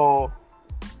 So,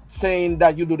 saying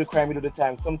that you do the crime, you do the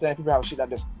time. Sometimes people have shit that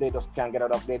they just can't get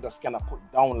out of. They just cannot put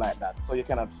down like that. So you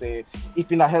cannot say, if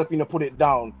you're not helping to put it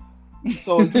down.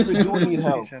 So people do need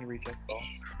help.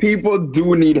 People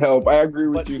do need help. I agree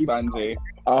with you, Sanjay.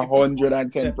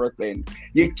 110%.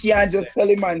 You can't just tell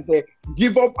him and say,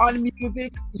 give up on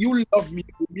music. You love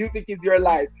music. Music is your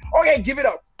life. Okay, give it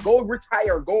up. Go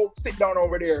retire. Go sit down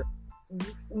over there.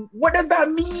 What does that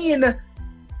mean?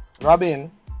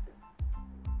 Robin,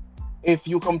 if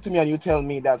you come to me and you tell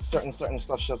me that certain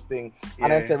such thing,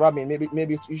 and I say, Robin, maybe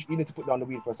you need to put down the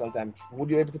weed for some time. Would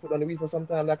you be able to put down the weed for some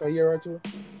time, like a year or two?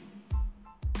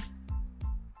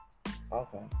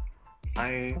 Okay.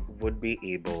 I would be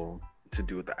able to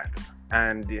do that.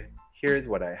 And here's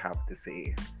what I have to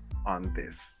say on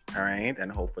this. All right. And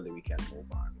hopefully we can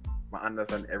move on. I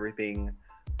understand everything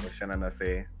what Shannon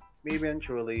say. Maybe and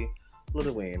truly,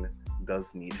 Lil Wayne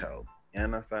does need help. You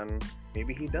understand?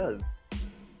 Maybe he does.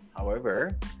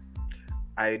 However,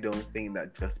 I don't think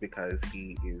that just because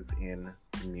he is in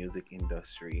the music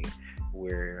industry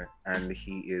and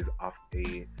he is of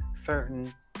a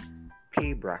certain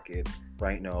pay bracket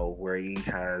right now where he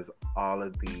has all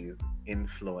of these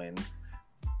influence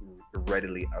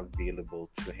readily available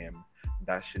to him,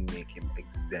 that should make him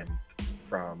exempt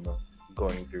from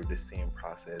going through the same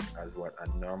process as what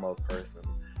a normal person,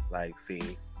 like say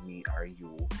me or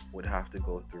you, would have to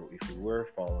go through if we were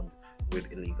found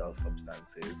with illegal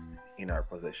substances in our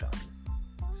possession.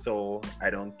 So I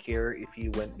don't care if he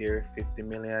went there 50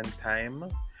 million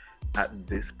times. at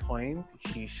this point,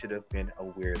 he should have been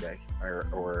aware that,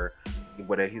 or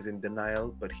whether he's in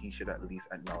denial, but he should at least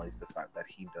acknowledge the fact that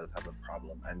he does have a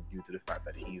problem, and due to the fact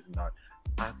that he's not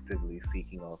actively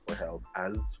seeking out for help,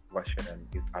 as Washanen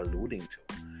is alluding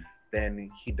to, then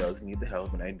he does need the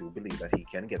help, and I do believe that he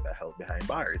can get that help behind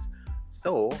bars.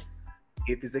 So,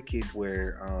 if it's a case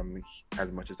where,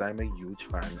 as much as I'm a huge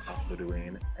fan of Lil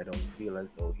Wayne, I don't feel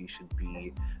as though he should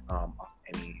be of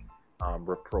any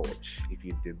reproach. If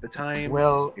you did the time,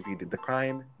 Well, if you did the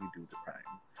crime, you do the crime.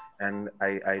 And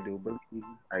I do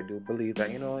believe that,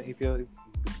 if you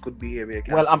good behavior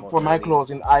can well, come out for my early.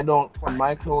 closing, I don't. For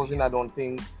my closing, I don't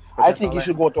think. But I that's think all he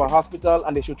should go to a hospital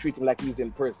and they should treat him like he's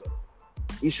in prison.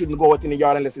 He shouldn't go out in the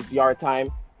yard unless it's yard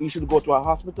time. He should go to a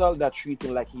hospital that treat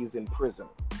him like he's in prison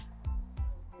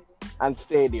and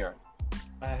stay there.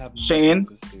 I have Shane?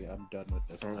 nothing to say. I'm done with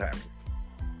this. Okay. topic.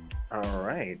 All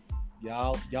right.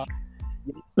 Y'all.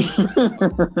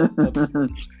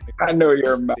 I know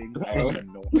you're mad. Things I don't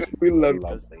even know. We love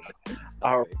Because Lovely. this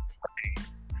All topic.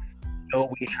 So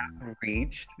we have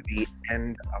reached the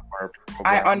end of our program.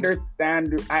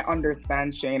 I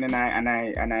understand Shane, and I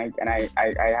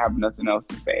have nothing else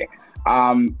to say.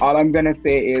 All I'm gonna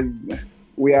say is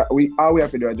all we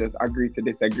have to do is just agree to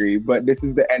disagree. But this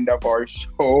is the end of our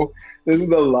show. This is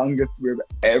the longest we've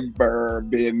ever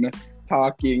been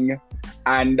talking,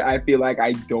 and I feel like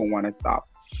I don't want to stop.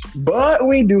 But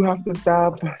we do have to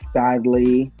stop,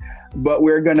 sadly. But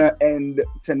we're gonna end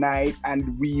tonight,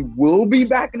 and we will be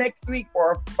back next week for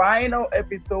our final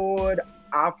episode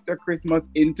after Christmas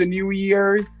into New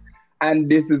Year's. And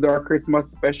this is our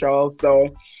Christmas special.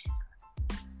 So,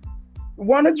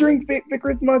 want to drink for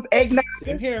Christmas? Eggnog?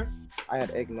 Same here. I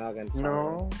had eggnog and sour.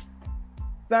 No.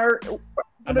 Sir, And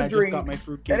want to I just drink? got my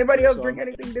fruitcake. Anybody too, else so drink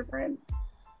anything different?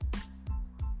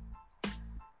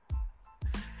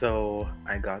 So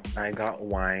I got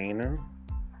wine.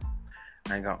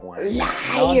 Non-alcoholic.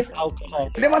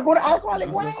 They must go to alcoholic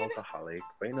Jesus. wine. Alcoholic.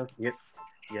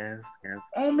 Yes.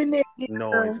 Oh, my nigga.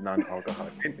 No, it's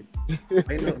non-alcoholic.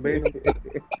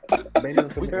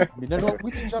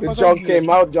 The joke came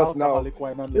out just now. Alcoholic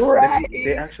wine and listen. Right.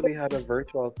 They actually had a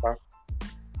virtual talk.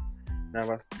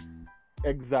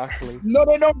 Exactly. No,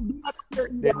 they don't. Do that here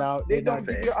They either. now They they now don't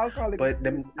give you alcoholic. But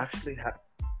them actually had.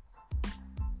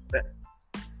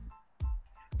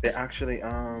 They actually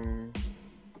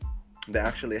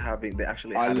had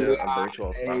a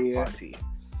virtual staff party.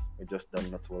 We just done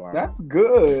not too long. That's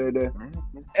good.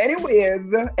 Mhm.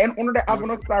 Anyways, and under the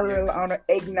having a sorrel on a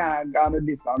eggnog, on a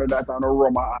this, on a that, on a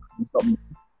rum, and something.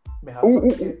 May have Ooh,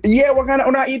 some ooh, cake. yeah, what kind of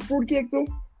wanna eat fruit cake too?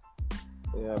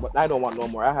 Yeah, but I don't want no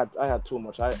more. I had too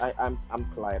much. I'm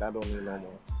plied. I don't need no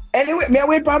more. Anyway, me I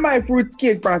wait for my fruit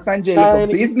cake from Sanjay Tiny. little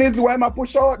business where I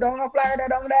push out down a Florida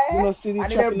down there. You know, see the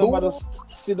And chopping then over the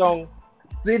sit down.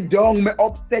 Sit down, me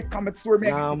upset, come and swear me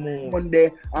Nah, move. one day.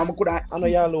 Could I know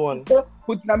y'all alone. put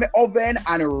it in my oven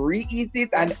and reheat it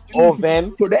and eat Oven?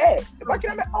 it today. If I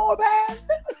can have my oven.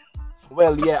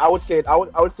 Well, yeah, I would say it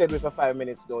for 5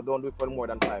 minutes though. Don't do it for more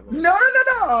than 5 minutes. No.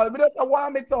 But just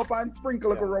warm it up and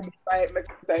sprinkle a rum inside, make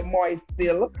it moist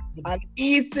still, and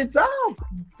eat it up.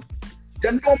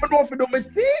 You know me know if you do me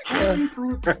thing.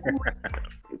 Fruit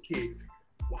cake.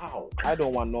 Wow. I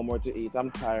don't want no more to eat. I'm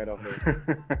tired of it.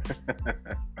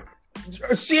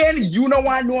 Shane, you know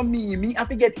what know me. Me have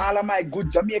to get all of my good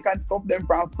Jamaican stuff them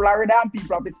from Florida, and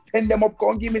people have to send them up,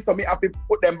 come give me some. Me have to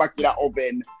put them back in the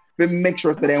oven to make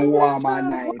sure so they warm and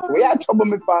nice. So yeah, trouble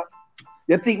me for.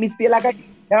 You think me stay like a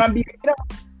can be?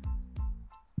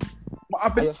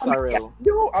 Sorrel.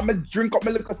 I'm gonna drink up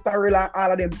my little sorrel and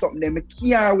all of them something. Them I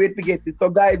can't wait to get it. So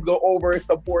guys, go over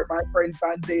support my friend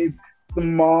Sanjay's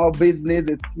small business.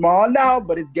 It's small now,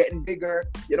 but it's getting bigger.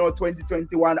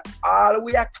 2021. All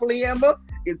we claim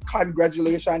is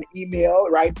congratulation email,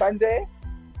 right, Sanjay?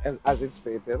 As it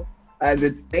stated. As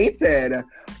it stated.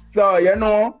 So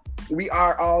we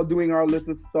are all doing our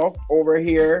little stuff over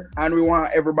here, and we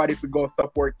want everybody to go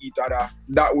support each other.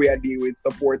 That we are dealing with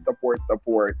support.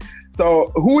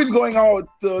 So who is going out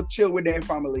to chill with their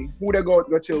family? Who they go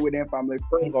chill with their family?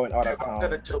 I'm going out of town.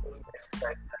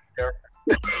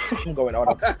 I'm going out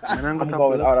of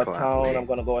I'm town. I'm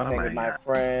gonna go and hang with my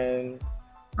friends.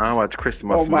 I watch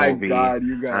Christmas movie God,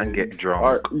 you guys. and get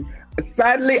drunk.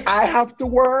 Sadly, I have to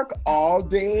work all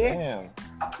day. Damn.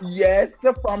 Yes,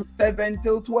 from 7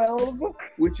 till 12,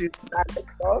 which is sad as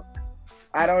fuck.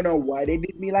 I don't know why they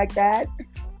did me like that,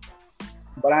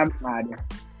 but I'm mad.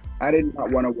 I did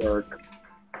not want to work.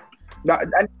 What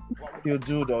would you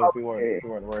do though if you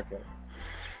weren't working?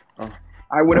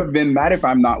 I would have been mad if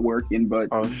I'm not working, but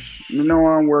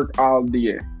I work all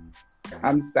day.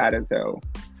 I'm sad as hell.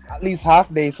 At least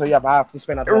half day, so you have half to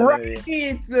spend at home anyway.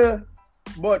 Right.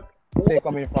 But Say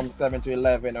coming from 7 to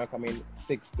 11 or coming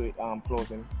 6 to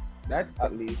closing that's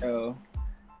at least.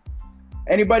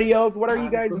 Anybody else? What are you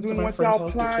I'm guys going to doing? my What's friend's y'all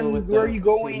house to chill plans? with Where are him you and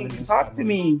going? his Talk to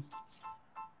family. me.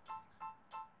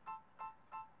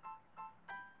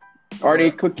 Are they Yeah,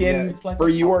 cooking it's like for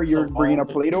a you, or pot, you're so bringing all a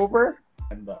the plate over?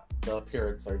 and the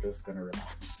parents are just gonna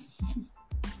relax.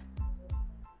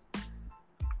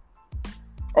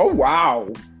 Oh wow!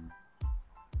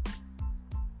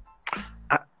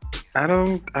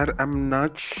 I'm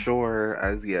not sure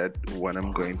as yet what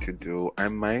I'm going to do. I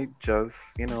might just,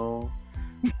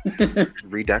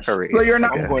 redecorate. So you're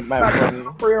not I'm going with my not buddy.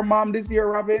 cooking for your mom this year,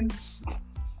 Robin?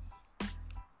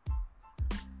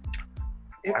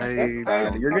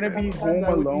 You're gonna be home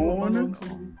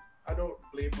alone. I don't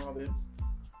blame Robin.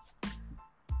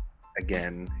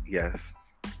 Again,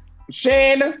 yes.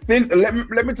 Shane,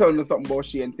 let me tell you something about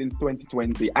Shane since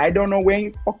 2020. I don't know when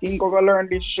you fucking gonna learn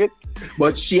this shit,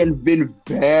 but Shane been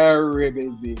very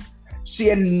busy. She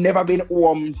ain't never been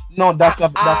home. No, that's a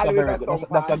Always very at good. some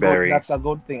That's a party. good. That's a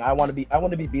good thing. I want to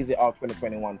be busy all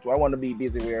 2021 too. I want to be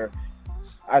busy where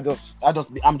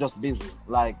I'm just busy.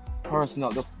 Like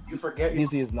personal, just You forget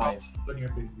busy is nice. when you're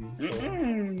busy. So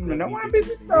No, be I'm busy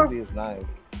busy. stuff. Busy is nice.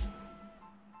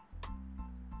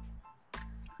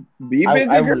 Be busy,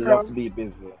 I would girl. love to be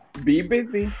busy. Be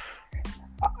busy.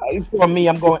 For me,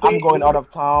 I'm going out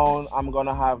of town. I'm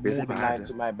gonna have Busy movie bad. night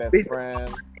with my best Busy. friend.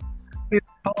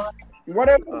 What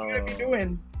else are you gonna be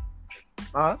doing?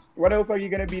 Huh? What else are you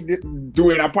gonna be doing?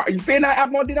 You saying I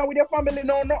have no dinner with your family?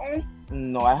 No, no.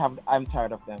 No, I'm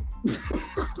tired of them.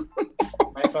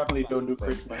 My family don't do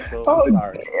Christmas, so Oh,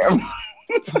 Sorry. damn.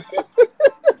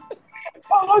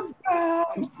 Oh,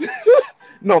 damn.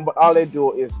 No, but all they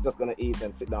do is just gonna eat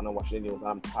and sit down and watch the news.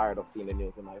 I'm tired of seeing the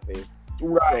news in my face.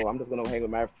 Right. So I'm just gonna hang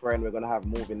with my friend. We're gonna have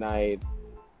movie night.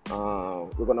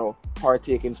 We're gonna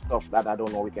partake in stuff that I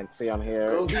don't know we can say on here.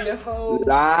 go be a hoe.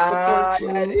 Lie. Support you.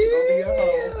 Go be a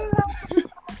hoe.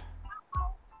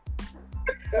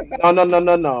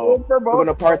 No. We're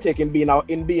gonna partake in being a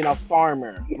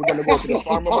farmer. We're gonna go to the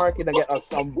farmer market and get us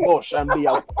some bush and be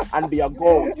a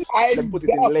goat. Then put it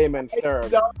in layman's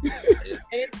terms.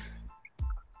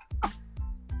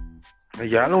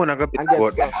 Y'all wanna go And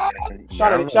get some.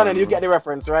 Shannon, you get the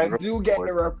reference, right? I do get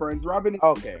the reference. Robin is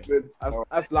Okay. good.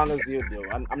 As long as you do.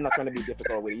 I'm not trying to be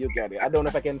difficult with it. You get it. I don't know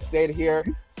if I can say it here.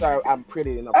 Sorry, I'm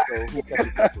pretty enough, so who can be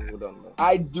talking, who don't know.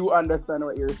 I do understand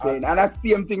what you're saying. And that's the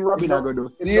same thing Robin are gonna do.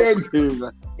 Same thing.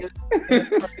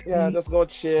 Yeah, just go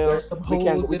chill. There's some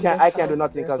hoes in I this can't do house.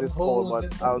 nothing because There's it's some cold, hoes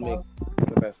but in the I'll make house.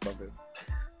 the best of it.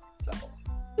 So,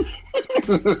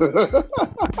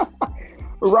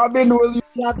 Robin, will you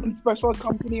be having special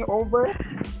company over?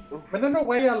 I don't know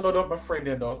why I load up my friend,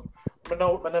 you know. I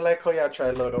don't like how you try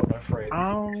to load up my friend. I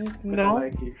don't no.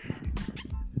 like it.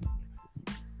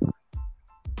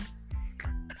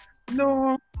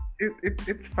 No,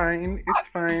 it's fine. It's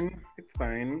fine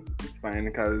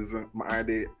because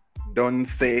I don't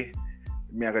say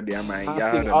me I go there my I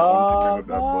yard sing, and want to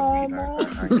go but we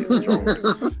and get drunk.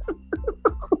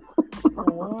 I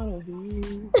wanna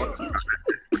be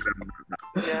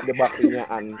Yeah. the back in your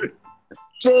hand.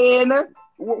 Shane,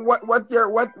 what's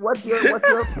your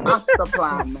after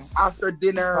plan? After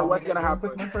dinner, Probably what's gonna get drunk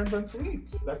with happen? my friends and sleep.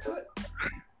 That's it.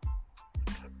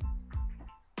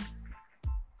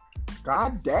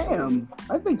 God damn.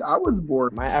 I think I was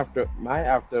bored. My after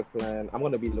plan. I'm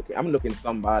looking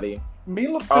somebody. Me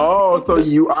look for Oh, so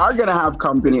you are gonna have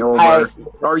company over.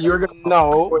 Or you're gonna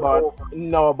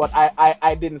No, but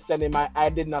I didn't I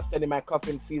did not send in my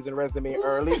cuffing season resume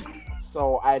early,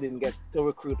 so I didn't get to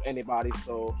recruit anybody.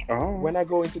 So Oh. when I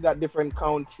go into that different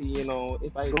county,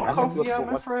 if I Go can coffee, just yeah, go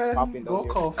my what's friend. popping Go down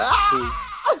here. coffee.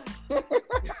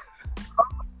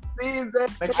 season.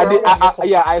 Make sure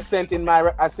I sent in my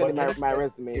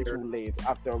resume too late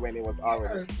after when it was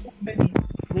already.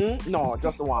 No,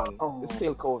 just one. It's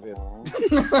still COVID.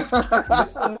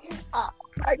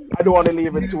 I don't want to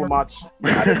leave it too much.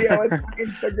 The other day I was on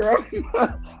Instagram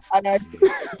and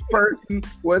the person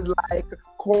was like,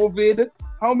 COVID,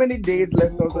 how many days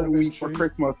left us in a week for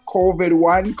Christmas? COVID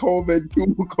 1, COVID 2,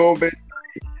 COVID 3.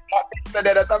 So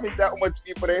then that's how much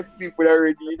people they sleep with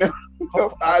already, and I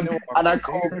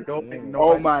COVID.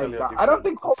 Oh my God. I don't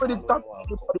think COVID is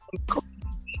something.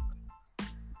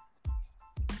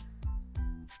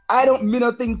 I don't mean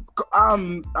I think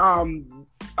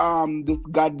this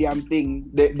goddamn thing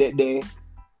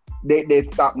they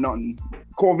stop nothing.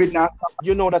 COVID not stop.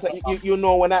 You know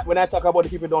that when I talk about the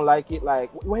people who don't like it,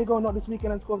 like where you going out this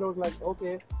weekend and stuff, I was like,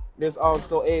 okay, there's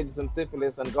also AIDS and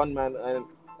syphilis and gunmen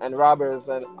and robbers,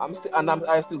 and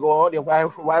I still go out there.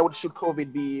 Should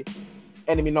COVID be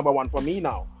enemy number one for me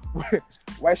now?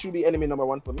 Why should be enemy number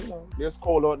one for me now? There's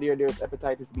cold out there. There's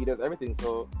hepatitis B. There's everything.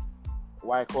 So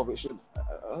why COVID should?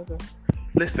 Okay.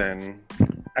 Listen,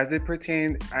 as it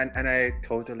pertains, and I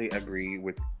totally agree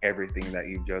with everything that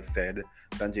you just said,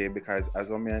 Sanjay, because as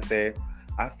one man say,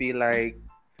 I feel like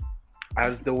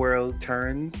as the world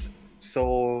turns,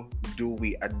 so do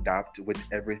we adapt with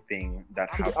everything that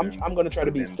happens. I'm gonna try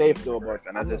to be safe though, but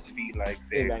and I just feel like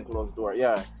safe and closed door.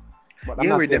 Yeah. But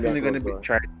yeah, we're definitely gonna be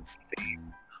trying to be safe.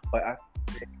 But I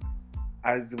feel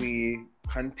as we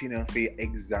continue to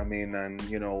examine and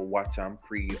watch and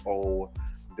pray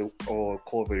the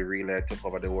COVID really took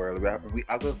over the world, we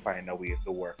are gonna find a way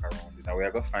to work around it. We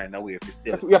are gonna find a way to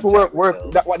still. We have to work.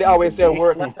 That's what they always say.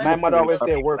 Work. My mother always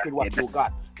say, work with what you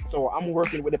got. So I'm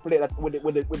working with the plate that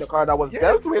with the card that was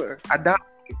dealt with. Adapt.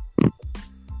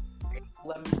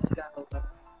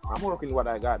 I'm working with what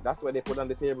I got. That's what they put on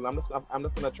the table. I'm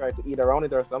just gonna try to eat around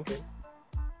it or something.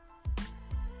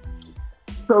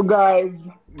 So guys,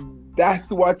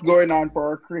 that's what's going on for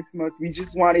our Christmas. We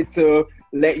just wanted to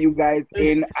let you guys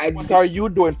in. What are you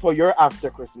doing for your after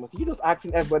Christmas? You just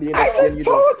asking everybody. I just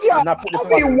told you, I'll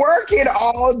be working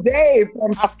all day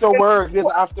from after work. There's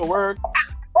after work.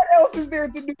 What else is there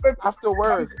to do after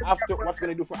work? What's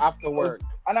gonna do for after work?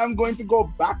 And I'm going to go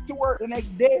back to work the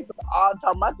next day. So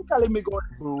automatically me go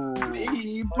to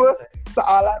sleep. So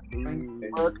all I do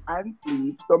is work and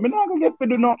sleep. So me not gonna get to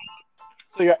do nothing.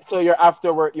 So your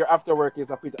after work is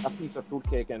a piece of fruit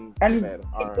cake and bed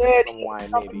or some wine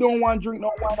maybe. I don't want to drink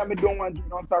no wine. I don't want to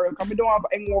drink no sorry. I don't want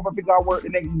to hangover if I got work the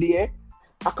next day.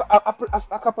 A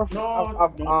cup of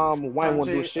wine won't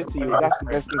do shit to you. That's the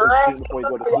best thing to drink before you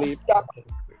go to sleep.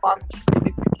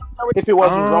 If it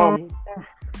wasn't rum,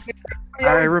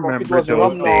 I remember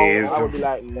those days I would be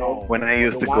like, no. when I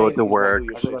used to go to work.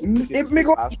 If me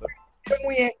go,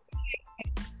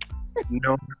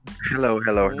 no, hello.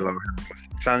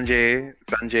 Sanjay,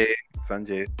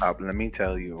 stop. Let me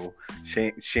tell you,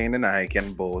 Shane and I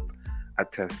can both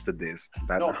attest to this.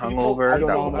 That hangover,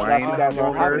 that wine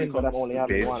hangover,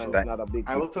 bitch.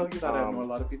 I will tell you that I know a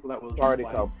lot of people that will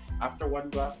drink wine. After one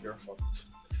glass, they're fucked.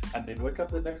 And then wake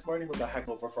up the next morning with a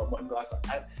hangover from one glass.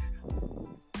 I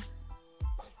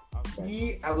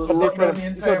will sit down the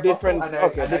entire bottle and I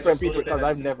just people because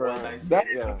I've never.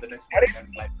 The next morning and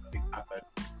like nothing happened.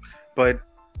 But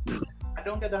I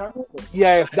don't get the hangover.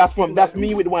 Yes, that's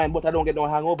me with wine, but I don't get no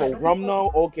hangover. Rum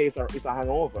now, okay, so it's a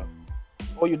hangover.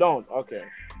 Oh, you don't? Okay,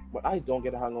 but I don't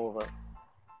get a hangover.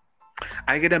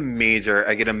 I get a major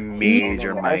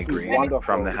migraine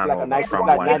from the hangover from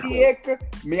wine.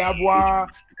 Me have one.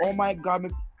 Oh my god, me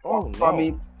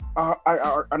vomit.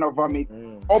 And a vomit.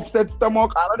 Upset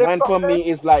stomach. Wine for me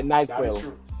is like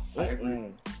NyQuil.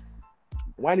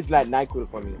 Wine is like NyQuil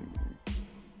for me.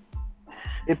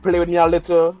 It play with me a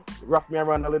little, rough me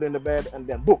around a little in the bed, and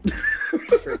then boom.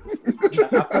 After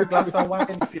a glass of wine,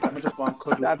 I feel like I just want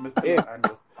to cuddle with me and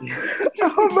just.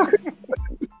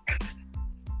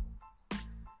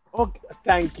 Oh,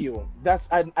 thank you.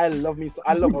 I love me. So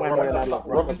I love wine more than I love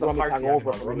rum. Rum is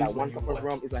hangover for me. Like one cup of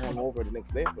rum is a hangover the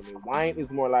next day for me. Wine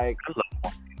is more like.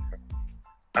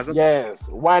 Yes,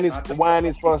 wine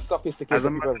is for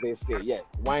sophisticated because they say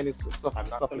wine is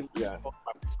sophisticated. Yeah.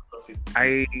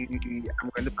 I'm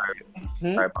going to buy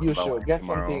it. You should get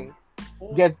tomorrow.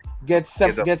 Something. Get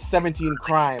 17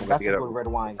 Crime. That's a good red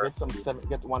wine.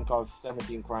 Get one called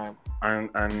 17 Crime. And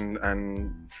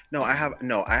no, I have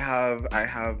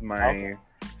my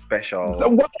special. So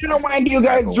what kind of wine do you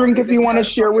guys drink if you want to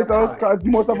share with us? Because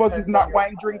most of us is not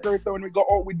wine drinkers, so when we go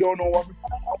out, we don't know what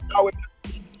we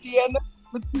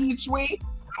with peach sweet.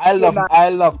 I love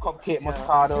Cupcake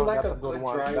Moscato. Like that's a good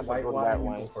one. That's a good white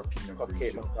wine. For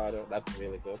Cupcake Moscato. That's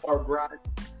really good. For grand,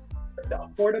 the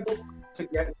affordable to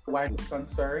get wine is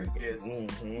concerned is.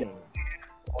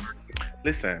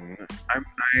 Listen,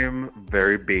 I'm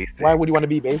very basic. Why would you want to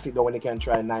be basic though when you can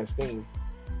try nice things?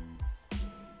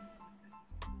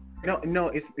 No,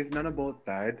 it's not about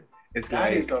that. It's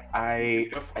that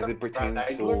like as it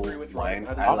pertains to wine,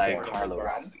 I like Carlo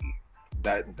Rossi.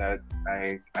 That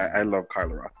I love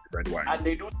Carlo Rossi red wine. And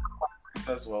they do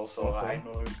as well, so I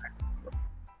know.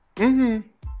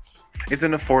 It's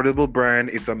an affordable brand.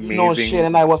 It's amazing. Shane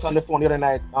and I was on the phone the other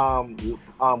night,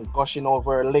 gushing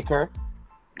over liquor.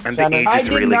 And the age is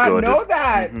really good. I did not know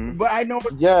that, but I know.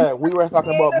 Yeah, we were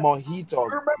talking about mojito.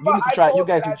 You need to try. You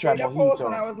guys need to try mojito.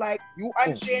 And I was like, you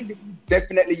and Shane, this is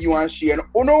definitely you and Shane.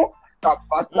 Oh no. You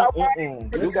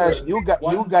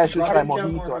guys should try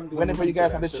mojito. Whenever you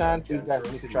guys have the chance, you guys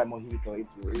need to try mojito.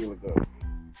 It's really good.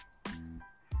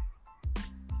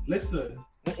 Listen.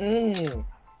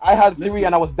 I had 3 Listen,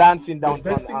 and I was dancing The downtown.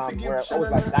 best thing to give Where I was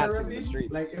Shannon like and dancing in the Arabi,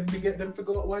 street. like if we get them to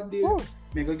go out one day, Woo.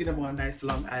 we go give them one nice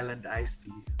Long Island iced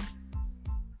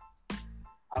tea.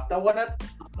 After one of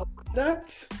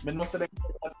that, me know say them-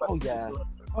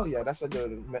 Oh yeah, that's a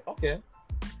good. Okay.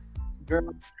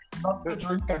 girl, not to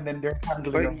drink and then there's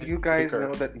handling But of you guys liquor.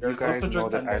 know that There's not to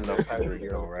drink and I then love there's to handling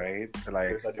drink, of though, liquor. right? Like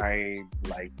There's a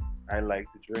I like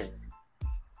to drink.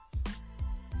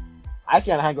 I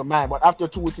can't hang with mine, but after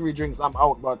 2 or 3 drinks, I'm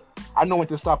out. But I know when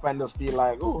to stop and just feel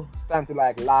like, oh, it's time to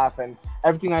like laugh, and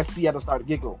everything I see, I just start to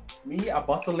giggle. Me, a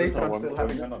bottle later, I'm One- still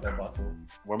having another bottle.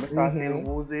 When we start Mhm. feeling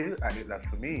woozy, I think that's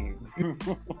for me.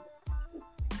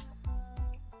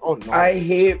 Oh no. I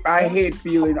hate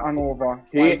feeling hungover.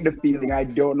 Hate the feeling. I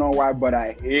don't know why, but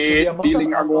I hate amount of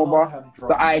feeling alcohol I hungover. have So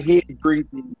drunk, I hate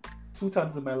drinking. 2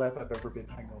 times in my life I've ever been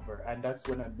hangover, and that's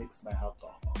when I mix my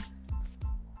alcohol.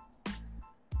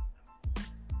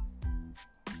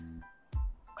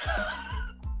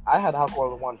 I had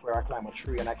alcohol once where I climbed a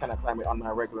tree and I kind of climb it on my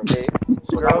regular day.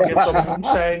 So Girl, get some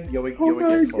moonshine. You will Oh my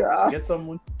get fucked. God. Get some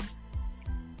moonshine.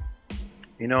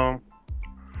 You know,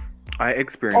 I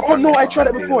experienced. Oh no, I that tried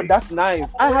it daily. before. That's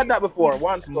nice. I had that before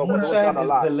once though, but it was Moonshine not a is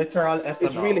lot. the literal ethanol.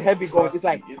 It's really heavy going. It's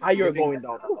like Trust me, higher living going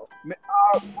down.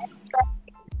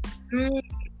 ethanol.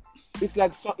 It's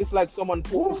like someone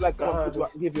Oh, it's like someone God.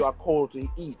 give you a coal to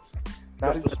eat,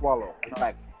 That just is to swallow. It's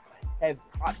like heavy.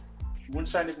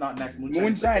 Moonshine is not nice. Moonshine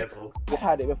is Moonshine. the devil. I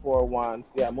had it before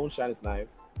once. Yeah, moonshine is nice.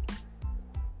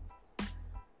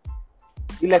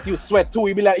 It let you sweat too.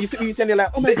 You be like, you send you like,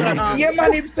 oh my god. Yeah,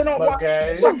 man, if you not But want,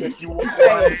 guys, if you want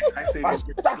wine, I say Ah, just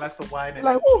get a glass of wine and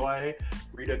Like, ooh. enjoy.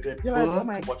 Read a good You're like, book, oh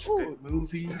my- watch a ooh. good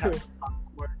movie, have some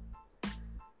popcorn.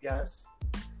 Yes.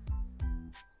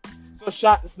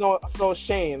 So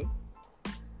Shane,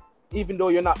 even though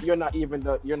you're not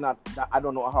I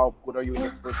don't know how good are you in the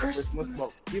spirit of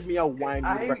Christmas, but give me a wine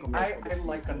you recommend for the I'm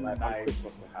like a season, on nice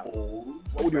Christmas to have. old.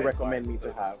 What would you red recommend wine me to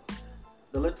with have?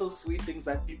 The little sweet things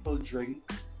that people drink,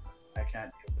 I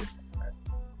can't deal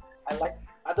with.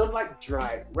 I don't like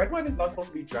dry. Red wine is not supposed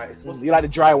to be dry. It's supposed to You be like the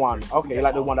dry one. You're supposed to Okay, you get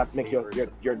like the all one the that make your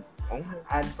flavors. oh.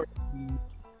 And for me,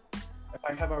 if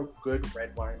I have a good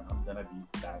red wine, I'm gonna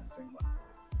be dancing.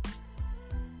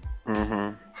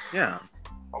 Mm-hmm. Yeah.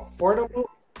 Affordable.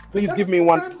 Please give me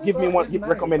one. Sometimes Give me one. it's nice.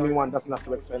 Recommend me one that's not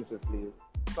too expensive, please.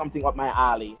 Something up my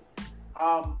alley.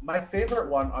 My favorite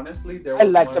one, honestly, there I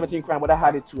was like one- 17 crime, but I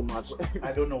had it too much.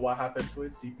 I don't know what happened to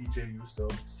it. CPJ used to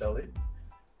sell it.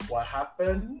 What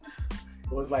happened?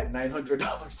 It was like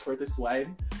 $900 for this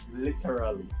wine,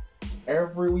 literally.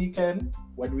 Every weekend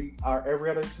every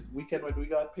other weekend when we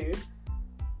got paid,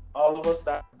 all of us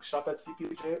that shop at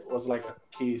CPJ was like a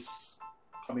case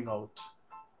coming out.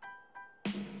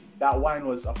 That wine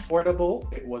was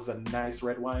affordable. It was a nice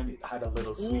red wine. It had a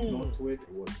little sweet note to it.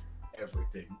 It was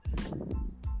everything.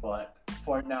 But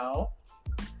for now,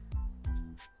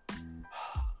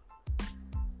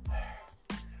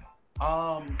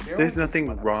 There's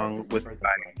nothing wrong with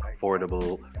buying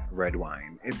affordable red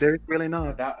wine. There's really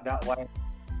not. That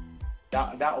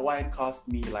wine cost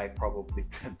me like probably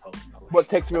 $10,000. But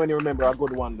text me when you remember a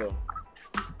good one though.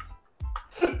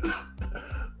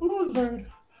 Oh Lord,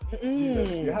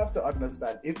 Jesus! You have to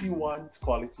understand. If you want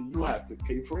quality, you have to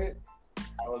pay for it.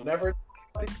 I will never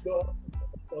go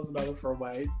 $1,000 for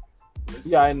wine.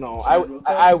 Listen, Yeah, I know. Shane will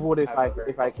tell I you, would if I'm I a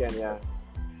very can. Yeah.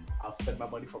 I'll spend my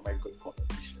money for my good quality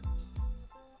shit.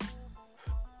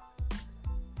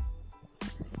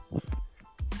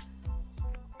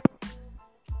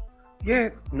 Yeah,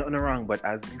 nothing wrong. But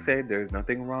as you said, there's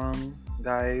nothing wrong,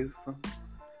 guys.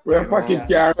 we're You fucking know,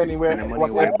 care. Anywhere, Spend the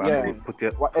money way whatever, back. Put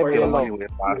your whatever you money love, way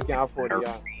you back. can afford it.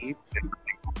 Yeah. There's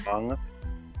nothing wrong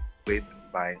with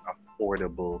buying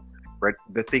affordable. Right,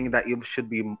 the thing that you should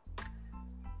be.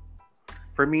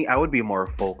 For me, I would be more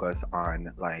focused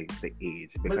on like the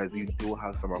age because you do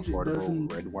have some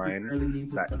affordable red wine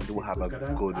that do have a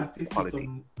good quality,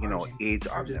 age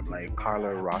on them. Like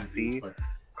Carlo Rossi.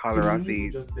 Carlo Rossi.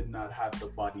 Just did not have the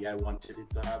body I wanted it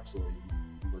to have, so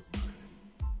it was not.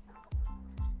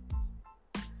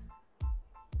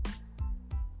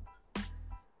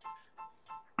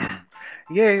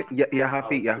 Yeah, you have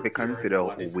to consider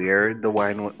where the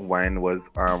wine was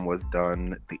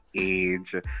done, the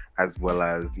age, as well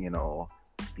as the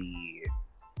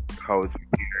how it's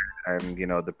prepared and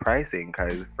the pricing.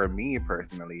 Because for me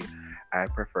personally, I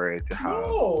prefer to have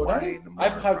wine.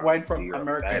 I've had wine from Europe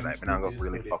American. side. I don't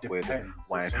really fuck with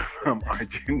wine from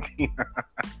Argentina.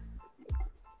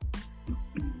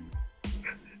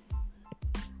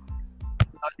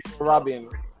 Robin.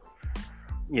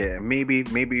 Yeah, maybe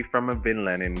from a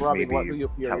Vinland and Robin, what do maybe you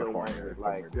pair your wine California or with?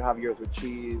 somewhere. Like, you have yours with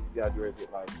cheese, you have yours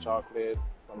with like chocolates,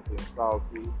 something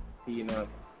salty, peanut.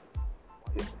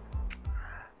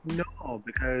 No,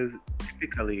 because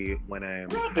typically when I'm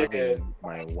Robin, having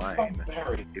my it's wine,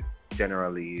 barbaric. it's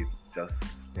generally just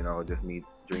just me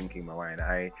drinking my wine.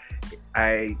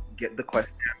 I get the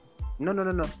question. No, no,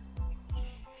 no, no.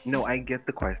 No, I get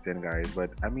the question, guys,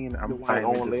 but I mean, The I'm wine fine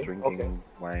with just only? Okay. drinking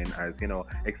wine as,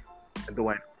 the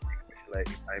wine, like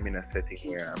if I'm in a setting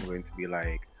where I'm going to be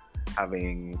like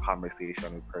having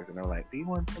conversation with person, I'm like, do you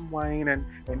want some wine? And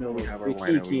we have our We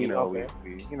wine and we, kiki, okay.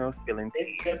 spilling It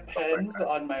tea and stuff like depends that.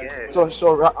 on my Yeah. mood. So,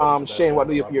 I think it's because Shane, what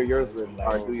do you Robin pair yours says with, we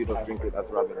or like do you just have drink our it as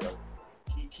Robin water, does?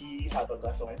 kiki, have a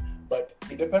glass of wine. But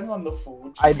it depends on the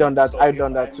food. I done that. So I if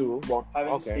done that I'm too. But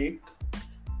having okay. steak,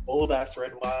 old ass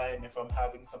red wine. If I'm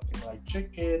having something like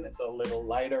chicken, it's a little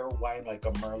lighter wine like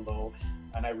a Merlot.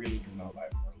 And I really do not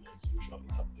like Merlot. It's usually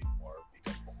something more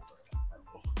big and bolder than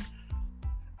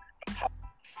Merlot.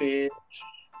 Fish.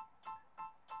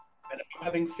 And if I'm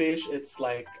having fish, it's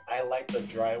like I like the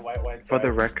dry white wine. So For the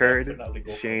I would record, definitely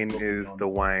go for Shane is Sauvignon, the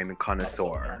wine not a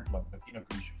connoisseur. Sauvignon Blanc, the Pinot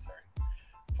Grigio, sorry,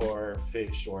 for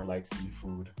fish or like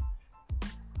seafood.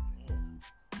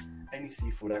 Any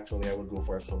seafood, actually, I would go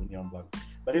for a Sauvignon Blanc.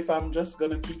 But if I'm just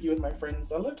gonna kiki with my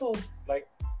friends, a little like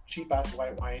cheap ass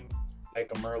white wine,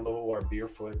 like a Merlot or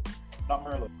Beerfoot, not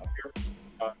Merlot,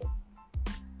 a Beerfoot.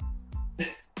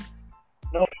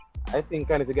 No, I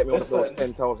think I need to get me one of those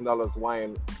listen. $10,000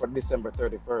 wine for December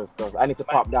 31st because I need to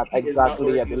pop that It's not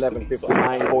where exactly it at used to be, so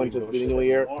I 11:59 can't going to really the go new shit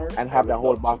year anymore. and I have would that whole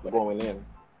love to, bottle but going in.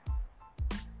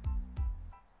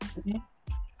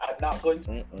 I'm not going to.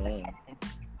 Mm-mm.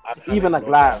 I'm Even a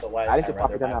having no glass glass. of wine. I need to I'd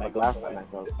pop rather it and buy have my a glass glass of that wine night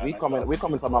and because sit by we myself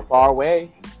coming and from a enjoy far for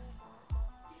way. days.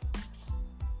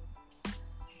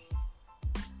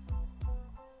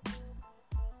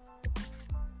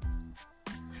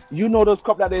 You know those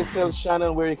cup that they sell,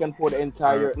 Shannon, where you can pour the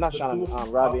entire, not The Shannon,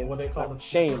 poof, Robin, what they call the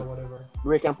Shane, poof or whatever.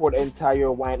 where you can pour the entire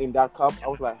wine in that cup. I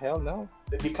was like, hell no.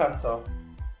 The decanter.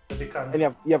 The And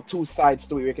decanter. you have two sides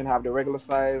to it. You can have the regular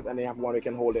size, and you have one you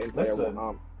can hold the entire Listen.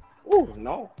 one. Oh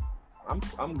no,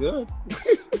 I'm good.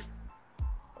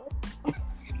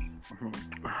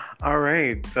 All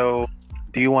right. So,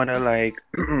 do you want to like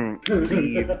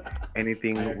leave I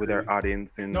anything with our agree.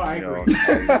 audience and No, I agree.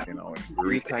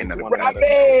 reach the kind end to of one the another.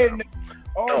 Robin!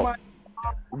 Oh Oh. my.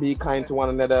 Be kind to one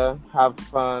another. Have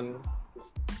fun.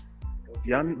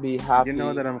 Jan, Be happy. you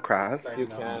know that I'm crass. You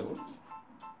can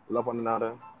love one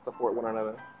another. Support one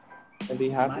another, and be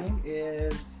happy. Mine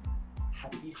is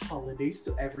happy holidays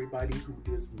to everybody who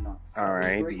does not All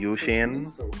right, celebrate you, Shane.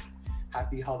 Christmas. So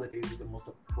happy holidays is the most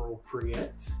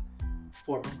appropriate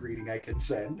form of greeting I can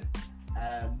send.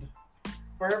 And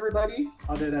for everybody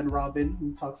other than Robin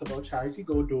who talks about charity,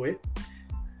 go do it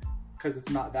because it's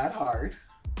not that hard.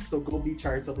 So go be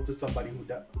charitable to somebody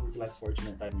who's less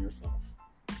fortunate than yourself.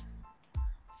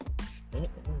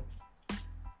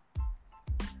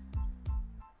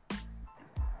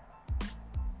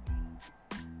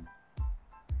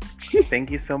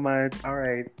 Thank you so much. All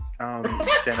right,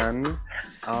 Shannon,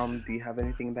 do you have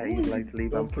anything that you'd like to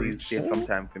leave? Don't And please preach. give some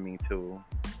time for me too.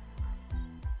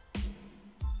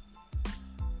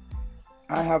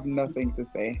 I have nothing to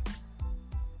say.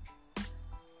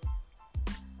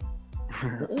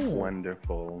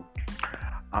 Wonderful.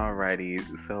 Alrighty,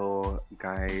 so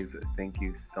guys, thank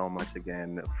you so much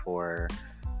again for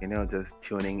just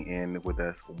tuning in with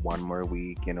us one more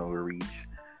week. We reach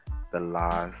the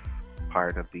last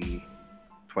part of the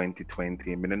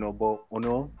 2020. I mean, no,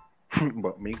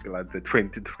 but me glad the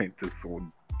 2020 so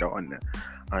done,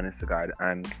 honest to God.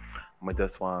 And I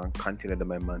just want to continue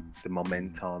the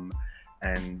momentum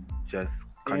and just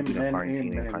continue Amen,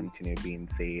 quarantine and amen. continue being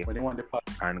safe When you want the part,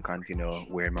 and continue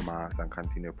wearing my mask and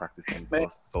continue practicing Amen.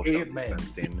 social Amen.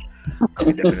 distancing.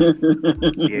 I'm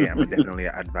definitely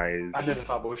advise and then it's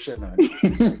about Shannon.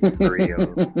 for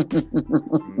real.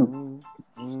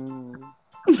 Mm.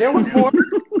 There was more.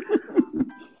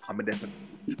 I'm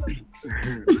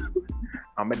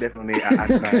definitely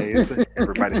advise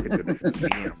everybody to do the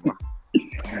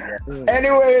same.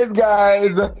 Anyways,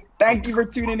 guys, thank you for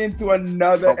tuning in to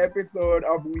another episode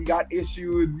of We Got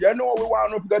Issues. You know what we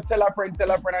want to go tell a friend,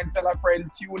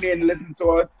 tune in, listen to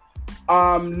us.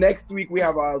 Next week we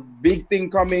have a big thing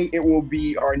coming. It will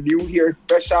be our New Year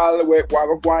special. We're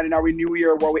going in our New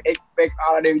Year where we expect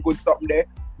all of them good something there.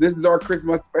 This is our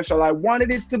Christmas special. I wanted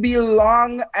it to be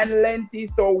long and lengthy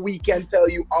so we can tell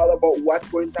you all about what's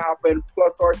going to happen,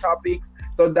 plus our topics.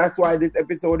 So that's why this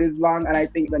episode is long, and I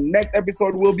think the next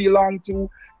episode will be long too.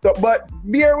 So, but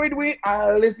bear with me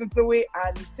and listen to it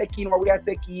and take in what we are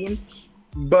taking.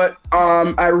 But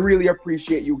I really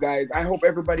appreciate you guys. I hope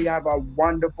everybody have a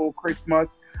wonderful Christmas.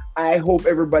 I hope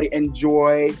everybody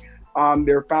enjoy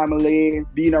their family,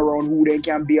 being around who they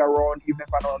can be around, even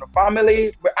if I don't know the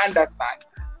family, but understand.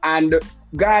 And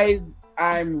guys,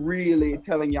 I'm really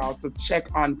telling y'all to check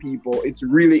on people. It's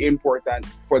really important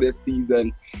for this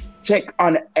season. Check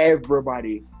on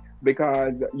everybody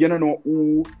because you don't know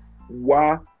who,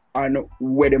 what, and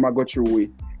where they might go through it.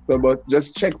 So, but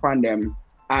just check on them.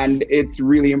 And it's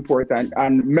really important.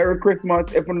 And Merry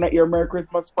Christmas. If you're not here, Merry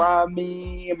Christmas from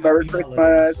me. Merry Happy Christmas.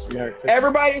 holidays. Merry Christmas.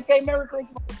 Everybody say Merry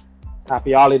Christmas.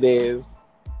 Happy holidays.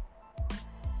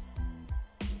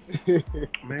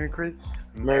 Merry Christmas.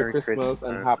 Merry Christmas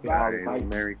and happy guys. holidays.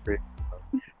 Merry Christmas.